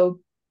also,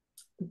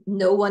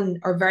 no one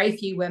or very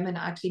few women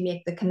actually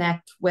make the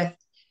connect with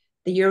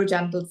the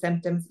urogenital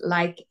symptoms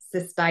like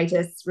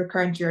cystitis,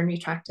 recurrent urinary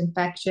tract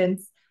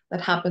infections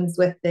that happens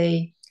with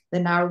the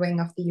narrowing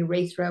of the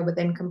urethra with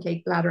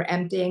incomplete bladder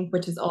emptying,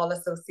 which is all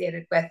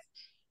associated with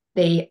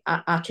the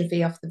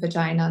atrophy of the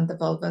vagina and the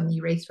vulva and the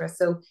urethra.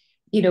 So,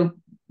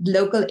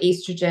 local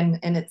estrogen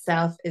in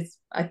itself is,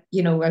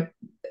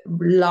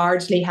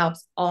 largely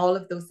helps all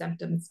of those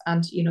symptoms,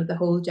 and, the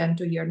whole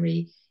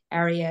genitourinary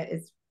area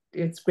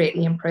it's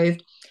greatly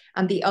improved.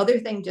 And the other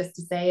thing just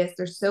to say is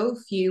there's so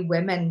few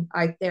women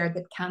out there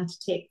that can't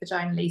take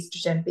vaginal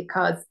estrogen,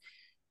 because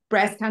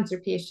breast cancer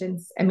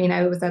patients,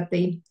 I was at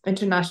the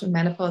International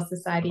Menopause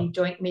Society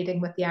joint meeting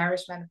with the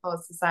Irish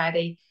Menopause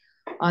Society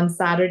on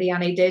Saturday,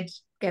 and I did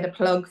get a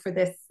plug for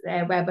this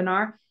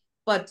webinar.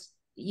 But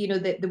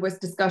there was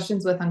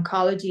discussions with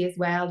oncology as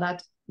well,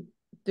 that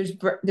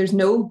there's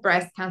no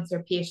breast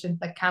cancer patient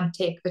that can't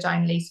take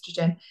vaginal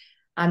estrogen.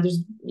 And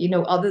there's,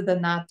 other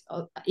than that,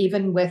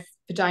 even with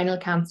vaginal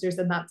cancers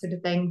and that sort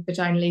of thing,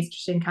 vaginal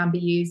estrogen can be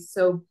used.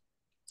 So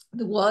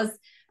there was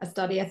a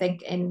study, I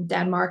think, in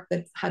Denmark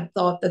that had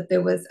thought that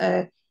there was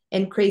a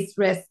increased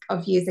risk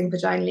of using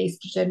vaginal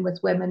estrogen with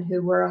women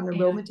who were on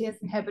aromatase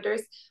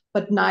inhibitors.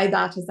 But now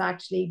that has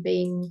actually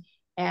been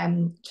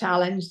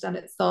challenged, and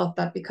it's thought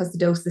that because the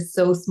dose is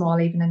so small,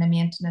 even in a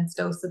maintenance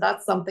dose. So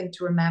that's something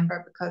to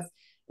remember, because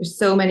there's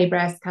so many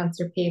breast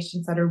cancer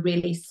patients that are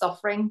really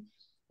suffering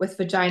with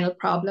vaginal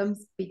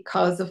problems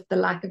because of the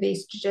lack of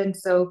estrogen.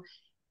 So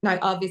Now,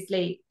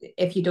 obviously,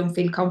 if you don't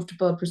feel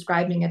comfortable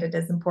prescribing it, it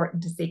is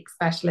important to seek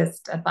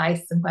specialist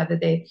advice and whether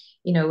they,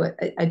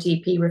 a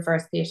GP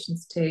refers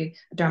patients to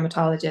a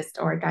dermatologist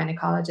or a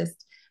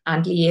gynecologist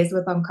and liaise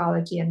with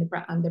oncology and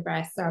the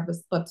breast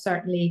service. But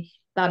certainly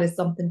that is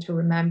something to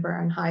remember,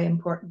 and how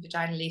important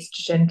vaginal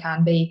estrogen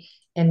can be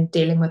in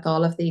dealing with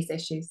all of these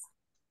issues.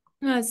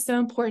 No, it's so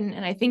important.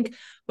 And I think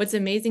what's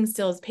amazing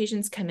still is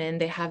patients come in,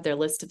 they have their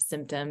list of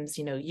symptoms,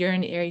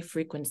 urinary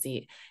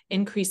frequency,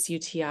 increased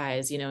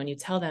UTIs, and you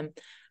tell them,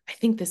 I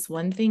think this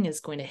one thing is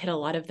going to hit a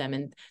lot of them,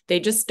 and they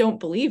just don't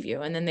believe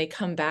you. And then they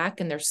come back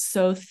and they're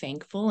so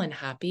thankful and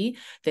happy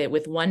that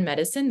with one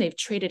medicine, they've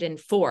traded in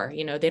 4,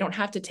 they don't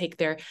have to take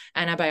their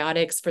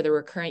antibiotics for the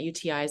recurrent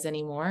UTIs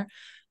anymore.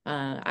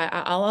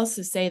 I'll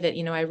also say that,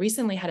 I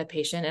recently had a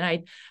patient,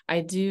 and I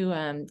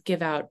do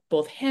give out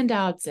both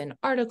handouts and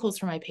articles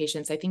for my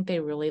patients. I think they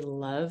really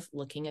love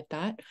looking at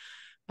that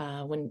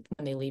when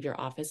they leave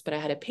your office. But I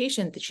had a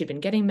patient that she'd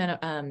been getting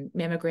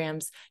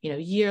mammograms,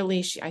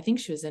 yearly. I think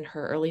she was in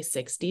her early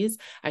 60s.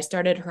 I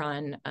started her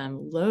on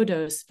low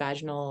dose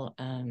vaginal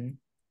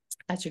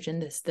estrogen,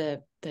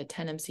 the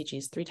 10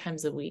 mcgs 3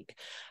 times a week.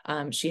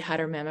 She had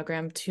her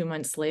mammogram 2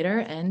 months later,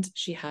 and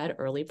she had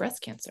early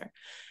breast cancer.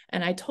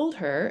 And I told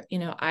her,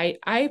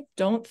 I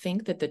don't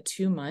think that the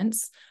 2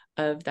 months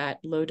of that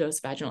low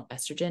dose vaginal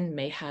estrogen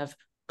may have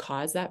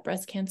caused that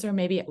breast cancer.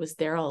 Maybe it was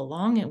there all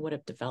along and would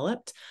have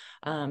developed.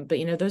 But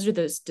those are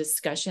those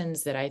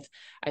discussions that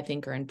I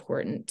think are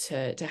important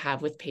to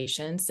have with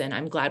patients. And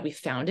I'm glad we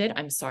found it.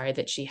 I'm sorry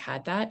that she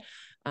had that.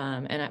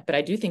 But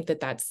I do think that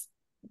that's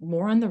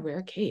more on the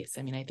rare case.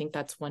 I mean, I think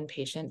that's one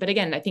patient. But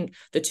again, I think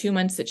the 2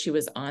 months that she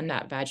was on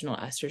that vaginal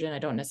estrogen, I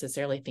don't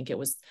necessarily think it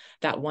was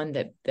that one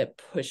that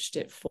pushed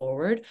it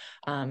forward.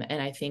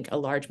 And I think a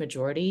large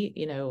majority,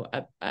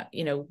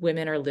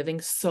 women are living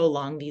so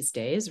long these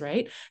days,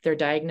 right? They're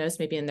diagnosed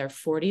maybe in their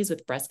 40s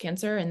with breast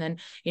cancer. And then,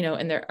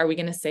 are we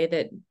going to say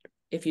that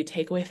if you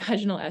take away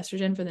vaginal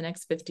estrogen for the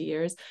next 50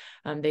 years,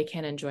 they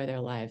can't enjoy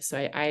their lives? So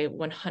I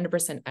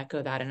 100%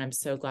 echo that. And I'm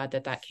so glad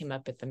that came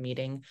up at the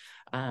meeting,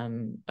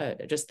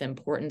 just the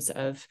importance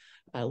of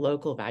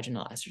local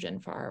vaginal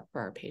estrogen for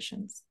our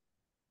patients.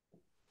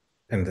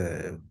 And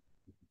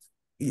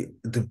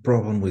the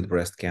problem with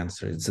breast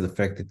cancer is the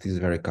fact that it is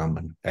very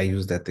common. I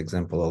use that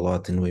example a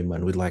lot in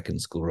women with lichen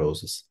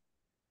sclerosis.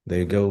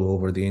 They go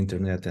over the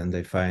internet and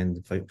they find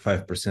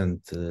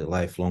 5%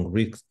 lifelong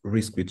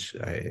risk, which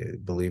I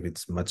believe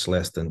it's much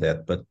less than that.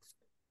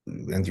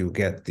 And you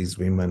get these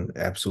women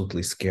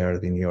absolutely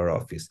scared in your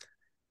office.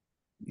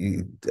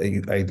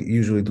 I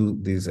usually do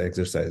this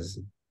exercise.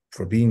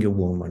 For being a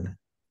woman,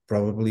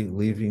 probably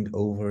living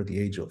over the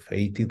age of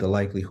 80, the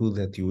likelihood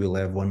that you will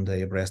have one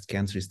day a breast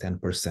cancer is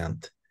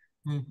 10%.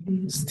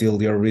 Mm-hmm. Still,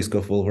 your risk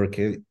of vulvar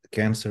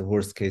cancer,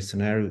 worst case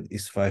scenario,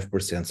 is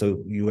 5%.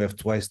 So you have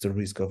twice the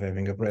risk of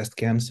having a breast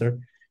cancer.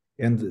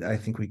 And I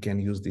think we can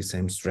use the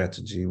same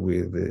strategy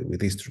with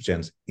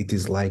estrogens. It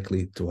is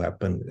likely to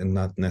happen, and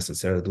not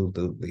necessarily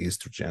the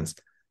estrogens.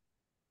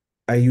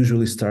 I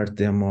usually start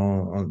them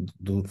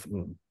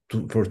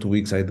for 2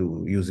 weeks. I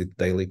do use it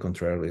daily,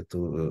 contrary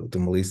to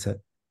Melissa.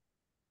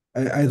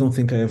 I don't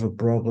think I have a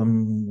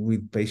problem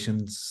with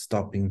patients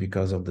stopping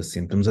because of the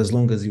symptoms, as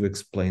long as you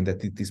explain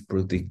that it is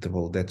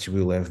predictable, that you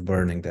will have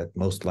burning, that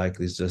most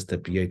likely is just a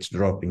pH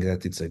dropping,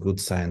 that it's a good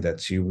sign,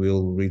 that she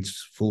will reach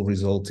full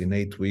results in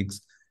 8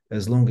 weeks.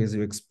 As long as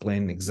you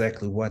explain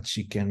exactly what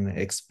she can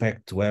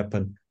expect to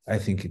happen, I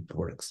think it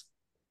works.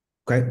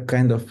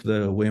 Kind of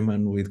the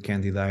women with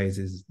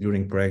candidiasis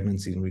during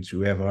pregnancy, in which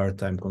you have a hard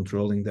time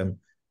controlling them,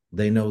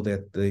 they know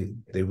that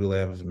they will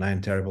have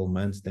 9 terrible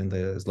months, then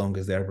as long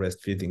as they're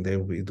breastfeeding, they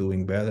will be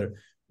doing better,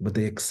 but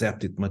they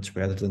accept it much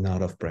better than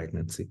out of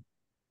pregnancy.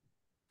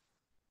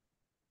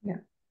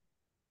 Yeah.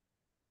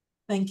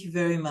 Thank you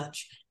very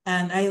much.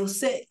 And I'll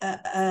say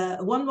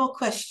one more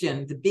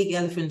question, the big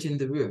elephant in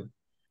the room.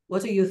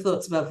 What are your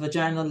thoughts about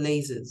vaginal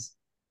lasers?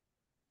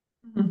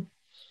 Mm-hmm.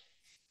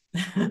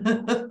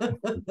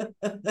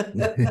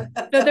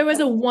 No, there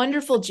was a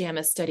wonderful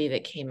JAMA study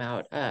that came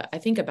out, I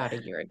think about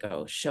a year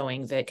ago,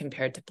 showing that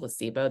compared to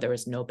placebo, there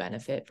was no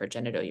benefit for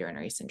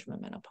genitourinary syndrome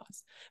of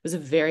menopause. It was a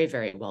very,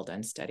 very well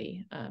done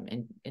study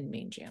in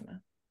main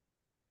JAMA.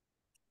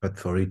 But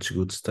for each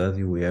good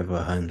study, we have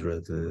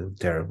 100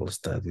 terrible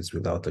studies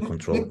without a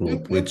control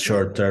group, with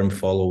short-term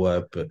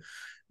follow-up,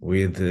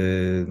 with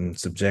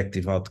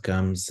subjective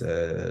outcomes,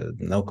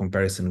 no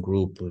comparison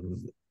group.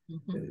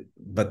 Mm-hmm.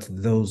 But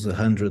those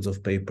hundreds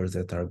of papers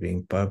that are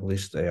being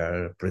published, they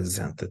are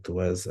presented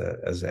to us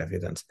as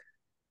evidence.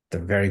 The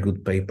very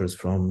good papers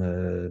from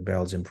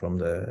Belgium, from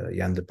the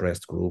Young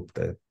Depressed group,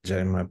 the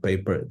JAMA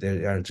paper,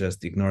 they are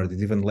just ignored.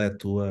 It even led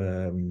to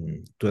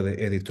the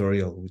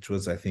editorial, which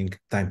was, I think,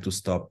 time to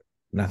stop.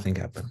 Nothing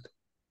happened.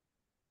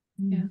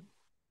 Yeah.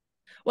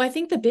 Well, I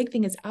think the big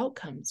thing is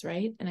outcomes,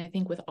 right? And I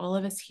think with all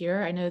of us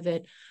here, I know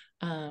that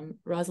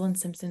Rosalind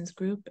Simpson's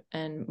group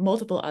and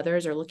multiple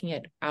others are looking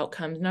at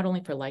outcomes, not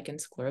only for lichen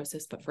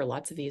sclerosis, but for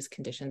lots of these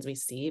conditions we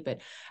see.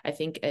 But I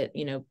think,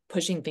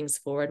 pushing things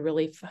forward,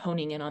 really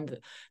honing in on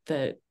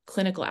the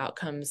clinical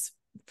outcomes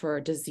for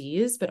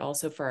disease, but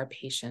also for our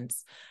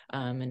patients,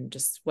 and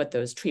just what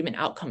those treatment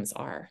outcomes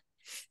are.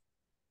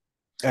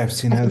 I've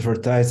seen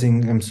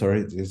advertising. I'm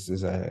sorry, this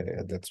is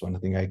that's one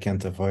thing I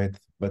can't avoid,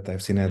 but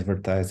I've seen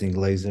advertising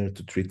laser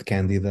to treat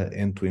candida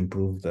and to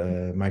improve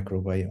the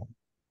microbiome.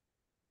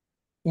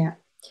 Yeah,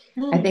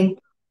 I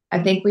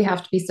think we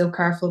have to be so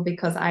careful,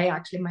 because I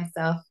actually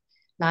myself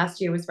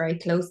last year was very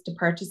close to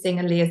purchasing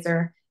a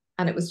laser,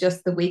 and it was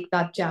just the week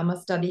that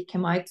JAMA study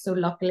came out. So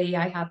luckily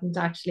I hadn't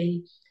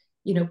actually,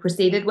 you know,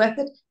 proceeded with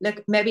it.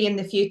 Look, maybe in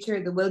the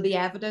future there will be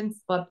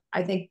evidence, but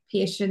I think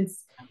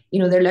patients, you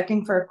know, they're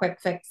looking for a quick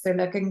fix. They're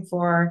looking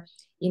for,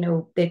 you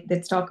know,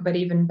 let's talk about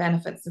even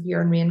benefits of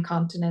urinary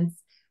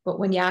incontinence. But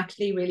when you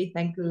actually really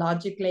think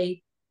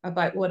logically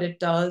about what it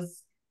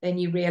does, then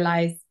you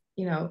realize,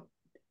 you know,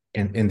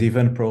 and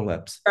even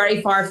prolapse.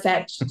 Very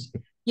far-fetched,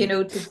 you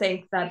know, to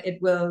think that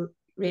it will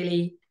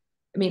really.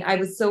 I mean, I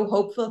was so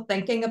hopeful,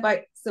 thinking about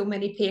so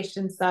many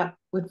patients that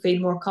would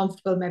feel more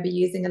comfortable maybe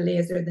using a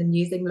laser than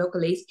using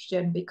local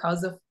estrogen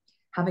because of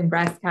having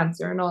breast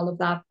cancer and all of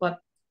that. But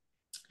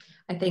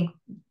I think,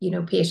 you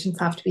know, patients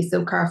have to be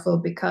so careful,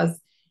 because,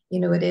 you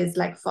know, it is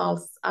like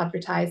false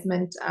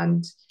advertisement,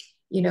 and,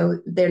 you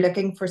know, they're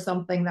looking for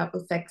something that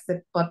will fix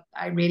it. But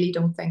I really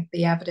don't think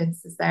the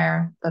evidence is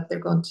there that they're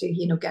going to,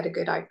 you know, get a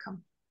good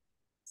outcome.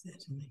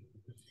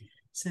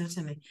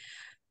 Certainly.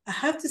 I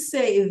have to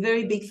say a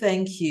very big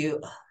thank you.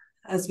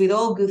 As with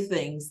all good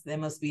things, there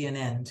must be an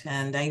end.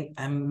 And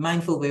I'm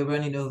mindful we're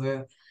running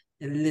over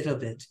a little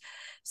bit.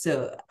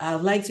 So I'd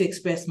like to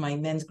express my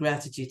immense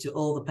gratitude to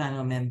all the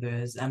panel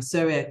members. I'm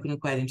sorry I couldn't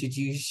quite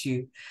introduce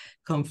you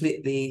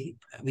completely.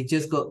 We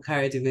just got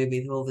carried away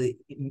with all the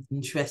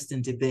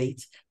interesting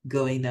debate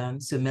going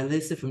on. So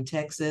Melissa from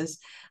Texas,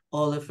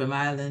 Ola from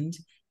Ireland,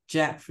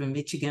 Jack from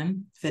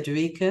Michigan,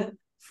 Federica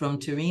from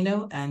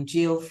Torino, and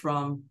Jill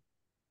from,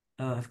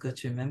 oh, I've got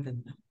to remember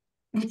now.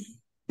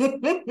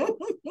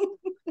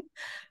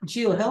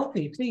 Jill, help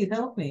me, please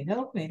help me.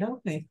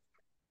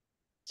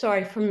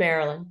 Sorry, from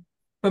Maryland.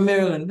 From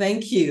Maryland,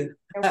 thank you.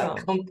 No I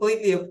problem.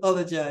 completely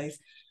apologize.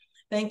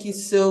 Thank you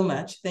so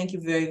much. Thank you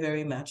very,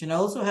 very much. And I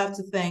also have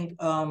to thank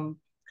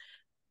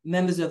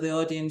members of the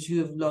audience who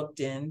have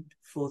logged in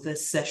for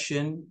this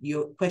session.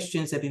 Your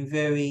questions have been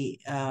very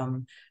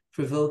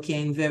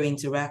provoking, very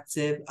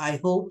interactive. I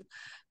hope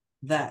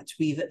that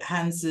we've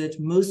answered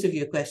most of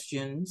your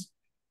questions.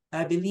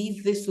 I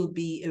believe this will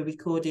be a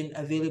recording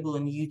available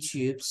on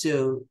YouTube,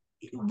 so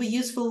it will be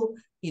useful,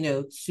 you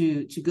know,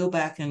 to go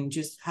back and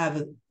just have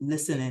a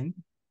listening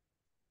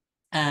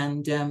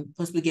and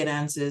possibly get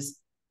answers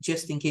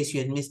just in case you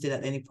had missed it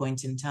at any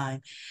point in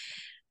time.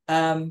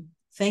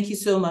 Thank you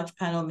so much,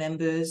 panel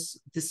members.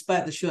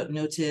 Despite the short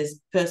notice,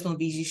 personal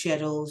busy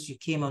schedules, you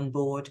came on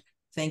board.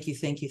 Thank you,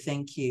 thank you,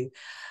 thank you.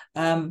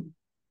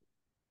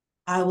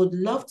 I would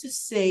love to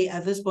say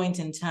at this point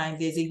in time,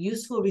 there's a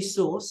useful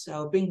resource.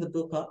 I'll bring the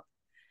book up.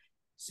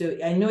 So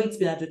I know it's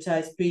been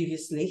advertised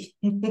previously.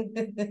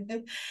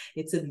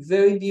 It's a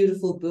very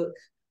beautiful book,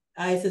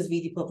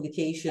 ISSVD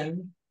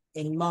publication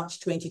in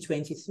March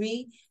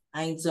 2023.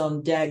 And it's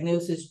on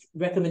diagnosis,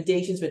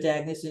 recommendations for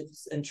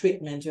diagnosis and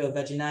treatment of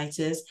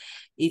vaginitis.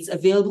 It's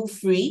available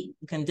free.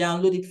 You can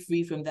download it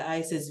free from the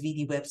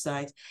ISSVD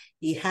website.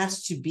 It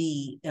has to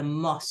be a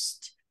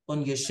must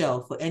on your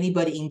shelf for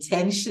anybody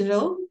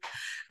intentional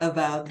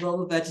about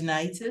vulvar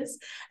vaginitis.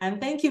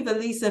 And thank you,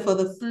 Valisa, for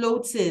the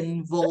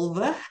floating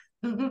vulva.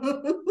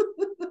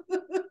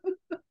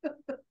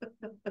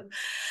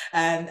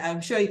 And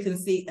I'm sure you can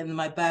see in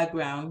my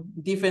background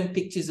different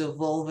pictures of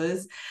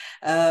vulvas.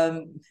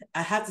 I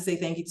have to say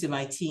thank you to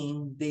my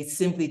team. They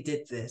simply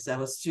did this. I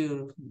was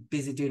too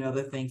busy doing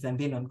other things and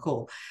being on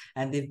call,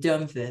 and they've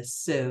done this.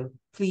 So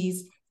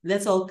please,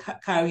 let's all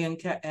carry on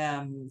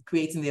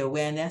creating the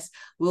awareness.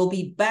 We'll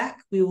be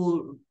back. We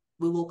will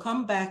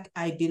come back,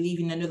 I believe,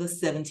 in another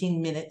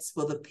 17 minutes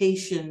for the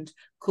patient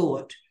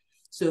cohort.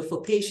 So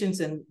for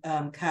patients and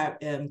their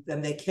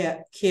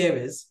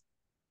carers.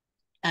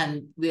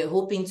 And we're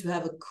hoping to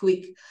have a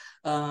quick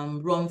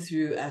run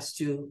through as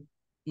to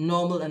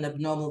normal and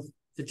abnormal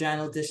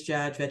vaginal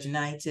discharge,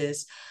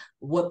 vaginitis,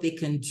 what they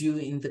can do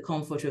in the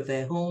comfort of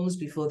their homes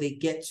before they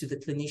get to the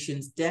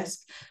clinician's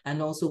desk,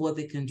 and also what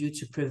they can do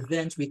to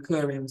prevent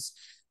recurrence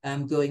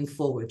going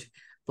forward.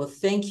 But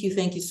thank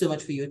you so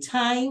much for your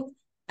time,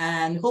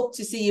 and hope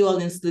to see you all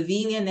in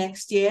Slovenia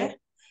next year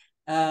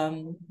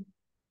for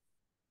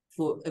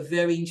a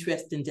very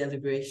interesting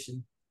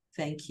deliberation.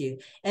 Thank you.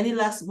 Any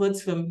last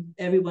words from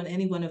everyone,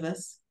 any one of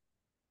us?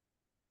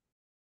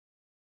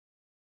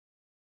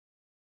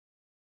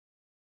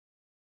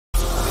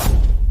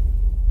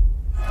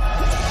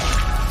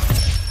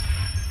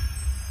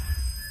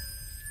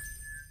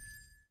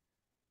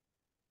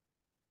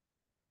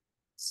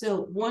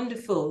 So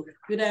wonderful.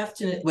 Good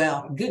afternoon.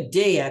 Well, good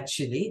day,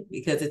 actually,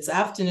 because it's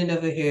afternoon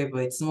over here,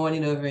 but it's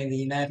morning over in the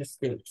United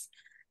States.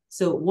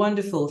 So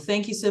wonderful.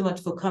 Thank you so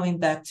much for coming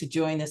back to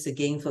join us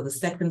again for the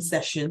second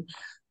session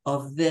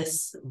of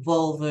this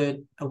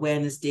Vulvar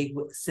Awareness Day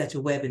set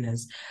of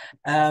webinars.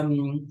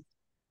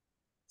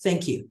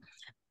 Thank you.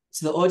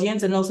 to the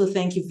audience, and also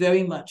thank you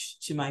very much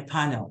to my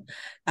panel.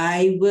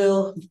 I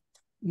will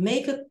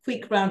make a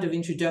quick round of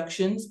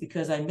introductions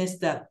because I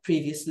missed that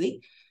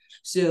previously.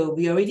 So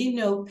we already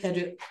know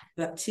Pedro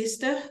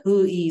Baptista,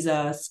 who is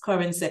our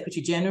current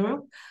Secretary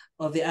General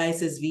of the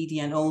ISSVD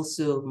and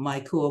also my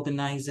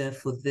co-organizer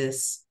for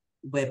this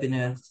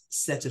webinar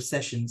set of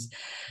sessions.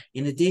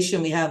 In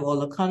addition, we have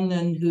Ola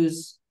Conlon,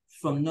 who's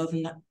from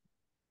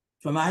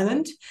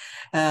Ireland,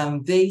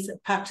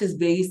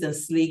 practice-based in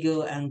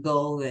Sligo and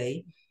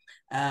Galway,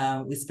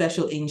 with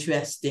special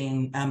interest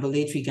in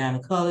ambulatory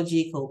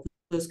gynecology,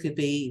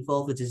 colposcopy,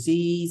 vulvar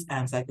disease,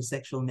 and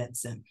psychosexual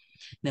medicine.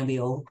 Then we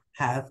all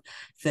have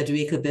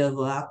Federica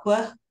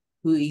Belvoacqua,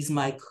 who is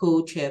my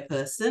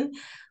co-chairperson.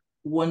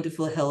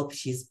 Wonderful help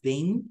she's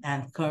been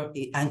and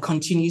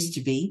continues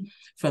to be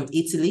from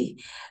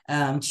Italy,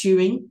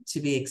 Turin to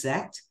be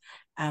exact.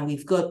 And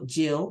we've got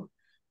Jill.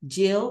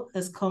 Jill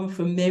has come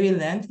from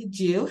Maryland.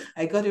 Jill,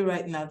 I got it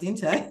right now,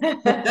 didn't I?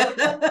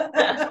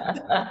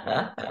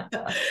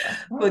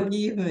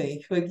 Forgive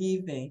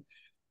me.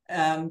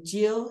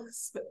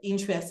 Jill's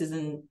interest is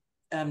in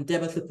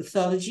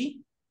dermatopathology,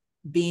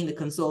 being a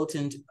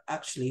consultant,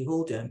 actually,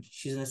 hold on,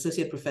 she's an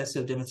associate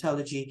professor of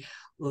dermatology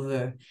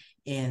over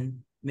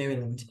in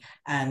Maryland.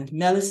 And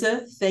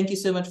Melissa, thank you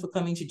so much for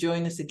coming to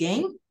join us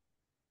again.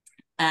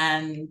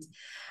 And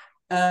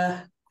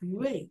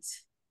great.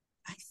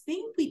 I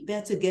think we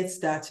better get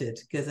started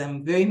because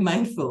I'm very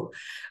mindful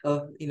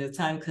of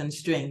time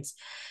constraints.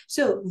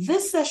 So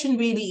this session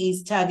really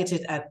is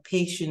targeted at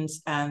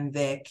patients and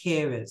their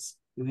carers,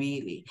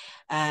 really.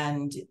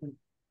 And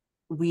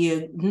we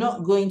are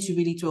not going to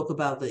really talk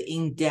about the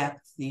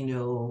in-depth,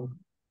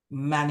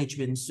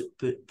 management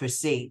per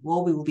se.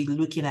 What we will be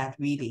looking at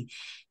really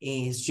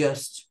is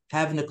just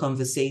having a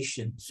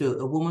conversation. So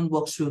a woman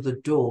walks through the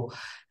door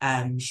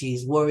and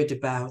she's worried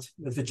about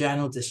a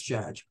vaginal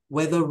discharge,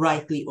 whether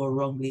rightly or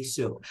wrongly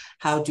so.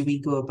 How do we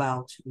go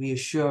about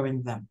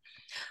reassuring them?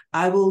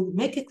 I will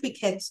make a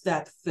quick head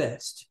start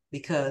first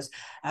because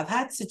I've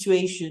had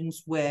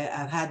situations where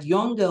I've had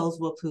young girls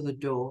walk through the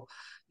door,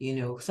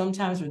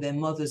 sometimes with their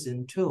mothers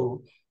in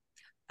tow,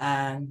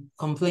 and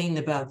complain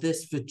about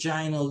this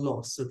vaginal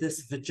loss or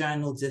this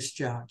vaginal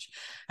discharge.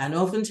 And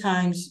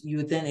oftentimes you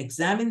would then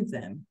examine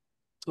them.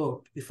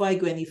 Oh, before I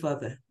go any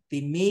further, they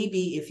may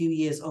be a few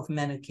years off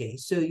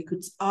menopause. So you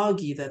could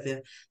argue that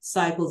their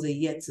cycles are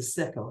yet to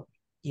settle,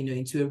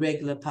 into a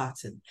regular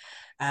pattern.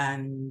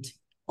 And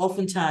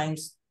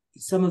oftentimes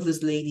some of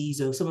those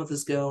ladies or some of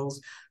those girls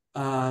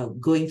are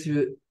going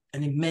through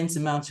an immense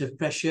amount of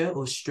pressure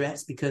or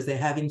stress because they're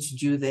having to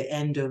do their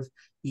end of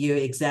year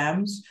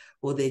exams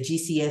or their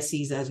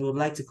GCSEs, as we would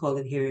like to call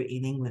it here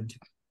in England.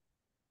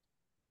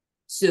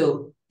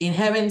 So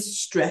inherent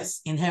stress,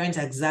 inherent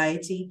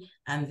anxiety,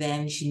 and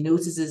then she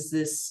notices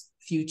this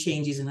few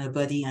changes in her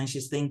body and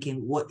she's thinking,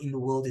 what in the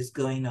world is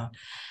going on?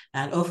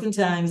 And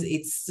oftentimes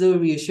it's so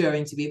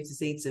reassuring to be able to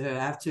say to her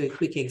after a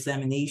quick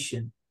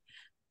examination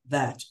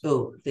that,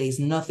 oh, there's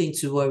nothing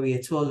to worry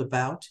at all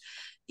about.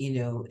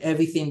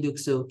 Everything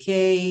looks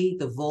okay.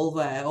 The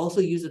vulva, I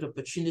also use an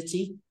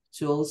opportunity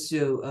to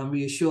also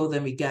reassure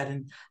them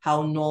regarding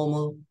how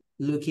normal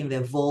looking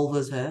their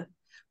vulvas are,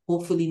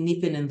 hopefully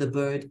nipping in the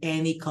bud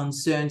any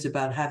concerns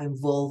about having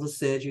vulva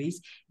surgeries,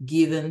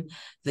 given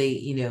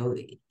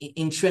the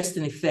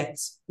interesting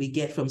effects we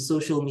get from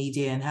social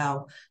media and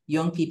how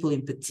young people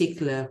in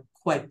particular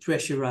quite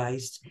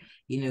pressurized,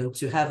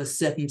 to have a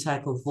certain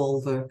type of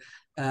vulva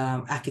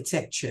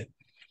architecture.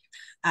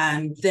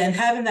 And then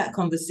having that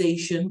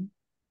conversation,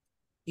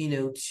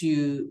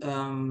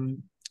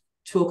 to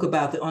talk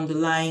about the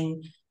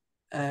underlying,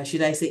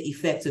 should I say,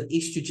 effects of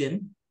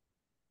estrogen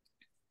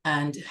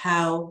and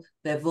how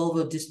their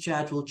vulvar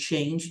discharge will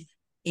change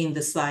in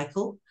the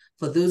cycle.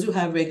 For those who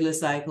have regular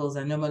cycles,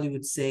 I normally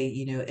would say,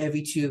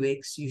 every 2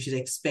 weeks, you should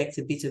expect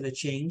a bit of a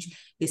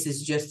change. This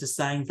is just a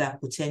sign that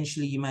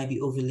potentially you might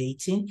be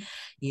ovulating,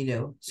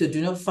 So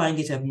do not find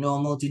it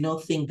abnormal. Do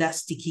not think that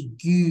sticky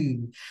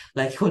goo,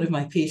 like one of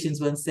my patients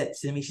once said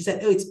to me. She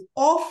said, oh, it's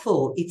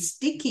awful. It's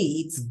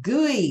sticky. It's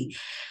gooey.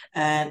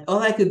 And all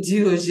I could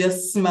do was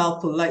just smile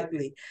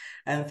politely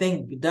and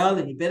think,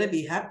 darling, you better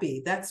be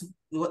happy. That's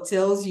what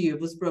tells you it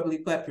was probably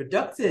quite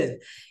productive,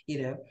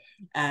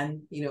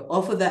 and,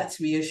 offer that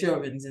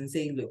reassurance and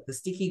say, look, the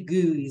sticky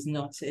goo is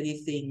not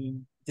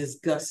anything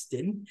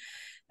disgusting.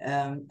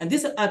 And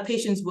these are our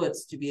patient's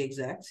words, to be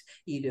exact,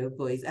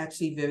 but it's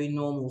actually very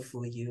normal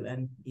for you.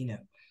 And,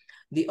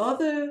 the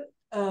other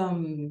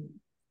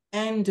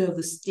end of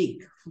the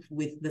stick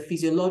with the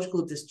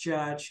physiological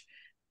discharge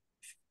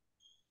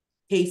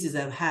cases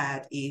I've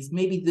had is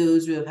maybe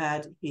those who have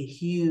had a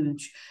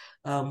huge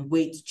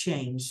weight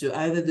change. So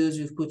either those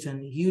who've put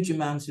on huge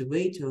amounts of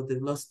weight or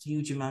they've lost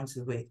huge amounts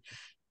of weight,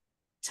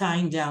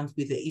 tying down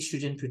with the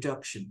estrogen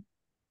production.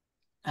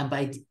 And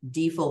by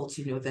default,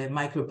 their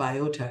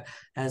microbiota,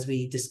 as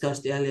we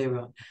discussed earlier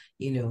on,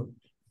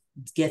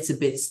 gets a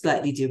bit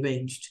slightly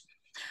deranged.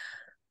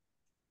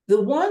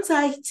 The ones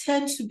I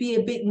tend to be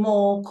a bit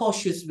more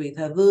cautious with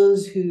are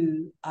those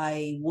who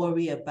I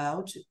worry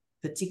about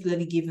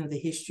particularly given the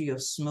history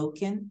of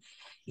smoking,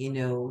 you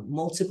know,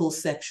 multiple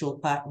sexual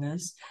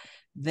partners,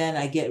 then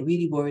I get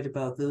really worried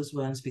about those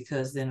ones,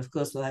 because then, of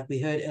course, like we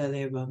heard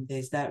earlier on,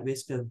 there's that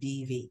risk of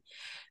BV.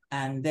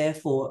 And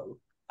therefore,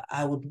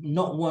 I would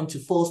not want to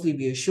falsely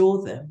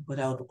reassure them, but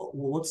I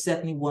would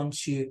certainly want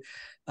to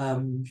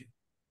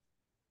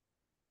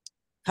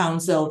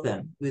counsel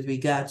them with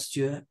regards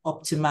to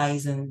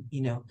optimizing,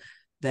 you know,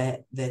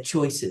 their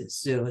choices.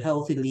 So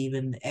healthy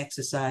living,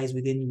 exercise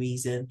within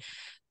reason,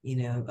 you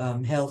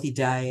know, healthy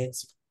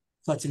diets,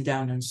 cutting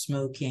down on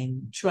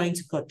smoking, trying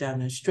to cut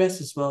down on stress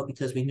as well,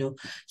 because we know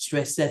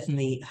stress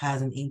certainly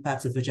has an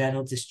impact on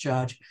vaginal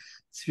discharge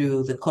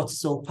through the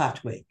cortisol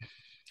pathway.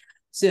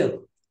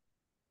 So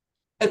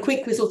a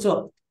quick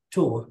whistle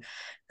tour.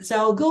 So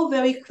I'll go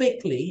very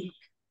quickly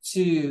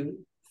to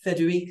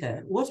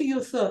Federica. What are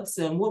your thoughts?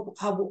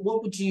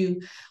 What would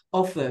you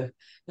offer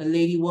a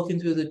lady walking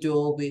through the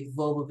door with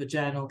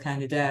vulvovaginal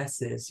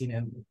candidiasis? You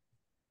know,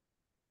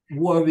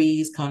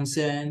 worries,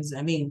 concerns.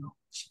 I mean,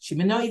 she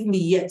may not even be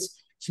yet.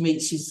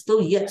 She's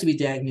still yet to be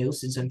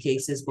diagnosed in some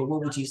cases. But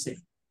what would you say?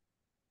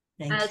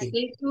 I'd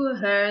say to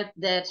her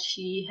that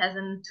she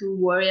hasn't to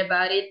worry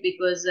about it,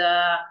 because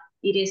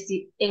it is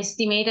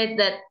estimated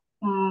that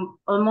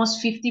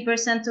almost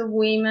 50% of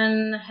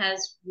women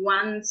has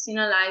once in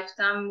a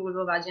lifetime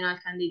vulvovaginal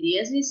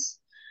candidiasis.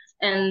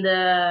 And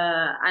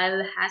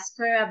I'll ask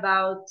her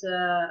about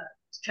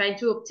trying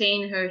to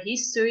obtain her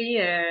history,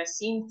 her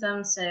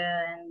symptoms,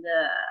 and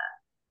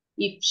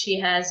if she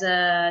has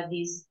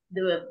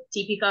the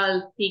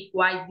typical thick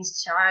white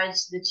discharge,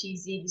 the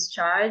cheesy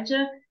discharge,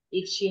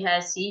 if she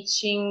has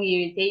itching,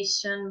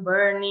 irritation,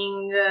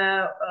 burning,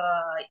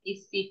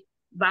 if it's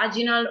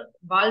vaginal,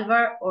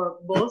 vulvar, or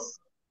both.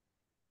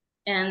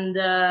 And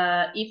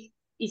if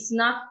it's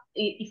not,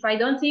 if I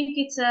don't think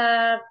it's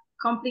a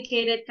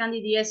complicated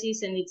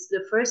candidiasis and it's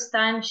the first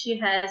time she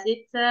has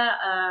it,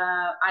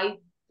 I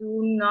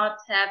do not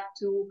have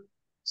to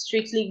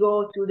strictly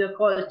go to the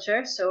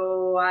culture,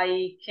 so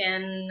I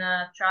can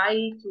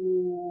try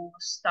to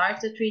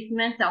start a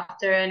treatment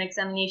after an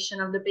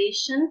examination of the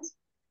patient.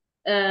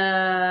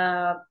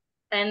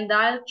 And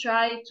I'll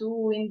try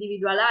to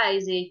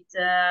individualize it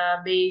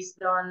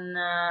based on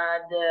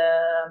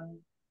the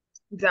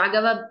drug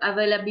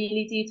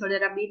availability,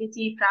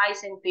 tolerability,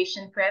 price, and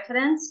patient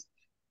preference.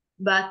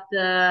 But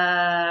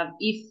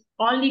if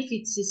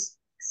it's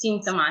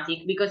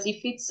symptomatic, because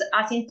if it's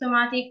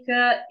asymptomatic,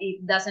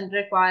 it doesn't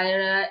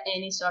require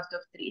any sort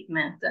of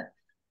treatment.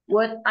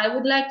 What I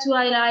would like to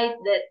highlight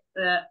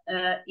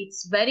that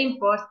it's very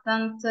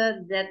important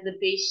that the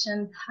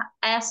patient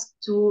asks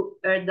to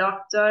her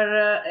doctor,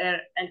 her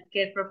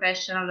healthcare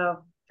professional of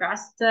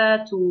trust,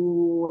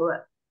 to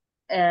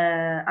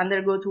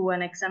undergo to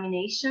an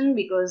examination,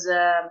 because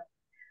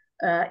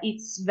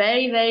it's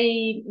very,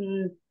 very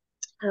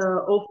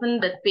often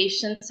that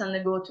patients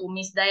undergo to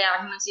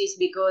misdiagnosis,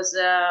 because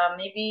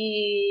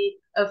maybe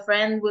a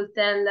friend will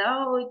tell,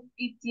 oh,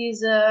 it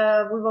is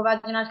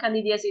vulvovaginal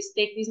candidiasis,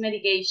 take this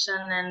medication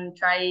and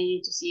try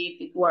to see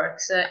if it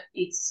works.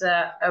 It's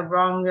a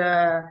wrong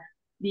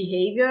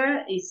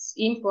behavior. It's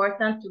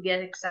important to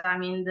get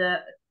examined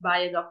by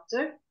a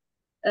doctor.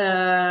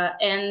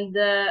 And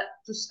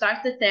to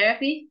start the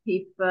therapy,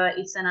 if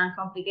it's an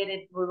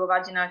uncomplicated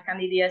vulvovaginal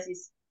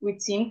candidiasis with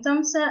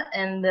symptoms,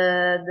 and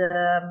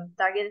the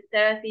targeted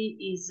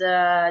therapy is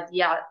the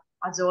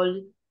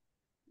azole,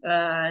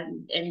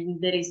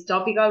 and there is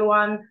topical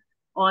one,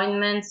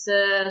 ointments,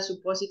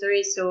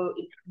 suppositories, so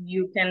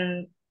you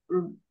can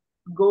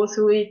go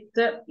through it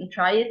and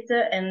try it,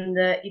 and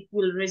it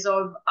will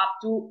resolve up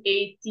to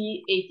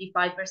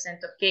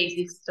 80–85% of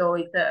cases, so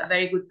it's a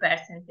very good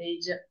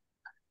percentage.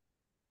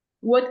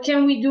 What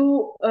can we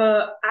do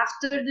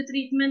after the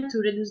treatment to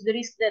reduce the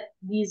risk that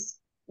these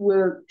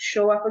will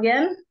show up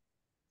again?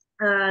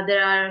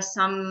 There are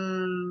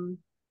some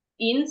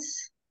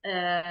hints.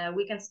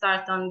 We can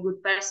start on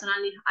good personal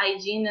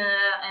hygiene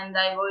and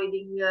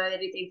avoiding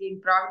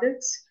irritating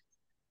products.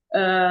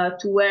 To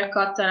wear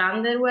cotton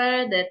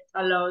underwear that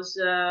allows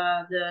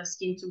the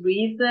skin to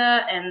breathe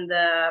and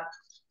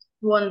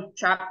won't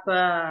trap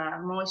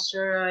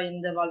moisture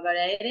in the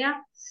vulvar area.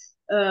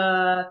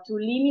 To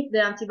limit the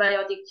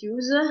antibiotic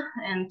use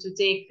and to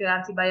take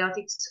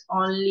antibiotics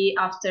only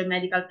after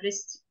medical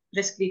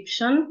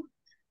prescription.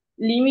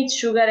 Limit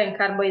sugar and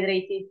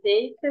carbohydrate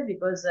intake,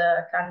 because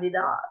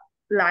Candida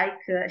like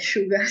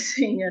sugars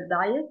in your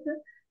diet.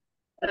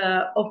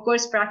 Of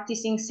course,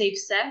 practicing safe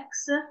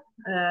sex,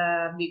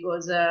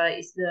 because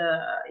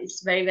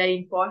it's very, very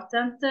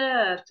important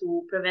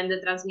to prevent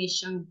the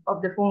transmission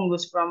of the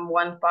fungus from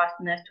one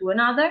partner to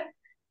another,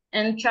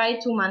 and try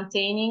to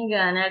maintaining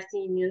an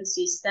healthy immune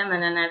system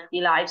and an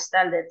healthy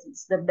lifestyle. That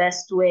is the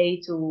best way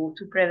to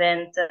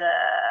prevent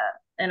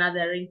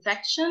another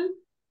infection.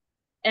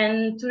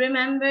 And to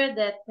remember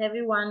that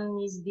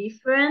everyone is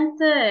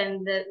different,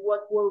 and that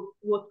what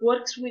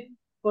works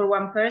for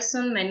one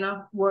person may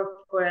not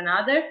work for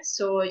another.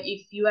 So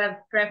if you have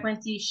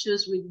frequent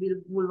issues with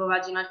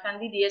vulvovaginal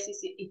candidiasis,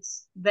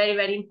 it's very,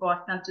 very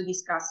important to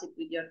discuss it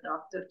with your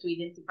doctor to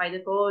identify the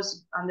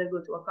cause,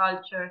 undergo to a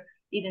culture,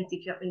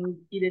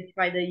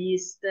 identify the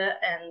yeast,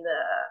 and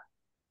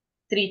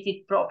treat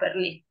it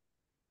properly.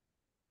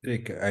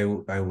 Rick, I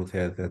would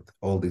add that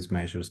all these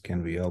measures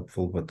can be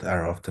helpful, but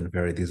are often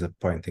very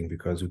disappointing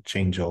because you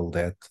change all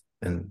that,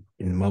 and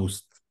in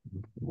most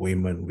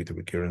women with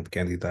recurrent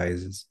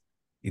candidiasis,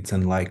 it's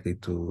unlikely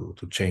to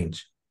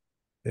change.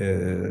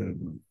 The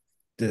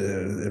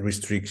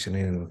restriction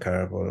in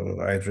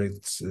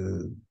carbohydrates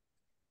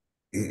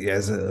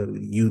has a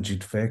huge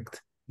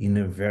effect in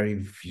a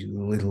very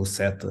little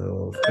set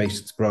of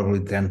patients.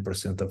 Probably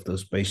 10% of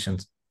those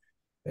patients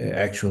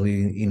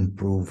actually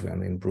improve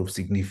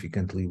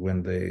significantly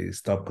when they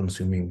stop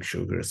consuming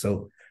sugar.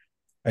 So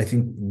I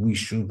think we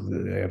should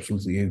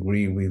absolutely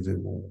agree with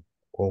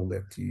all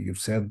that you've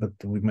said, but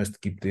we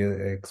must keep the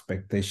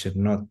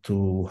expectation not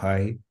too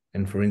high.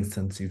 And for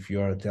instance, if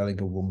you are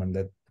telling a woman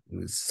that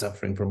is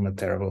suffering from a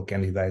terrible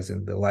candidiasis,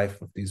 and the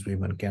life of these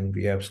women can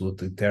be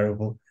absolutely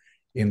terrible,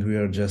 and we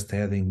are just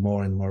adding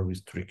more and more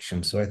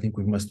restrictions. So I think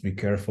we must be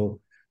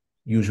careful.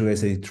 Usually I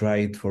say try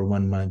it for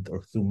 1 month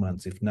or 2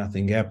 months. If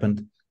nothing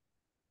happened,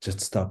 just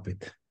stop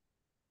it.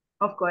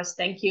 Of course,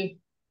 thank you.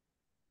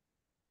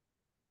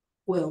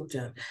 Well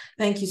done.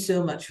 Thank you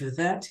so much for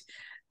that.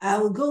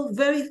 I'll go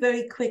very,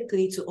 very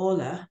quickly to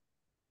Ola.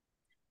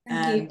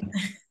 Thank you.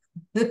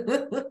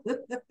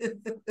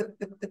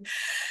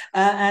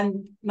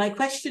 And my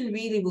question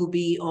really will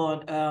be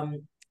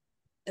on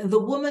the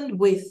woman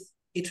with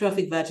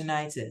atrophic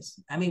vaginitis.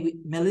 I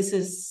mean,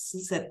 Melissa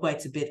said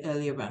quite a bit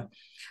earlier on,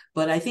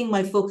 but I think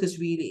my focus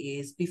really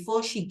is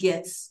before she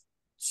gets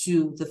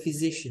to the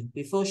physician,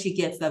 before she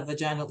gets that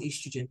vaginal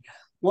estrogen,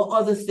 what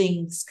other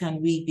things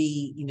can we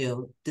be,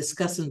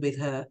 discussing with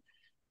her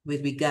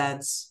with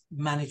regards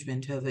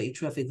management of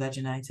atrophic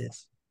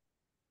vaginitis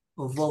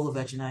or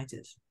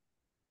vulvovaginitis?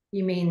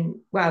 You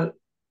mean, well,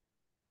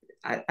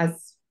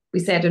 as we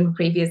said in a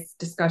previous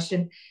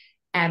discussion,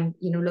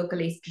 local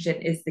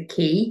estrogen is the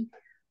key.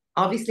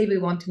 Obviously, we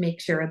want to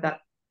make sure that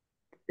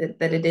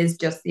it is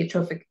just the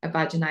atrophic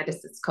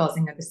vaginitis that's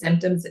causing her the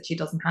symptoms, that she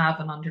doesn't have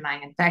an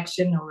underlying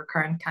infection or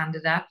recurrent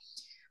candida,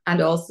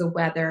 and also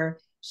whether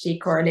she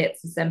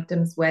correlates the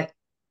symptoms with,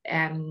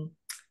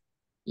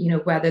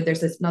 whether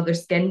there's another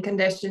skin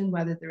condition,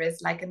 whether there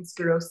is lichen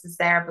sclerosis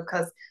there,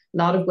 because a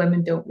lot of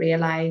women don't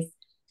realize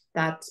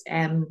that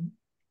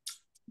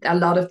a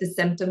lot of the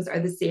symptoms are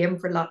the same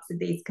for lots of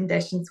these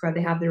conditions where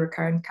they have the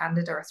recurrent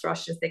candida or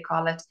thrush, as they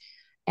call it,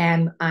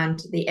 and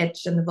the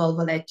itch and the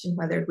vulval itch, and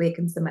whether it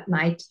wakens them at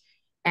night.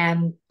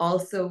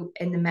 Also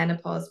in the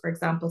menopause, for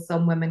example,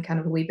 some women can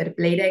have a wee bit of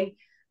bleeding,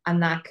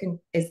 and that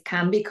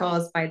can be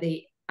caused by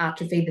the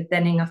atrophy, the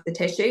thinning of the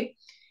tissue,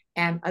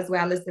 as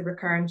well as the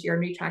recurrent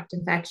urinary tract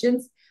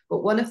infections.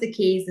 But one of the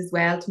keys as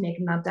well to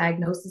making that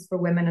diagnosis for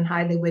women and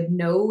how they would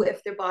know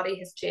if their body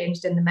has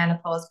changed in the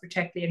menopause,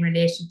 particularly in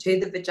relation to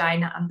the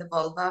vagina and the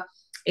vulva,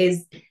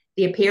 is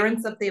the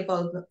appearance of the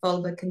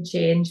vulva can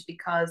change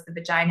because the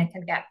vagina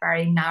can get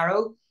very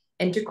narrow.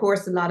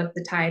 Intercourse a lot of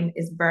the time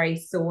is very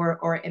sore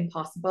or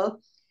impossible.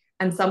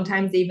 And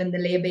sometimes even the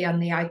labia on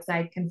the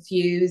outside can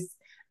fuse,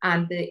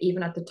 and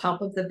even at the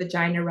top of the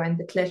vagina around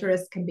the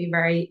clitoris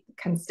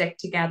can stick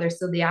together.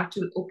 So the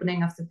actual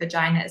opening of the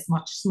vagina is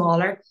much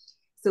smaller.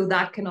 So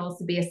that can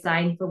also be a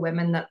sign for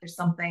women that there's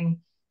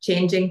something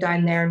changing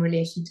down there in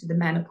relation to the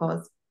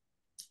menopause.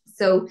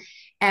 So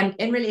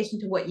in relation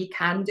to what you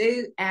can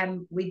do,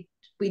 we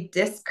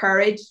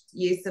discourage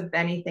use of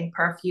anything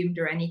perfumed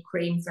or any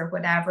creams or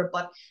whatever,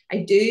 but I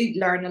do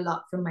learn a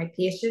lot from my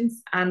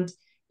patients, and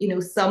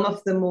some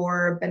of the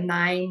more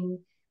benign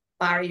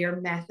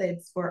barrier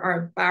methods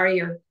or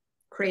barrier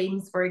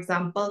creams, for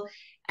example,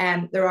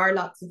 there are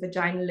lots of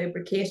vaginal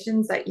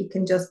lubrications that you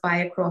can just buy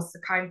across the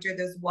counter.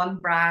 There's one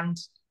brand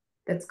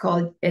that's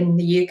called, in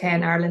the UK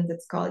and Ireland,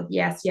 that's called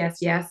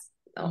ISSVD.org.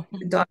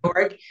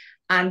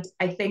 And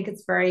I think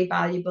it's very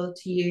valuable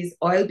to use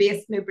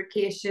oil-based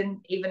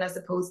lubrication, even as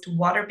opposed to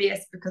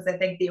water-based, because I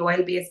think the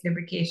oil-based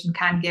lubrication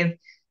can give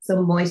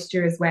some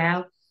moisture as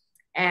well.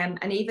 And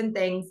even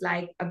things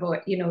like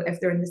if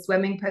they're in the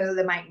swimming pool,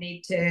 they might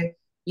need to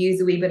use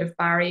a wee bit of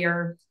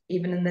barrier,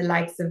 even in the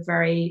likes of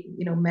very,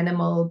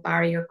 minimal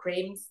barrier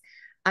creams.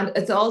 And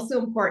it's also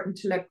important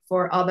to look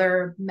for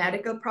other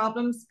medical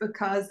problems,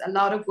 because a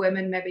lot of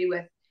women, maybe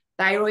with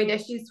thyroid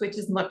issues, which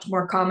is much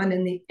more common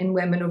in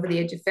women over the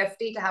age of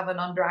 50 to have an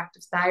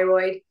underactive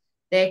thyroid,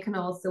 they can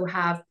also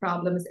have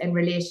problems in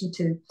relation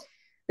to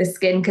the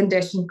skin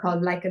condition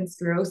called lichen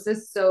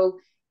sclerosis. So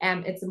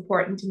it's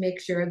important to make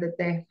sure that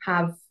they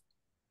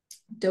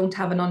don't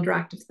have an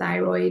underactive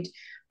thyroid,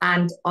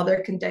 and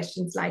other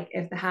conditions, like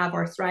if they have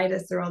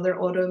arthritis or other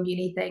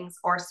autoimmune things,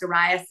 or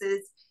psoriasis.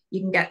 You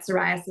can get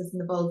psoriasis in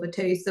the vulva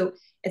too. So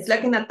it's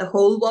looking at the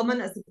whole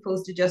woman as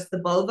opposed to just the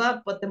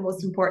vulva, but the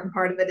most important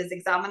part of it is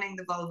examining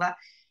the vulva.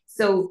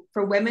 So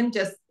for women,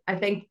 I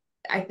think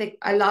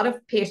a lot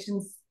of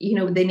patients,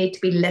 they need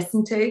to be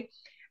listened to.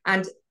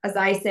 And as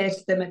I say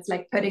to them, it's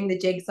like putting the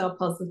jigsaw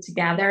puzzle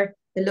together.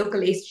 The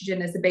local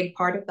estrogen is a big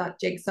part of that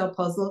jigsaw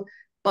puzzle,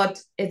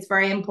 but it's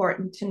very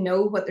important to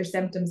know what their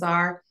symptoms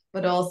are,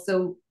 but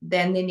also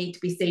then they need to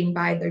be seen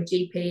by their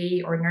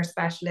GP or nurse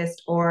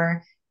specialist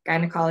or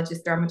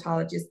gynecologist,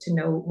 dermatologist to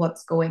know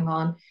what's going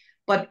on.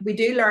 But we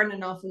do learn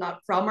an awful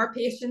lot from our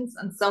patients.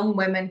 And some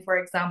women, for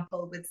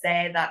example, would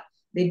say that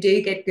they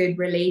do get good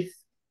relief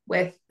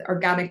with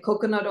organic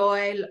coconut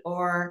oil,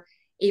 or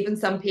even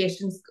some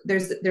patients, there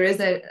is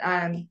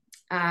a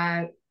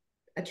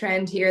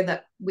trend here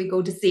that we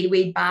go to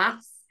seaweed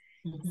baths.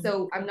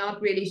 So I'm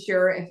not really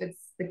sure if it's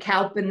the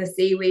kelp in the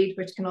seaweed,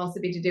 which can also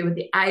be to do with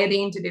the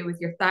iodine, to do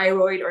with your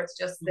thyroid, or it's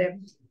just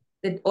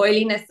the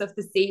oiliness of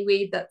the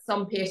seaweed, that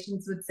some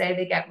patients would say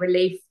they get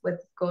relief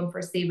with going for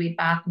a seaweed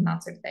bath and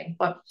that sort of thing.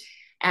 But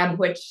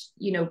which,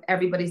 you know,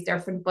 everybody's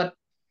different, but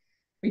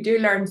we do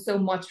learn so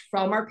much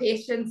from our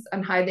patients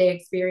and how they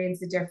experience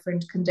the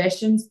different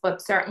conditions.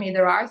 But certainly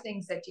there are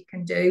things that you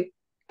can do.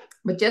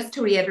 But just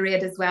to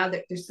reiterate as well,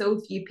 that there's so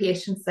few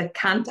patients that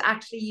can't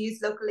actually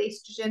use local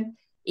estrogen.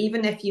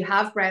 Even if you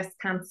have breast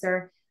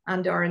cancer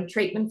and are in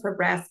treatment for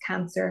breast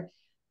cancer,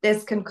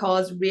 this can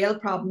cause real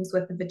problems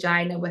with the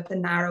vagina, with the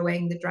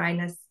narrowing, the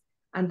dryness,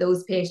 and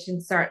those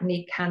patients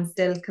certainly can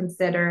still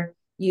consider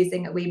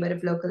using a wee bit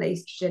of local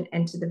estrogen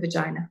into the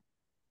vagina.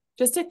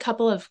 Just a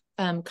couple of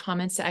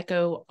comments to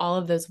echo all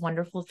of those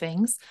wonderful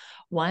things.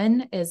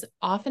 One is,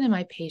 often in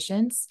my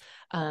patients,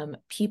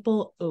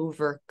 people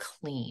over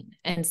clean.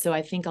 And so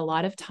I think a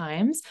lot of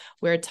times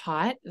we're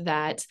taught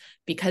that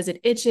because it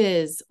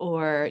itches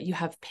or you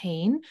have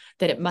pain,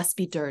 that it must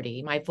be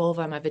dirty. My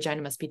vulva, my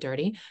vagina must be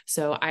dirty.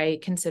 So I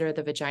consider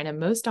the vagina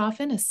most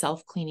often a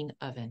self-cleaning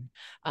oven.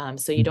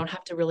 So you don't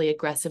have to really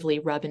aggressively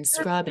rub and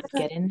scrub and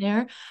get in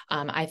there.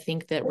 I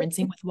think that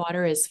rinsing with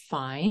water is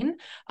fine.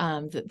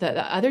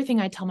 The other thing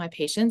I tell my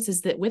patients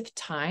is that with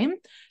time,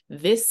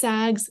 this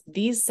sags,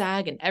 these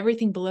sag, and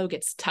everything below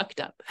gets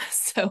tucked up.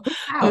 So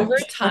over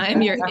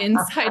time, your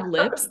inside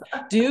lips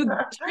do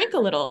shrink a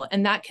little,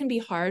 and that can be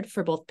hard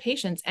for both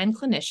patients and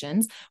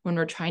clinicians when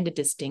we're trying to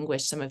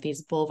distinguish some of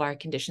these vulvar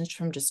conditions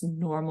from just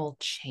normal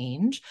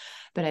change.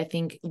 But I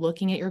think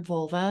looking at your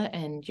vulva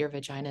and your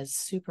vagina is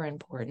super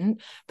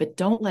important, but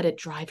don't let it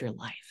drive your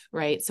life,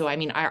 right? So, I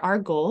mean, our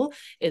goal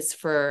is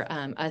for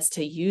us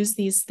to use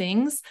these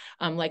things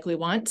like we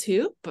want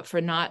to, but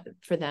for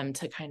them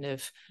to kind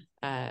of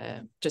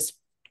just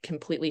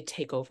completely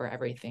take over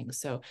everything.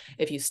 So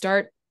if you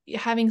start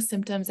having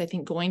symptoms, I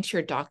think going to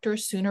your doctor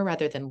sooner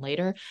rather than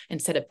later,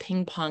 instead of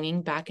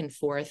ping-ponging back and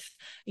forth,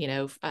 you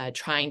know,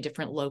 trying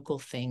different local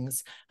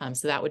things.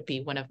 So that would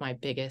be one of my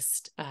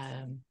biggest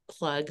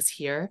plugs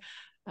here,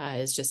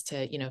 is just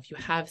to, you know, if you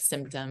have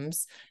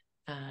symptoms,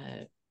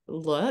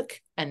 look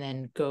and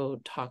then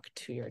go talk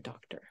to your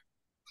doctor.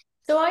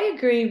 So I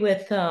agree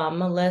with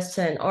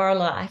Melissa and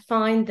Arla. I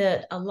find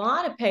that a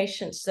lot of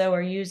patients, though,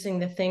 are using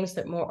the things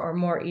that are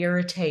more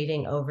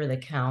irritating over the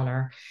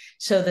counter.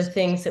 So the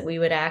things that we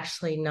would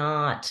actually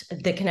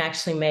that can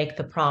actually make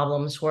the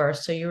problems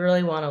worse. So you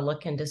really want to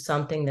look into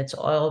something that's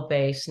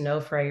oil-based, no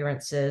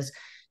fragrances,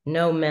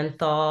 no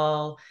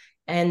menthol.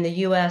 In the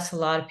US, a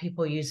lot of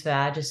people use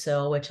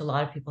Vagisil, which a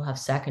lot of people have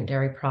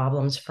secondary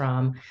problems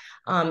from.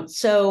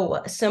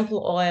 So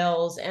simple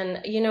oils.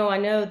 And, you know, I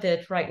know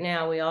that right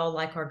now we all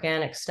like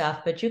organic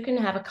stuff, but you can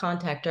have a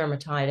contact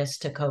dermatitis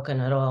to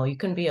coconut oil. You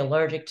can be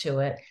allergic to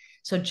it.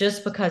 So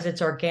just because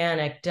it's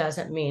organic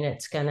doesn't mean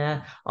it's going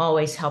to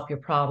always help your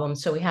problem.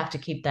 So we have to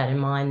keep that in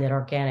mind, that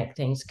organic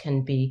things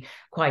can be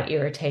quite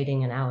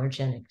irritating and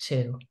allergenic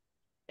too.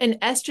 And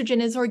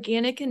estrogen is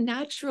organic and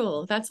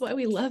natural. That's why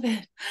we love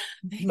it.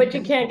 But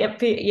you can't get,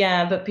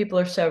 but people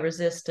are so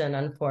resistant,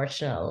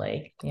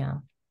 unfortunately. Yeah.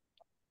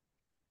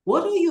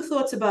 What are your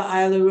thoughts about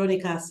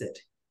hyaluronic acid?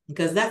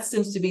 Because that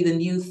seems to be the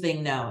new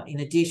thing now,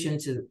 in addition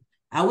to,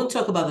 I won't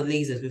talk about the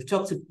lasers. We've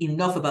talked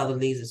enough about the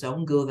lasers, so I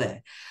won't go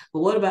there. But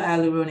what about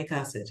hyaluronic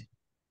acid?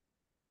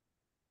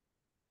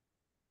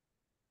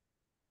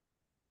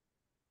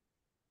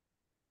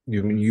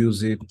 You mean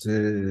use it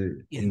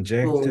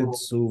injected,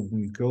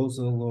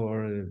 submucosal,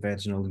 or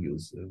vaginal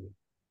use?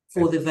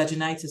 For the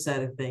vaginitis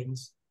side of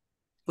things,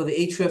 for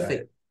the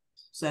atrophic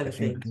side of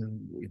things.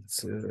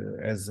 It's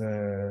as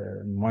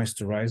a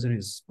moisturizer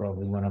is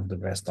probably one of the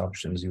best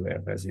options you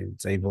have, as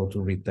it's able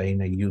to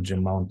retain a huge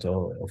amount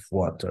of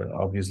water.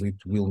 Obviously,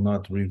 it will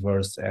not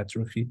reverse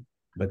atrophy,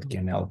 but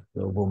can help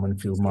the woman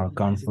feel more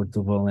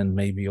comfortable and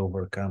maybe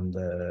overcome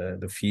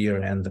the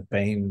fear and the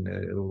pain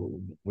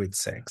with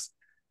sex.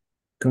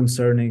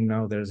 Concerning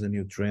now, there's a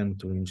new trend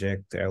to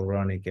inject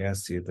hyaluronic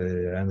acid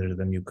under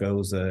the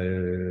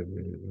mucosa,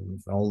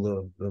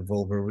 all the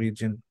vulvar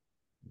region.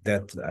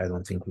 That I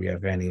don't think we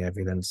have any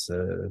evidence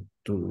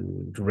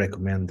to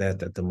recommend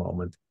that at the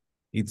moment.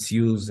 It's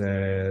used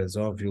as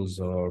ovules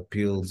or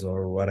pills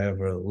or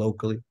whatever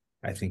locally.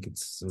 I think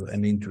it's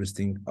an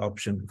interesting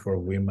option for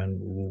women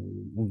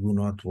who do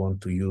not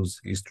want to use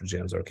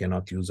estrogens or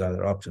cannot use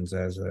other options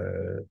as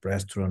a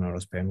progesterone or a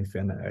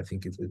spamifen. I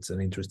think it's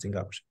an interesting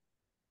option.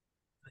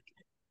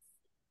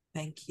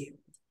 Thank you.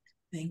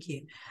 Thank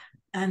you.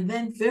 And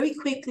then very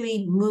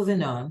quickly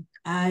moving on,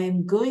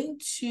 I'm going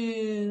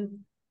to,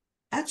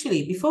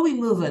 actually, before we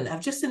move on,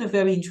 I've just seen a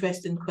very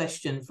interesting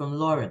question from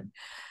Lauren.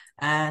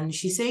 And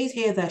she says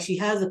here that she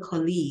has a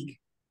colleague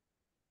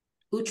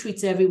who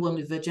treats everyone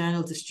with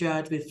vaginal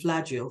discharge with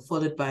flagyl,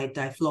 followed by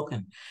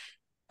diflocan.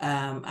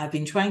 I've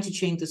been trying to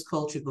change this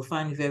culture, but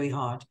find it very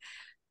hard.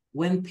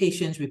 When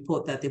patients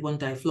report that they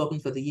want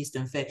diflocan for the yeast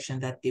infection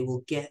that they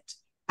will get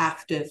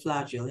after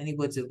flagyl, any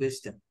words of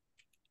wisdom?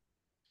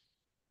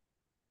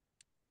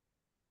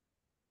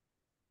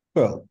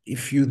 Well,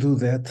 if you do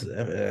that,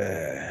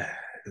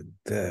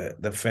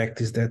 the fact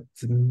is that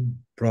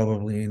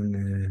probably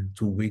in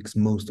 2 weeks,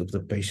 most of the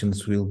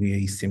patients will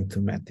be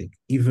asymptomatic.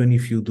 Even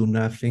if you do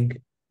nothing,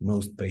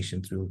 most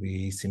patients will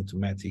be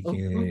asymptomatic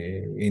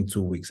in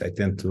 2 weeks. I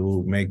tend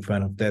to make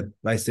fun of that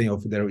by saying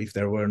if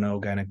there were no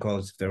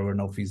gynecologists, if there were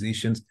no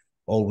physicians,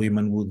 all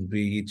women would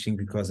be itching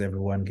because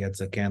everyone gets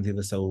a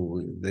candida.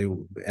 So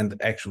and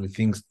actually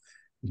things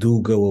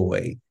do go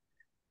away.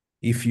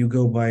 If you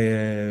go by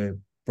a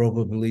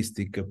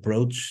probabilistic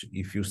approach,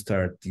 if you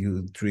start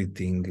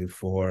treating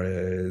for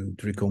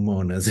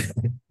trichomonas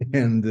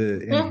and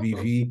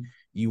VV,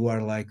 you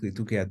are likely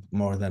to get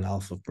more than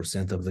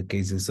 0.5% of the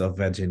cases of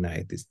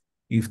vaginitis.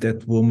 If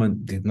that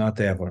woman did not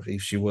have, or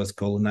if she was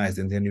colonized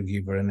and then you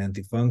give her an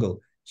antifungal,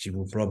 she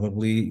will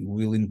probably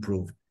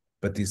improve.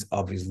 But this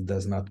obviously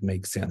does not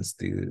make sense,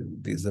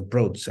 this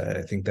approach.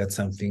 I think that's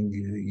something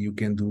you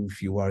can do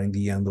if you are in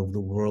the end of the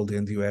world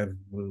and you have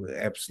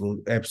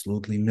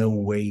absolutely no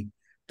way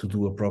to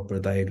do a proper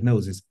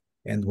diagnosis.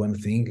 And one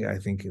thing, I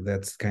think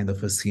that's kind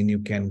of a sin you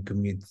can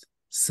commit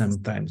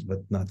sometimes, but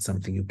not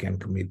something you can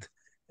commit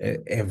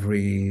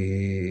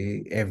every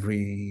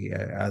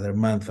other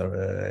month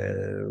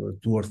or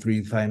 2 or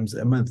 3 times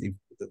a month if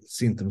the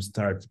symptoms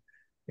start.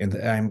 And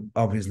I'm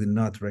obviously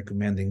not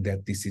recommending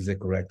that this is a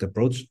correct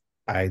approach.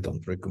 I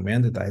don't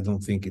recommend it. I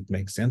don't think it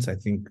makes sense. I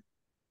think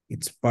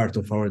it's part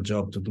of our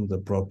job to do the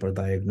proper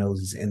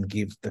diagnosis and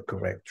give the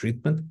correct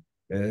treatment.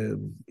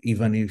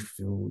 Even if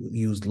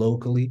used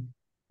locally,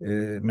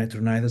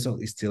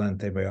 metronidazole is still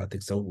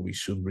antibiotic, so we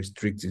should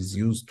restrict its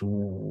use to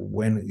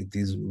when it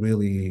is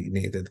really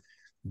needed.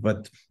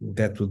 But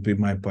that would be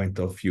my point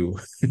of view.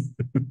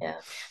 Yeah,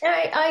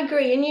 I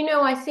agree. And,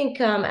 I think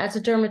as a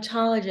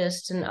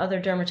dermatologist and other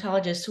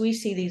dermatologists, we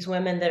see these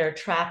women that are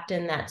trapped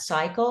in that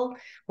cycle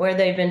where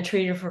they've been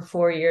treated for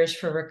 4 years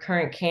for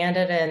recurrent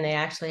candida and they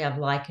actually have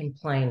lichen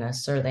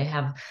planus or they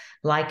have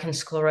lichen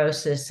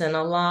sclerosis and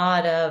a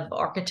lot of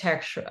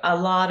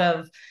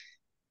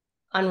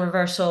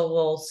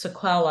unreversible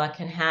sequela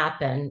can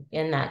happen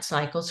in that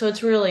cycle. So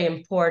it's really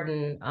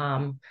important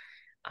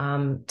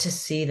to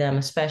see them,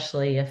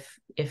 especially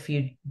if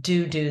you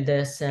do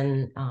this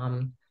and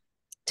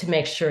to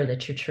make sure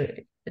that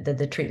that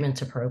the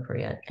treatment's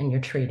appropriate and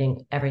you're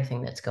treating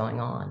everything that's going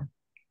on.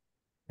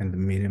 And the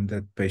medium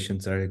that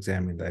patients are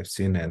examined, I've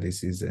seen, and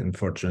this is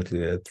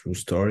unfortunately a true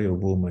story, a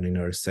woman in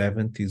her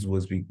 70s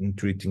was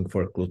treating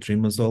for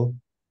clotrimazole.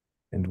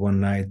 And one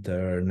night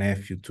her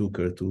nephew took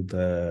her to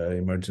the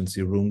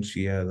emergency room.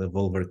 She had a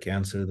vulvar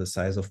cancer the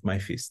size of my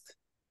fist.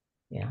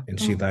 Yeah. And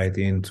she died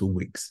in 2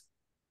 weeks.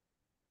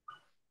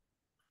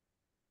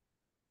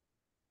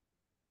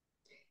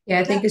 Yeah,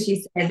 I think as you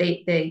said,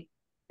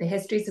 the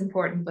history is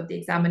important, but the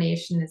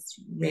examination is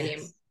really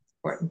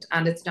important.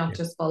 And it's not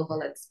just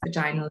vulval, it's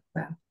vaginal as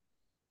well.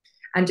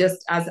 And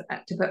just as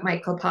to put my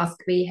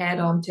colposcopy head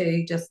on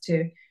too, just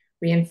to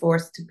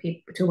reinforce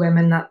to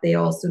women that they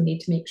also need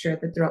to make sure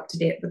that they're up to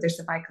date with their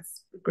cervical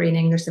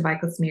screening, their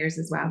cervical smears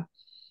as well.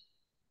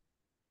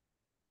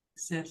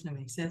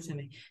 Certainly.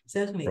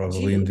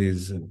 Probably in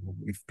these,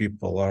 if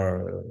people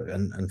are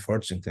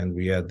unfortunate, and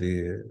we had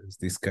this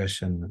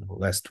discussion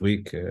last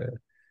week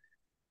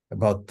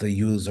about the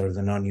use or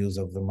the non-use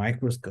of the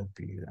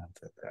microscopy.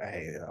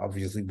 I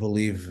obviously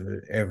believe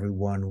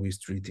everyone who is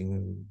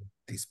treating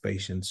these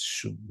patients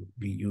should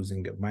be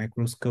using a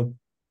microscope.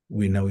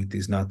 We know it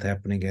is not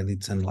happening and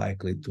it's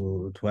unlikely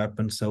to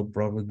happen. So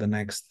probably the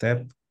next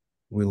step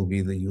will be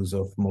the use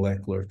of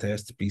molecular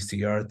tests,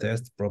 PCR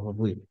tests.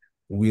 Probably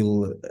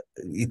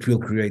it will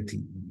create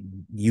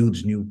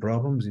huge new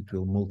problems. It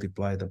will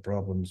multiply the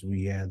problems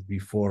we had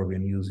before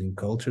when using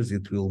cultures.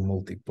 It will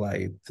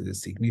multiply it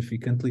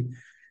significantly.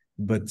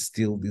 But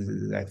still,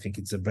 I think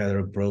it's a better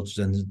approach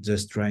than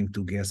just trying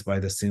to guess by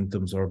the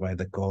symptoms or by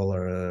the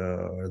color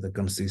or the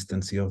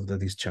consistency of the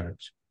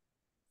discharge.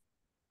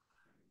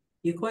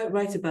 You're quite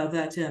right about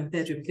that,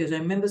 Pedro, because I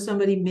remember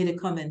somebody made a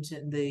comment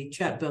in the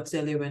chat box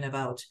earlier on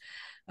about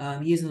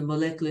using a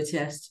molecular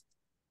test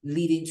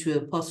leading to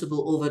a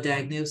possible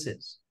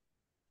overdiagnosis,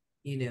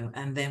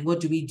 and then what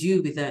do we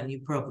do with that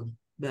new problem?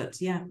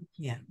 But yeah,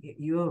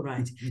 you're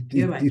right.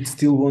 It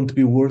still won't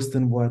be worse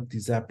than what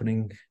is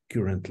happening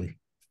currently.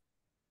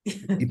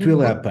 It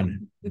will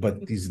happen, but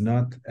it's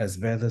not as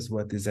bad as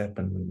what is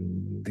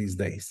happening these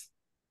days.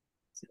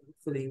 So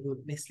hopefully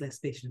we'll miss less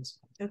patients.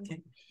 Okay.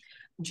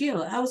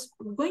 Jill, I was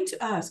going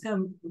to ask,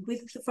 from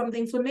the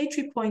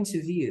inflammatory point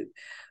of view,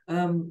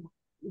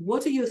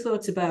 what are your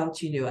thoughts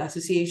about,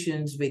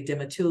 associations with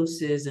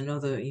dermatosis and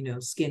other,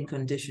 skin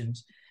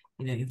conditions,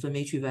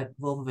 inflammatory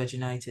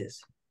vulvovaginitis?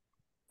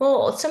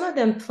 Well, some of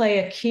them play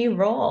a key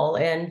role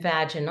in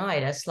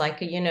vaginitis. Like,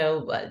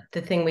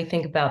 the thing we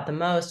think about the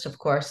most, of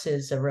course,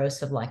 is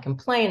erosive lichen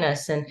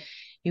planus. And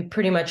you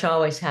pretty much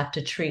always have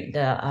to treat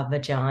the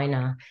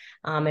vagina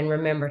and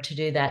remember to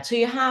do that. So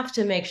you have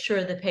to make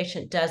sure the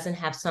patient doesn't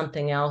have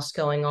something else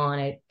going on.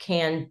 It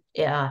can,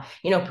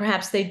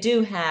 perhaps they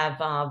do have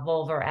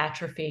vulvar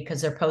atrophy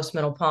because they're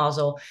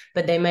postmenopausal,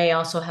 but they may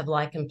also have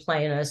lichen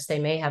planus. They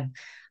may have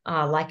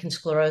lichen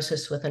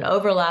sclerosis with an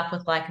overlap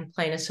with lichen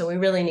planus. So we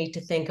really need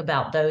to think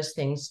about those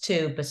things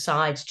too,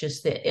 besides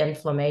just the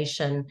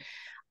inflammation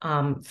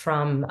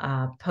from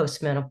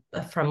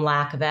from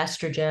lack of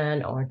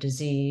estrogen or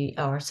disease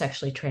or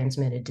sexually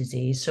transmitted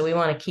disease. So we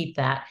want to keep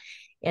that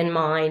in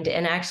mind.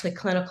 And actually,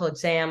 clinical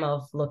exam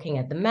of looking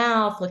at the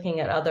mouth, looking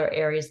at other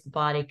areas of the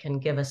body can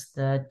give us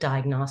the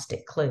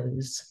diagnostic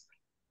clues.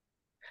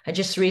 I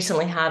just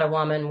recently had a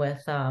woman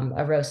with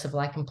erosive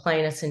lichen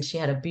planus, and she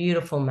had a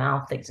beautiful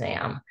mouth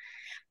exam,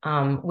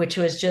 which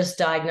was just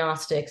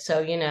diagnostic.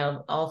 So,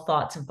 all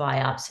thoughts of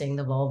biopsying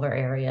the vulvar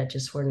area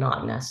just were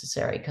not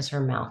necessary because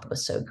her mouth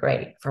was so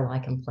great for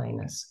lichen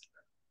planus.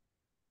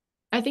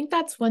 I think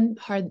that's one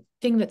hard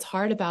thing that's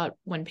hard about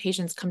when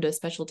patients come to a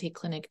specialty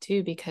clinic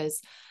too,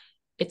 because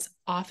it's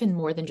often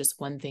more than just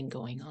one thing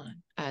going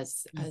on,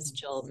 as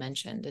Jill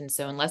mentioned. And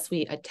so unless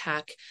we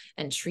attack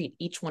and treat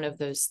each one of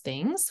those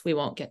things, we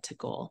won't get to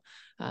goal.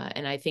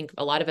 And I think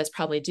a lot of us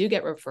probably do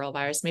get referral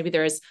virus. Maybe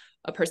there is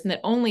a person that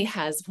only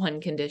has one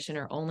condition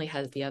or only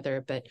has the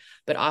other, but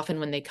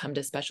often when they come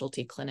to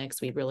specialty clinics,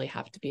 we really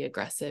have to be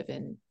aggressive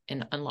in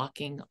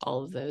unlocking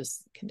all of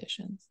those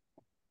conditions.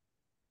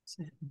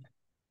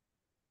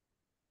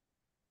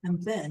 And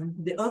then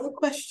the other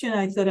question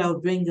I thought I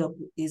would bring up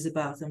is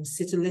about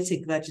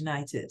cytolytic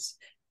vaginitis.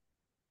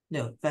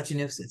 No,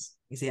 vaginosis.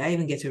 You see, I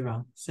even get it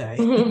wrong. Sorry.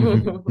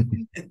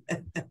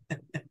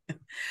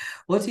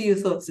 What are your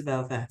thoughts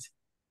about that?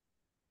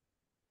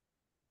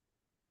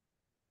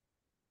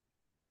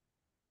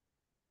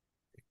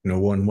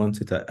 No one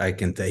wants it. I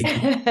can take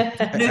it.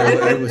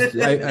 I was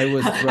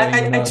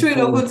trying. I threw it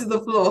over to the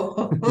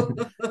floor.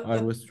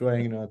 I was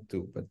trying not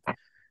to, but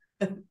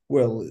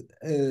well,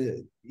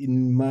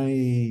 in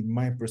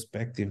my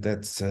perspective,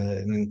 that's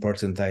an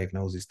important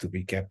diagnosis to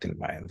be kept in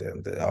mind,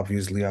 and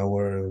obviously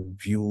our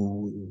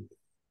view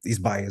is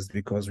biased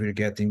because we're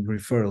getting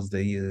referrals.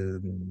 The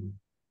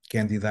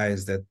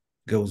candidiasis that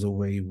goes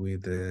away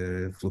with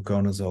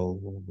fluconazole,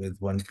 with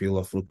one pill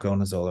of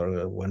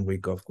fluconazole or 1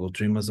 week of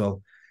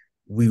clotrimazole.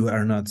 We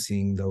are not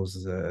seeing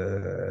those.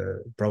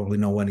 Probably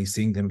no one is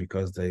seeing them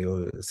because they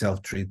are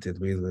self-treated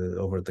with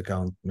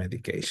over-the-counter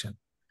medication.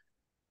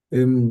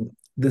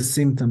 The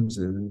symptoms,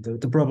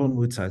 the problem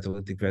with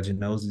cytolytic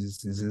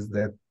vaginosis is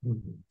that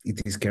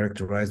it is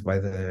characterized by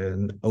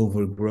the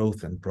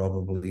overgrowth and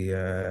probably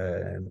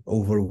an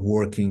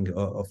overworking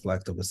of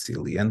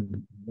lactobacilli.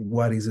 And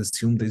what is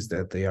assumed is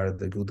that they are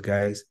the good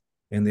guys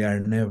and they are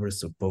never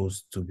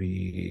supposed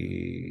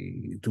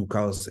to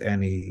cause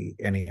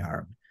any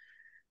harm,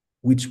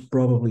 which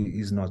probably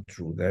is not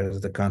true. There's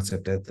the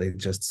concept that they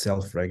just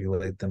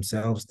self-regulate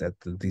themselves, that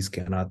this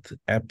cannot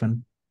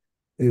happen.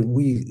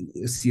 We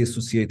see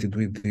associated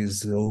with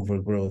this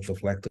overgrowth of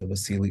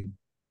lactobacilli,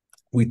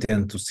 we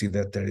tend to see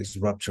that there is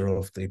rupture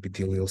of the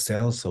epithelial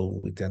cells.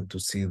 So we tend to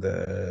see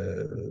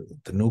the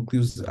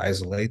nucleus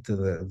isolated,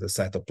 the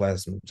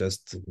cytoplasm,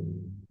 just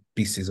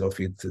pieces of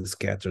it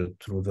scattered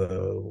through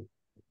the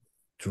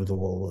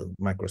whole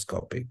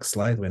microscopic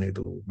slide when you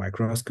do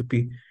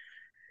microscopy.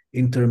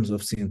 In terms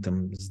of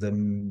symptoms, the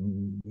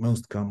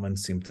most common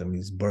symptom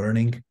is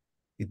burning.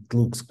 It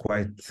looks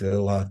quite a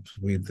lot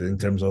in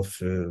terms of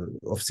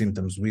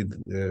symptoms with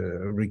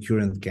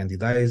recurrent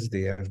candidiasis.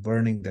 They have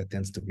burning that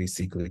tends to be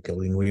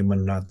cyclical. In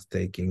women not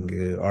taking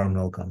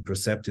hormonal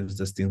contraceptives,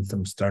 the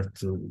symptoms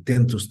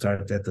tend to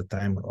start at the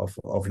time of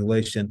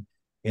ovulation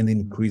and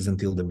increase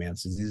until the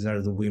menses. These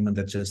are the women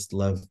that just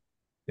love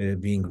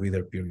being with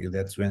their period.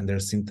 That's when their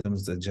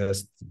symptoms that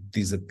just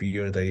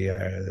disappear.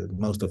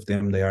 Most of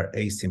them are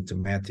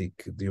asymptomatic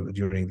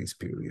during this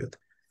period.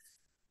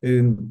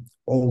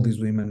 All these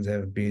women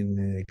have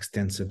been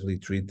extensively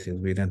treated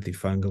with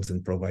antifungals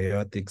and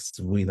probiotics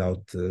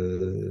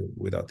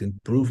without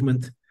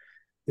improvement.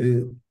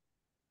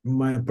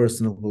 My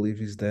personal belief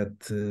is that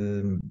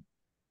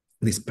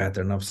this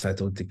pattern of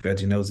cytolytic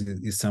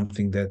vaginosis is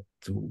something that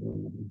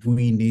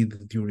we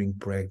need during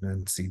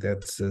pregnancy.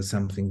 That's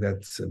something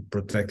that's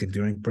protective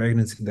during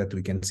pregnancy, that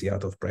we can see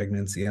out of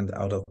pregnancy, and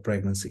out of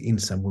pregnancy in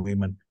some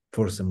women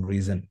for some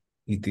reason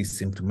it is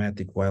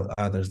symptomatic, while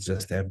others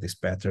just have this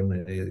pattern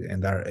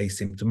and are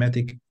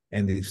asymptomatic.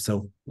 And if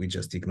so, we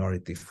just ignore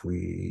it if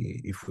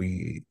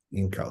we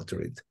encounter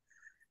it.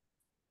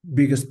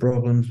 Biggest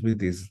problems with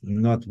this,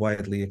 not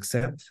widely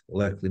accepted.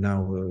 Luckily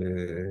now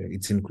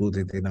it's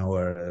included in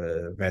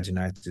our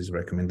vaginitis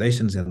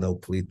recommendations, and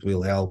hopefully it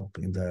will help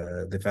in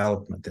the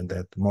development and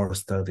that more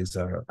studies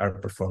are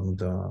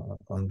performed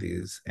on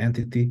this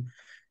entity.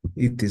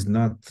 It is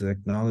not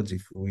technology.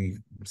 If we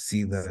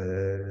see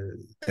the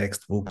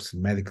textbooks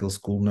in medical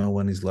school, no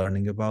one is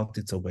learning about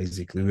it. So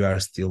basically, we are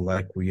still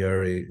like we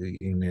are in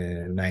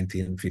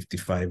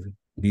 1955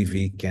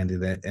 BV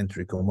candidate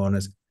entry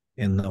commonas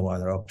and no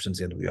other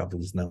options. And we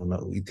obviously know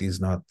no, it is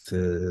not.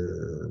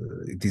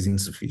 It is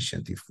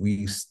insufficient. If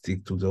we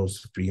stick to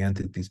those three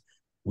entities,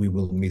 we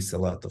will miss a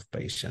lot of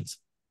patients.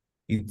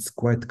 It's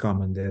quite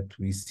common that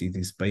we see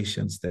these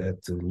patients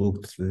that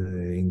looked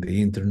in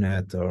the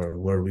internet or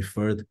were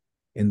referred,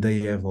 and they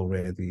have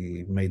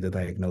already made the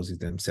diagnosis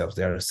themselves.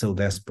 They are so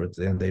desperate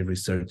and they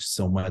research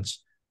so much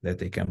that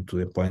they come to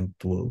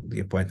the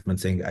appointment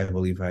saying, I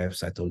believe I have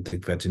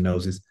cytolytic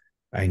vaginosis.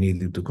 I need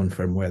you to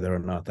confirm whether or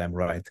not I'm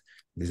right.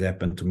 This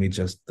happened to me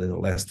just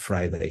last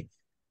Friday.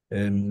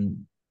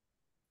 Then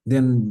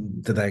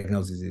the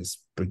diagnosis is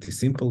pretty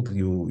simple.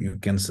 You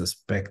can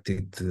suspect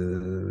it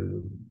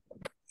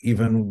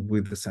even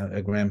with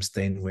a gram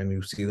stain. When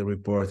you see the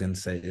report and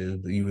say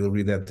you will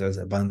read that there's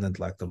abundant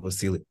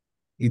lactobacilli,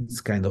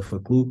 it's kind of a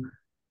clue.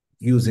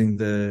 Using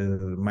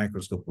the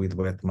microscope with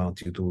wet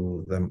mount, you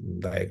do the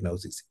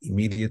diagnosis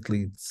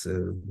immediately. It's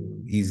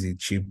easy,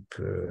 cheap,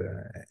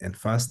 and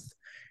fast.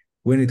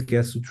 When it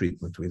gets to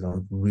treatment, we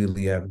don't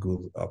really have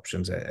good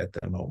options at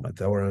the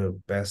moment. Our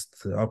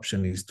best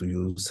option is to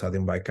use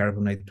sodium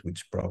bicarbonate,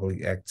 which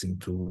probably acts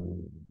into,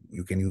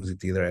 you can use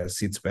it either as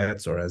sitz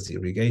baths or as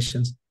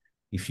irrigations.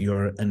 If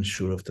you're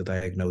unsure of the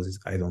diagnosis,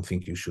 I don't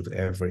think you should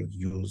ever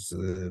use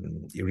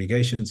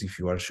irrigations. If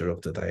you are sure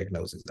of the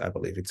diagnosis, I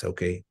believe it's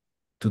okay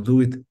to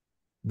do it.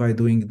 By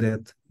doing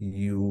that,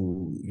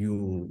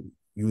 you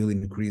will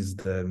increase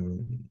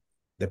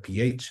the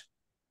pH,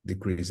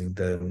 decreasing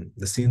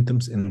the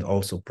symptoms, and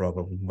also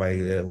probably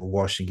by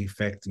washing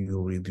effect, you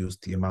will reduce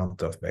the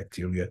amount of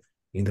bacteria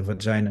in the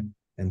vagina,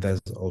 and that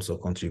also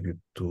contribute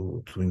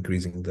to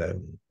increasing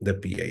the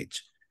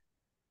pH.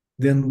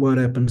 Then what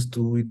happens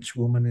to each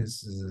woman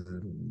is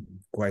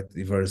quite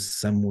diverse.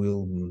 Some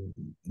will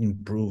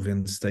improve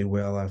and stay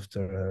well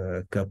after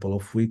a couple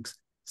of weeks.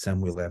 Some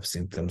will have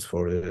symptoms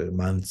for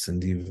months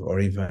and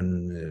or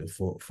even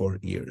for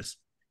years.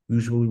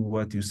 Usually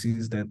what you see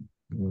is that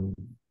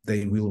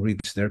they will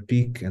reach their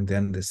peak, and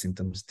then the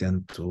symptoms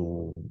tend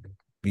to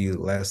be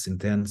less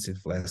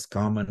intensive, less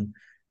common,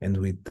 and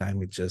with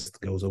time it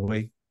just goes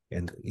away.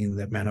 And in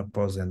the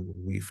menopause, and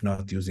if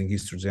not using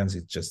estrogens,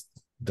 it just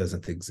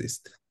doesn't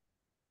exist.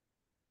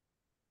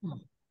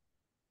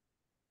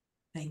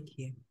 Thank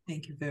you.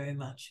 Thank you very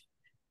much.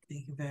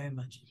 Thank you very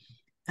much.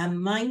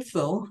 I'm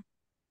mindful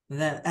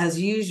that, as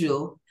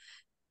usual,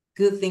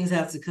 good things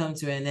have to come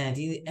to an end.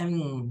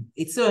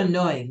 It's so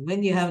annoying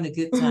when you're having a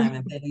good time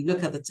and then you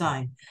look at the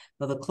time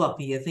of the clock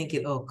and you're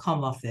thinking, oh,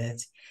 come off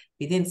it.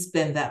 You didn't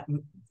spend that,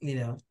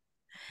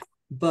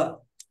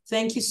 But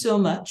thank you so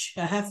much.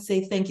 I have to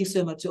say thank you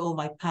so much to all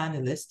my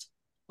panelists.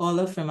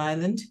 Ola from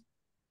Ireland,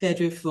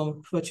 Pedro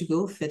from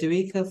Portugal,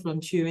 Federica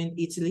from Turin,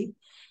 Italy,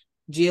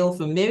 Jill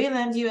from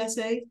Maryland,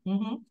 USA,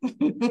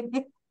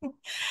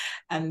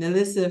 and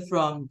Melissa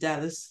from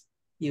Dallas,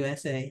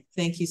 USA.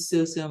 Thank you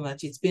so, so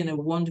much. It's been a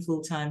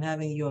wonderful time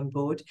having you on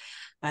board.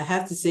 I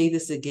have to say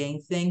this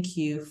again. Thank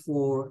you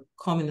for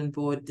coming on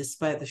board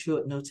despite the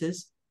short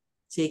notice,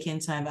 taking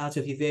time out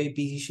of your very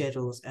busy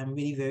schedules. I'm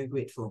really very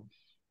grateful.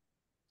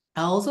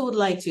 I also would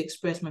like to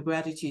express my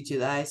gratitude to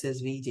the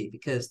ISSVD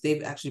because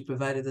they've actually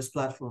provided this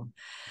platform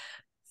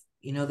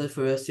in order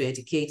for us to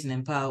educate and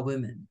empower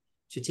women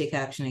to take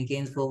action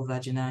against vulvar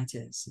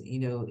vaginitis.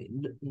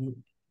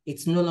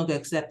 It's no longer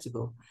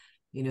acceptable,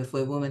 for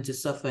a woman to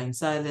suffer in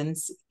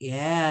silence.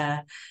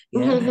 Yeah.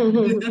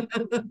 The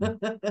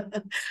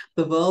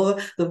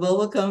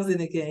vulva comes in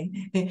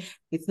again.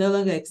 It's no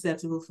longer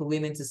acceptable for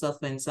women to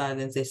suffer in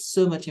silence. There's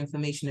so much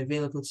information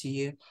available to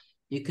you.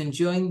 You can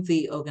join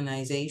the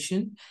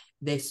organization.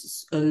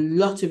 There's a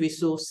lot of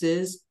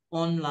resources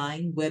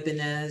online,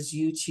 webinars,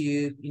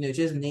 YouTube,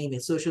 just name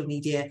it, social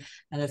media.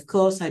 And of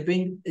course, I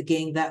bring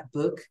again that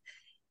book.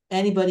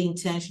 Anybody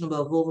intentional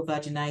about vulvar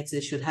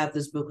vaginitis should have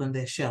this book on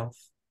their shelf,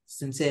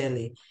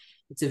 sincerely.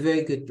 It's a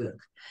very good book.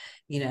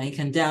 You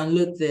can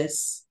download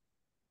this.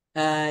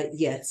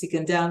 Yes, you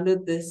can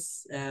download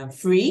this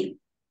free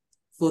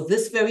for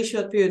this very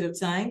short period of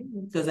time,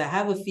 because I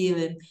have a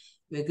feeling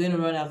we're going to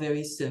run out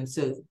very soon.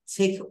 So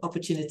take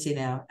opportunity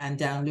now and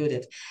download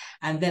it.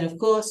 And then, of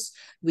course,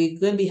 we're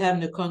going to be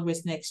having a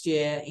Congress next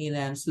year in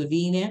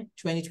Slovenia,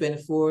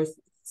 2024,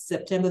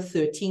 September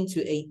 13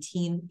 to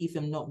 18, if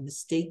I'm not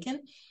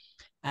mistaken.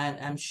 And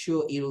I'm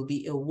sure it'll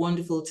be a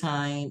wonderful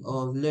time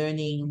of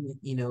learning,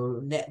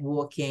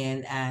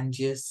 networking, and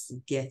just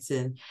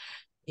getting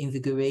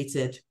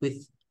invigorated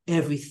with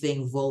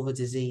everything vulvar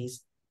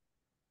disease.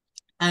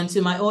 And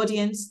to my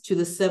audience, to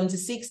the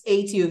 76,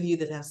 80 of you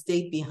that have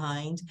stayed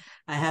behind,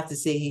 I have to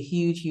say a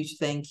huge, huge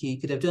thank you.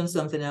 You could have done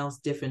something else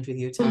different with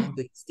your time,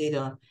 but you stayed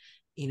on,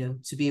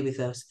 to be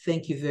with us.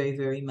 Thank you very,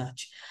 very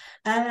much.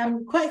 And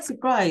I'm quite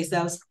surprised.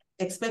 I was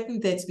expecting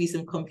there to be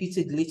some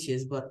computer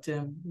glitches, but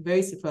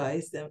very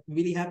surprised. I'm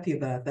really happy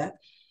about that.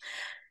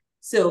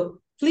 So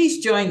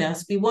please join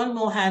us. We want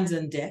more hands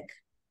on deck.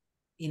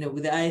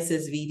 with the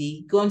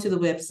ISSVD, go onto the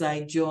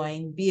website,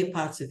 join, be a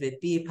part of it,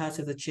 be a part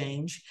of the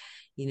change,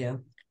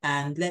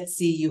 and let's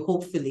see you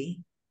hopefully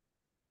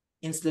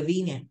in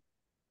Slovenia,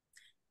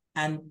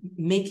 and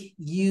make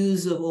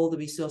use of all the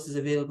resources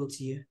available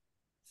to you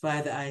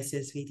via the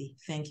ISSVD.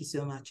 Thank you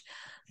so much.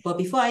 But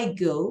before I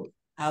go,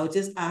 I'll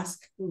just ask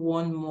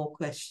one more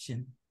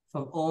question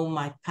from all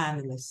my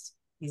panelists.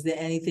 Is there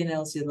anything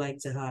else you'd like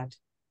to add?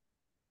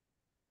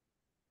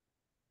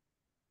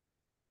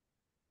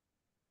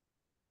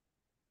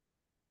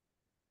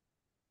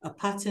 A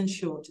pattern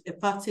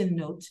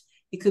note.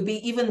 It could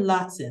be even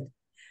Latin.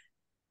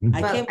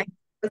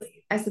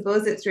 I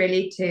suppose it's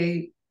really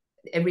to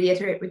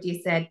reiterate what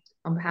you said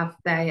on behalf of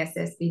the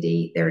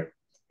ISSVD.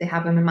 They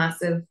have a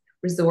massive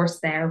resource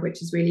there,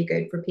 which is really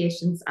good for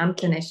patients and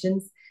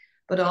clinicians,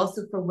 but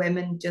also for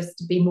women just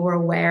to be more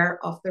aware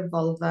of their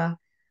vulva,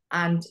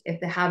 and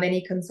if they have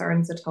any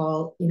concerns at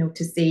all,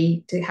 to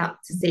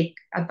seek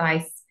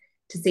advice,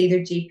 to see their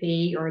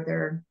GP or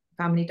their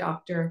family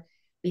doctor,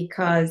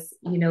 because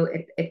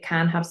it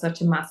can have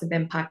such a massive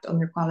impact on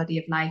their quality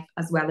of life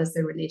as well as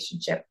their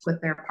relationship with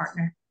their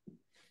partner.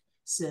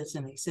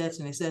 Certainly.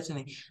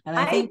 And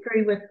I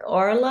agree with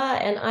Orla,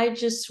 and I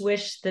just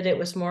wish that it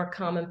was more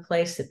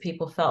commonplace that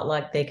people felt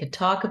like they could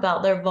talk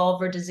about their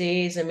vulvar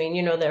disease. I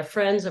mean, their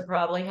friends that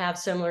probably have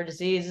similar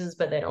diseases,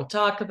 but they don't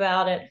talk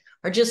about it,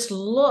 or just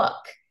look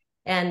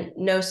and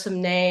know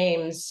some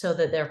names so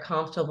that they're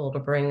comfortable to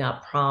bring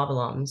up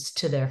problems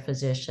to their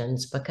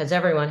physicians, because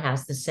everyone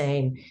has the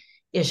same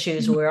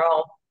issues. We're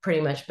all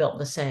pretty much built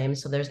the same,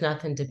 so there's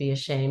nothing to be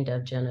ashamed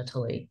of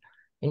genitally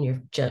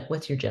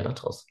with your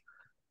genitals.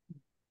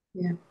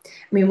 Yeah.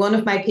 I mean, one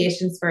of my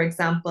patients, for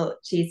example,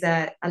 she's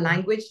a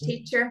language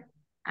teacher,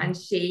 and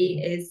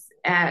she is,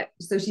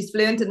 so she's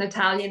fluent in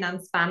Italian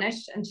and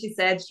Spanish. And she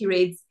said she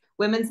reads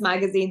women's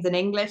magazines in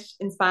English,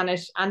 in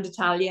Spanish and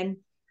Italian.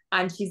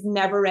 And she's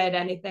never read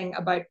anything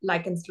about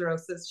lichen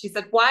sclerosus. She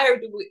said, why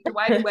do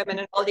women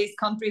in all these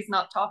countries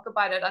not talk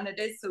about it? And it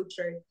is so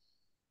true.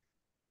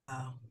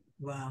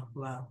 Wow.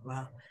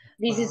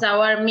 This is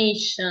our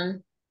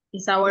mission.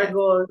 It's our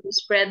goal to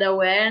spread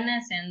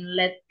awareness and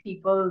let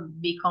people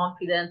be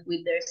confident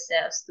with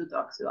themselves to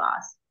talk to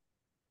us.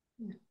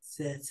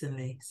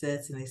 Certainly.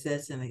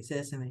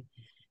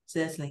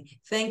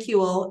 Thank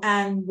you all.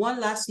 And one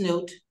last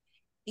note,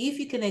 if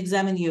you can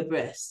examine your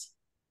breast,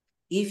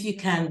 if you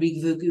can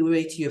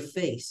revigorate your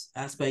face,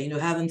 as by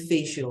having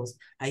facials,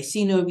 I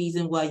see no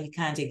reason why you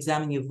can't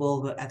examine your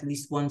vulva at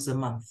least once a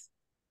month.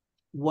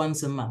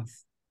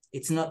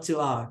 It's not too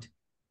hard.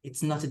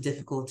 It's not a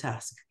difficult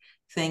task.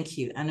 Thank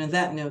you. And on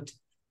that note,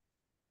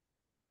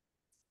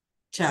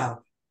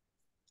 ciao.